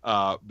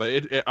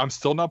 But I'm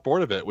still not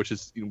bored of it, which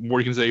is more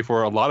you can say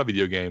for a lot of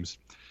video games.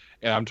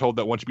 And I'm told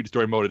that once you beat the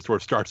story mode, it sort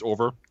of starts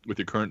over with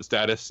your current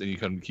status, and you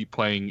can keep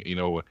playing,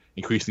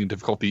 increasing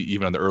difficulty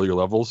even on the earlier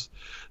levels.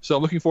 So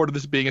I'm looking forward to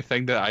this being a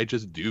thing that I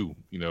just do,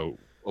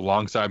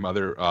 alongside my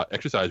other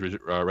exercise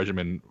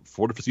regimen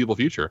for the foreseeable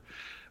future.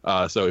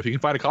 So if you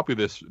can find a copy of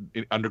this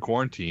under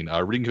quarantine,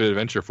 Ring Fit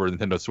Adventure for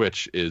Nintendo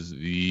Switch is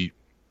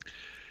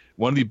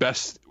one of the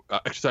best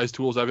exercise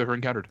tools I've ever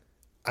encountered.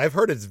 I've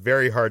heard it's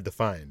very hard to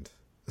find.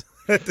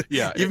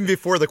 Yeah, even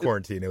before the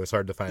quarantine, it was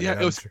hard to find.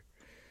 Yeah,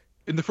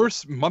 in the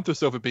first month or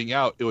so of it being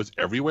out, it was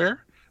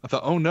everywhere. I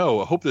thought, oh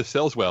no, I hope this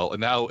sells well. And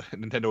now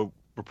Nintendo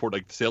report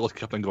the sales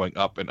kept on going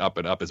up and up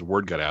and up as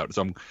word got out.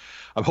 So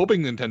I'm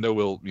hoping Nintendo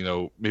will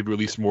maybe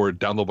release more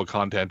downloadable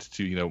content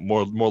to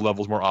more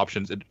levels, more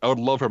options. And I would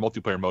love for a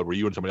multiplayer mode where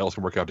you and somebody else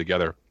can work out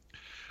together.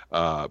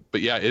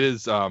 But yeah, it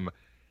is.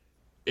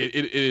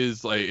 It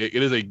is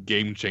a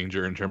game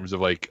changer in terms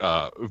of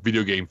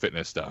video game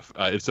fitness stuff.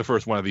 It's the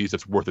first one of these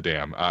that's worth a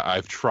damn.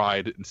 I've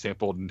tried and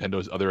sampled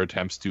Nintendo's other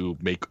attempts to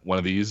make one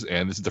of these,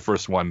 and this is the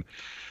first one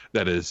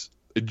that is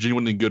a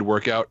genuinely good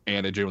workout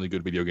and a genuinely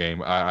good video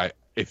game.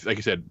 If like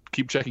I said,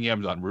 keep checking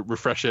Amazon,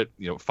 refresh it,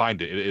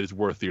 find it. It is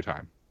worth your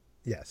time.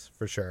 Yes,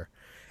 for sure.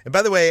 And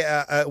by the way,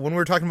 when we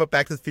were talking about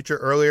Back to the Future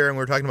earlier, and we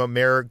were talking about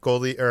Mayor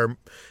Goldie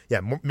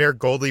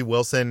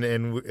Wilson,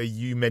 and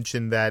you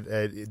mentioned that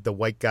the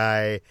white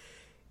guy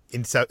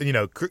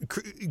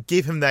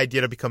gave him the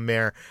idea to become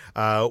mayor.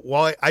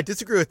 While I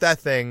disagree with that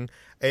thing,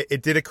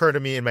 it did occur to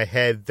me in my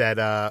head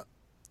that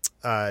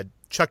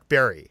Chuck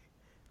Berry,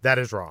 that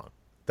is wrong.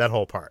 That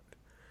whole part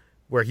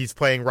where he's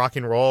playing rock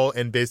and roll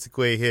and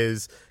basically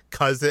his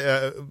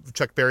cousin,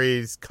 Chuck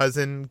Berry's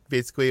cousin,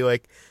 basically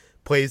like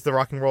plays the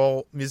rock and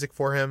roll music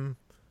for him.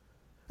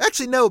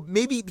 Actually, no,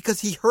 maybe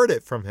because he heard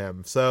it from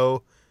him,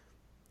 so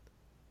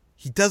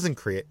he doesn't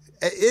create.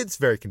 It's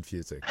very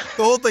confusing.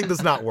 The whole thing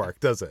does not work,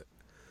 does it?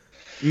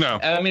 No.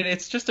 I mean,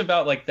 it's just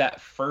about like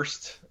that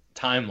first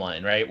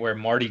timeline, right, where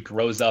Marty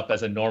grows up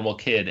as a normal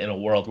kid in a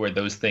world where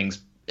those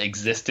things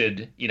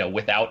existed,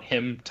 without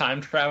him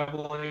time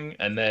traveling,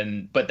 and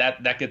then, but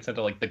that gets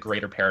into like the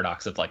greater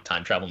paradox of like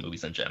time travel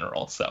movies in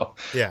general. So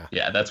yeah,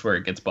 that's where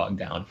it gets bogged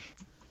down.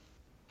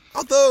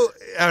 Although,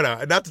 I don't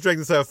know, not to drag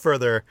this out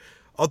further,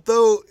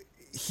 although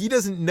he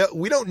doesn't know,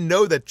 we don't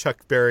know that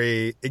Chuck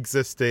Berry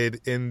existed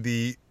in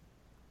the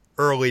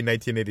early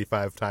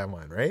 1985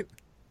 timeline, right?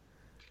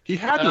 He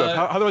had to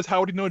have. Otherwise, how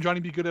would he know Johnny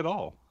Be Good at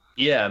all?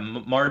 Yeah,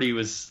 Marty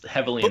was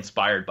heavily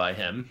inspired by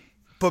him.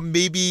 But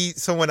maybe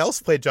someone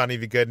else played Johnny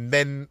Be Good, and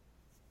then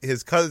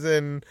his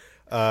cousin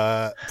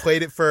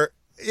played it for...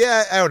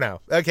 Yeah, I don't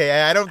know.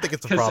 Okay, I don't think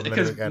it's a problem.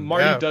 Because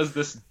Marty does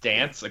this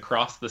dance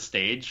across the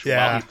stage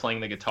while he's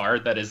playing the guitar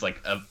that is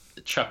like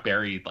Chuck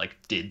Berry like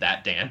did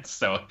that dance,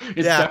 so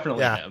it's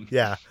definitely him.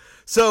 Yeah.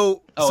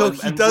 So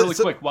he does. Really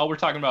quick, while we're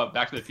talking about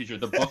Back to the Future,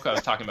 the book I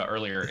was talking about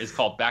earlier is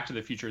called Back to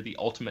the Future: The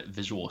Ultimate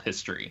Visual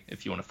History.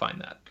 If you want to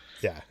find that.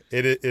 Yeah,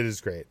 it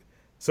is great.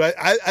 So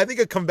I think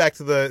I come back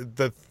to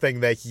the thing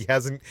that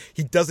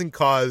he doesn't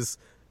cause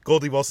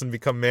Goldie Wilson to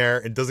become mayor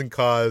and doesn't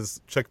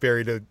cause Chuck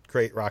Berry to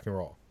create rock and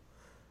roll.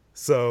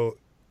 So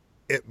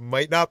it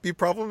might not be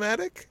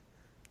problematic.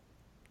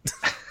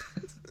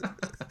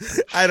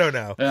 I don't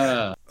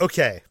know.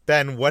 Okay,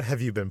 Ben, what have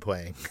you been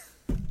playing?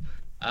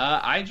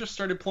 I just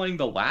started playing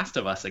The Last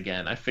of Us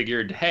again. I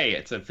figured, hey,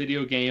 it's a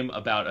video game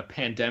about a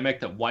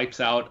pandemic that wipes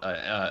out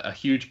a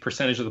huge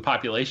percentage of the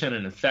population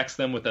and infects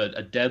them with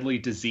a deadly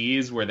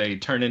disease where they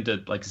turn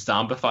into like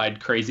zombified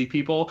crazy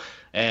people.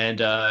 And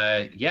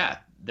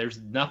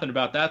there's nothing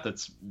about that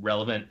that's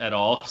relevant at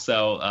all.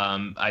 So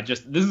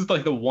this is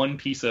like the one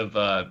piece of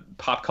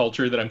pop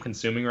culture that I'm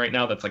consuming right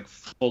now that's like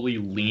fully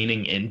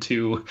leaning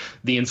into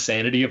the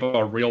insanity of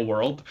our real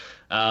world.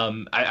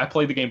 I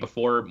played the game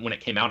before when it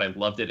came out. I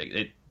loved it.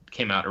 It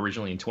came out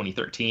originally in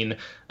 2013.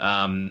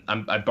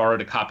 I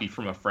borrowed a copy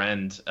from a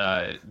friend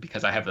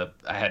because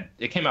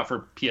it came out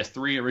for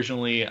PS3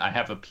 originally. I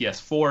have a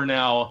PS4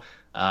 now.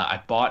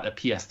 I bought a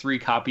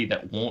PS3 copy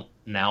that won't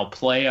now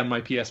play on my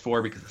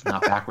PS4 because it's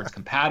not backwards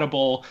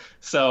compatible.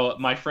 So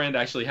my friend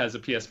actually has a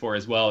PS4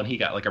 as well, and he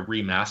got like a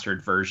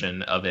remastered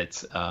version of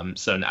it.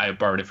 So I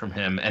borrowed it from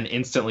him and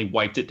instantly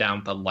wiped it down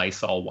with a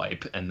Lysol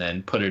wipe and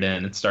then put it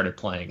in and started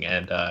playing.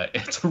 And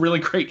it's a really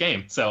great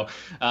game. So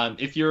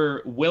if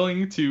you're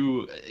willing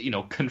to,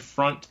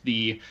 confront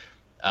the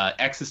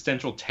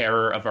existential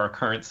terror of our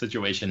current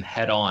situation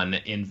head on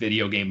in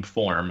video game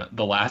form,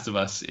 The Last of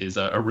Us is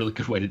a really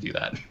good way to do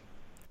that.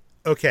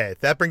 Okay,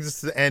 that brings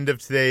us to the end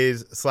of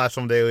today's Slash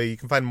Film Daily. You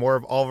can find more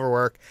of all of our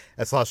work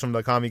at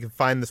slashfilm.com. You can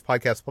find this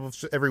podcast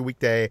published every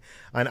weekday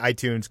on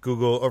iTunes,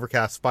 Google,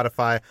 Overcast,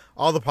 Spotify,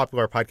 all the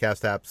popular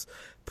podcast apps.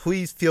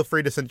 Please feel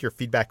free to send your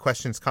feedback,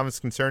 questions, comments,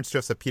 concerns to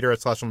us at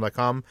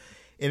peter@slashfilm.com.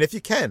 And if you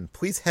can,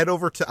 please head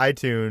over to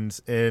iTunes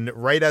and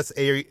write us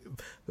a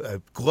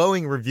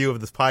glowing review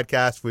of this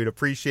podcast. We'd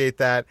appreciate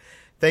that.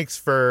 Thanks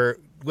for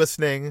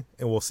listening,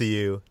 and we'll see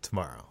you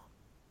tomorrow.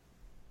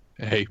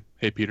 Hey,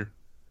 Peter.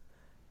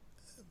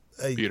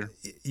 Peter.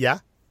 Yeah?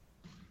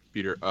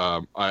 Peter,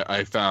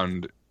 I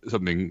found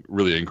something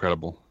really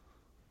incredible.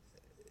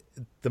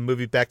 The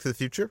movie Back to the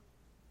Future?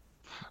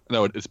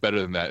 No, it's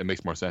better than that. It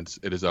makes more sense.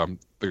 It is the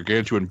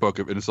gargantuan book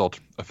of insult,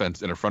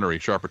 offense, and effrontery,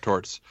 sharp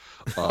retorts,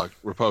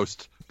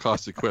 riposte,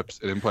 caustic quips,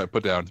 and implant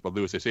put-downs by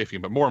Louis A.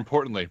 Safian. But more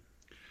importantly,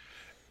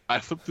 I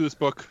flipped through this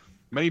book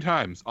many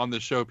times on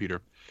this show, Peter,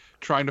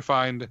 trying to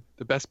find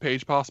the best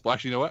page possible.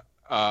 Actually, you know what?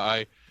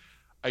 I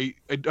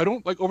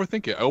don't like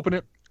overthink it. I open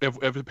it.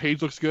 If the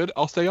page looks good,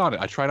 I'll stay on it.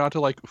 I try not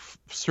to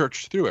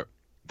search through it.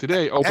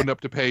 Today, I opened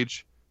up to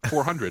page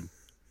 400,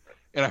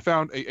 and I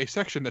found a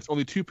section that's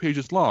only 2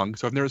 pages long.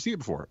 So I've never seen it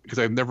before because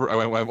when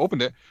I've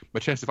opened it, my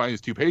chance to find these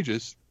 2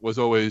 pages was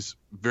always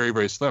very,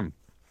 very slim.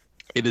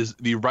 It is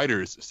the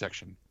writers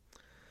section,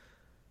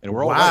 and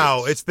we're all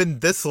writers. It's been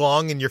this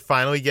long, and you're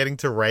finally getting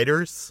to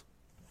writers.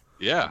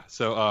 Yeah,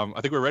 so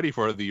I think we're ready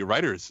for the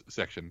writers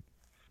section.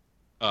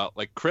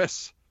 Like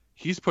Chris,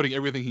 he's putting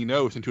everything he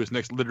knows into his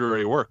next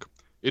literary work.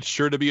 It's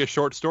sure to be a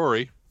short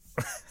story.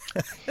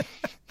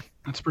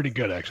 That's pretty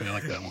good, actually. I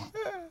like that one.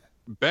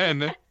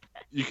 Ben,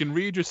 you can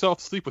read yourself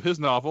to sleep with his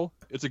novel.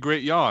 It's a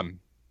great yawn.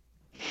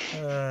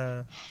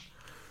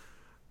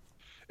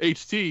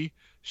 HT,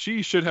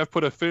 she should have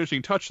put a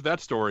finishing touch to that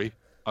story.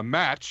 A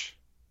match.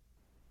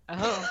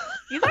 Oh,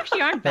 these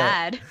actually aren't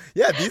bad.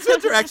 Yeah, these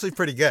ones are actually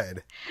pretty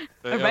good.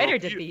 A writer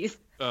did these.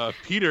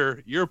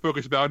 Peter, your book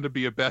is bound to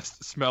be a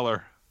best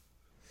smeller.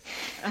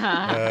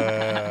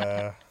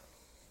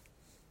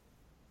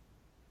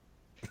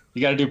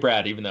 You got to do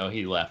Brad, even though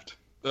he left.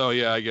 Oh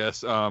yeah, I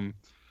guess.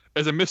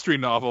 As a mystery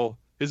novel,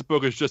 his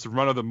book is just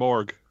Run of the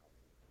Morgue.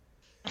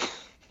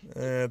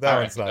 That All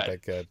one's right, not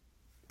that good.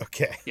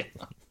 Okay. Yeah.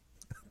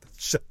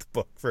 Shut the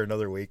book for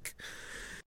another week.